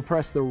 and we'll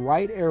press the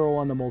right arrow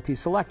on the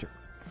multi-selector.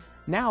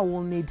 Now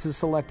we'll need to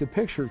select a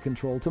picture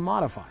control to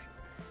modify.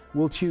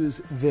 We'll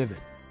choose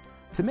Vivid.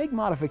 To make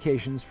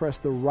modifications, press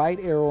the right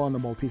arrow on the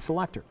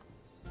multi-selector.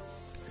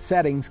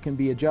 Settings can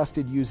be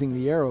adjusted using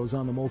the arrows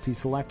on the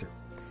multi-selector.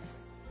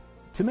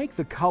 To make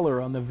the color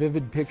on the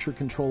Vivid picture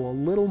control a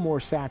little more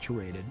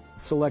saturated,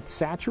 select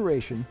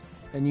Saturation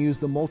and use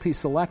the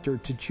multi-selector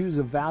to choose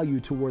a value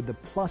toward the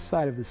plus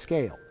side of the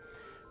scale.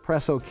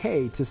 Press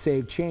OK to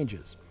save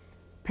changes.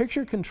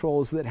 Picture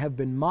controls that have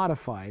been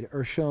modified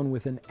are shown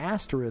with an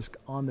asterisk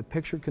on the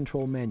picture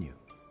control menu.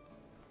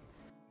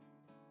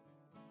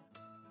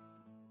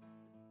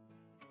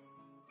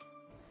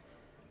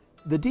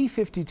 The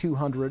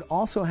D5200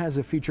 also has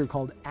a feature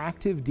called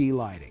Active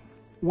D-Lighting.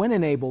 When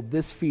enabled,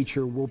 this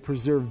feature will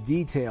preserve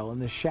detail in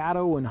the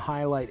shadow and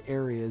highlight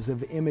areas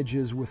of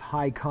images with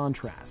high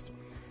contrast.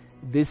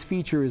 This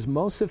feature is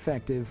most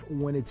effective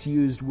when it's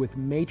used with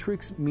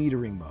matrix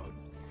metering mode.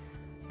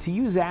 To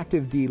use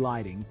Active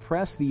D-Lighting,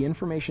 press the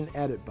Information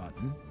Edit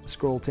button,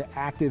 scroll to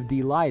Active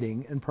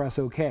D-Lighting, and press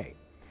OK.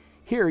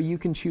 Here you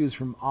can choose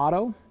from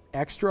Auto,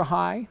 Extra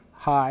High,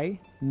 High,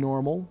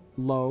 Normal,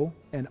 Low,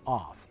 and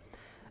Off.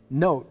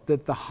 Note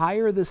that the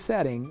higher the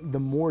setting, the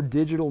more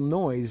digital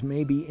noise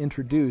may be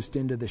introduced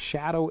into the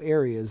shadow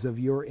areas of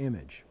your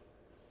image.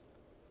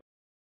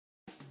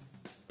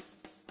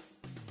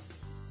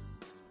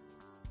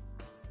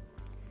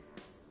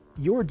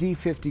 Your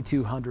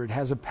D5200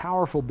 has a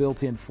powerful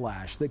built-in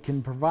flash that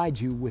can provide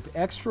you with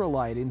extra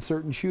light in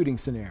certain shooting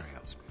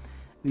scenarios.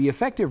 The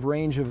effective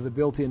range of the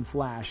built-in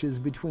flash is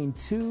between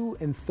 2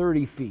 and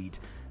 30 feet,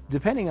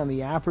 depending on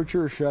the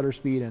aperture, shutter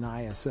speed, and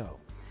ISO.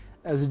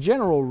 As a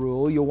general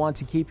rule, you'll want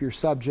to keep your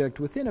subject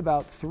within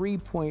about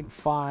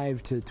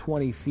 3.5 to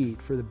 20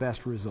 feet for the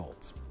best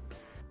results.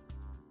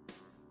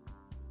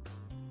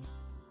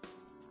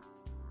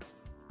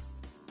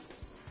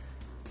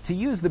 To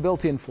use the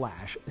built-in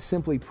flash,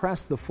 simply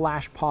press the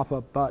flash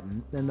pop-up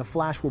button and the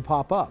flash will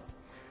pop up.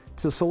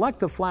 To select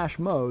the flash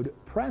mode,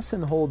 press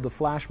and hold the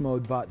flash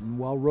mode button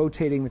while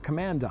rotating the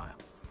command dial.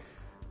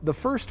 The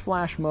first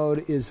flash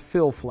mode is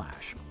fill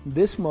flash.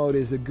 This mode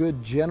is a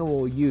good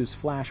general use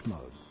flash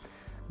mode.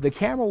 The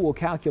camera will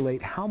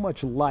calculate how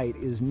much light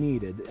is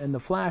needed and the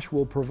flash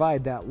will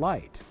provide that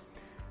light.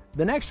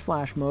 The next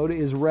flash mode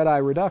is red eye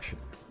reduction.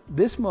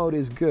 This mode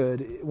is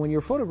good when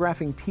you're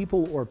photographing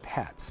people or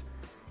pets.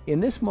 In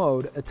this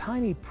mode, a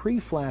tiny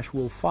pre-flash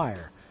will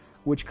fire,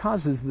 which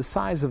causes the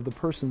size of the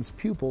person's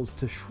pupils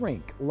to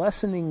shrink,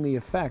 lessening the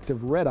effect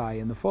of red eye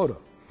in the photo.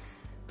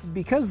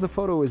 Because the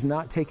photo is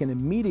not taken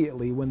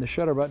immediately when the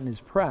shutter button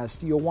is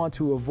pressed, you'll want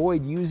to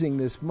avoid using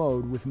this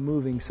mode with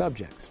moving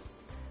subjects.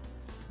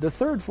 The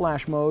third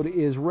flash mode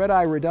is red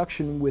eye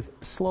reduction with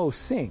slow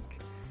sync.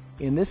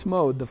 In this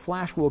mode, the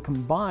flash will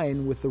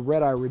combine with the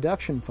red eye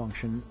reduction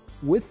function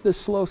with the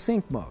slow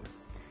sync mode.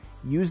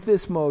 Use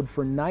this mode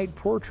for night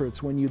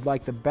portraits when you'd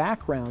like the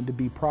background to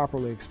be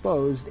properly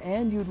exposed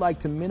and you'd like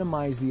to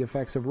minimize the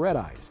effects of red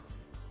eyes.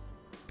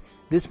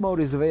 This mode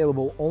is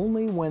available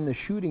only when the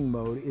shooting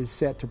mode is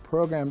set to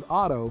programmed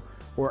auto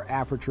or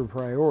aperture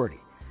priority.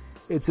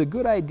 It's a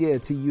good idea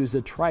to use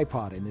a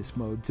tripod in this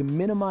mode to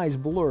minimize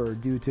blur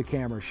due to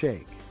camera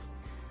shake.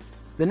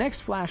 The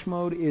next flash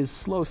mode is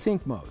slow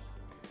sync mode.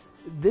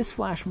 This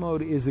flash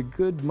mode is a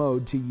good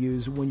mode to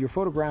use when you're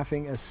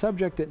photographing a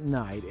subject at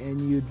night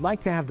and you'd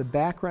like to have the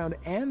background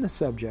and the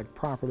subject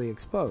properly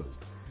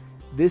exposed.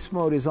 This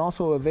mode is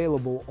also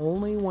available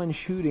only when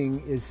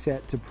shooting is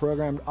set to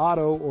programmed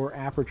auto or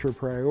aperture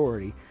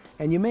priority,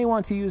 and you may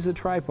want to use a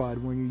tripod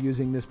when you're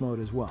using this mode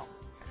as well.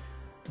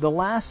 The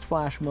last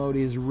flash mode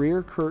is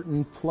rear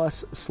curtain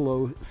plus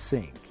slow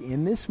sync.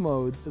 In this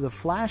mode, the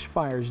flash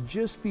fires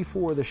just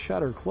before the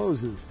shutter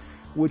closes,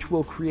 which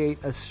will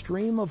create a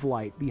stream of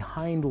light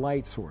behind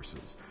light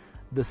sources.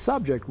 The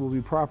subject will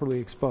be properly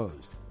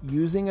exposed.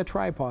 Using a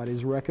tripod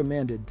is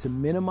recommended to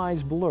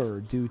minimize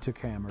blur due to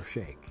camera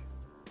shake.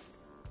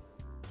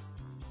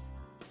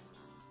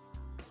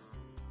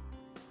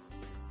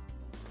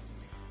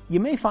 You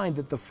may find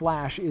that the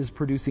flash is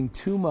producing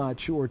too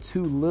much or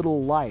too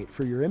little light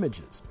for your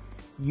images.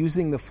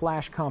 Using the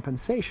flash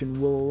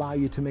compensation will allow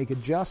you to make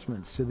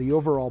adjustments to the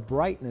overall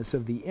brightness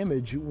of the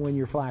image when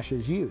your flash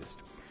is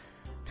used.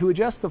 To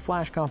adjust the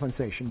flash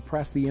compensation,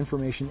 press the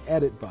Information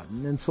Edit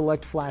button and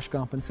select Flash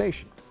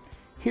Compensation.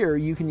 Here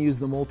you can use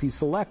the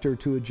multi-selector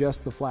to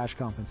adjust the flash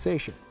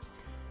compensation.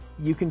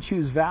 You can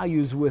choose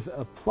values with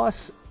a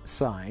plus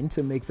sign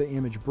to make the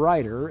image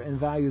brighter and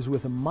values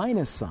with a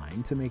minus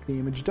sign to make the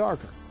image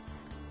darker.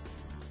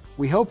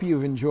 We hope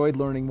you've enjoyed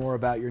learning more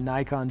about your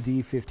Nikon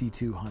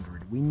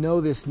D5200. We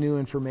know this new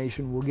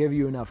information will give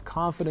you enough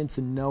confidence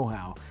and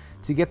know-how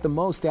to get the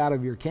most out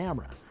of your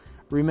camera.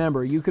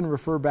 Remember, you can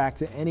refer back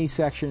to any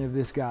section of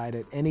this guide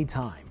at any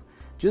time.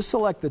 Just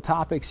select the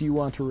topics you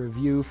want to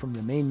review from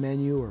the main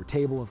menu or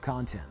table of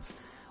contents.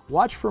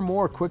 Watch for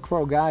more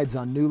QuickPro guides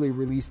on newly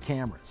released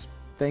cameras.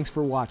 Thanks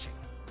for watching.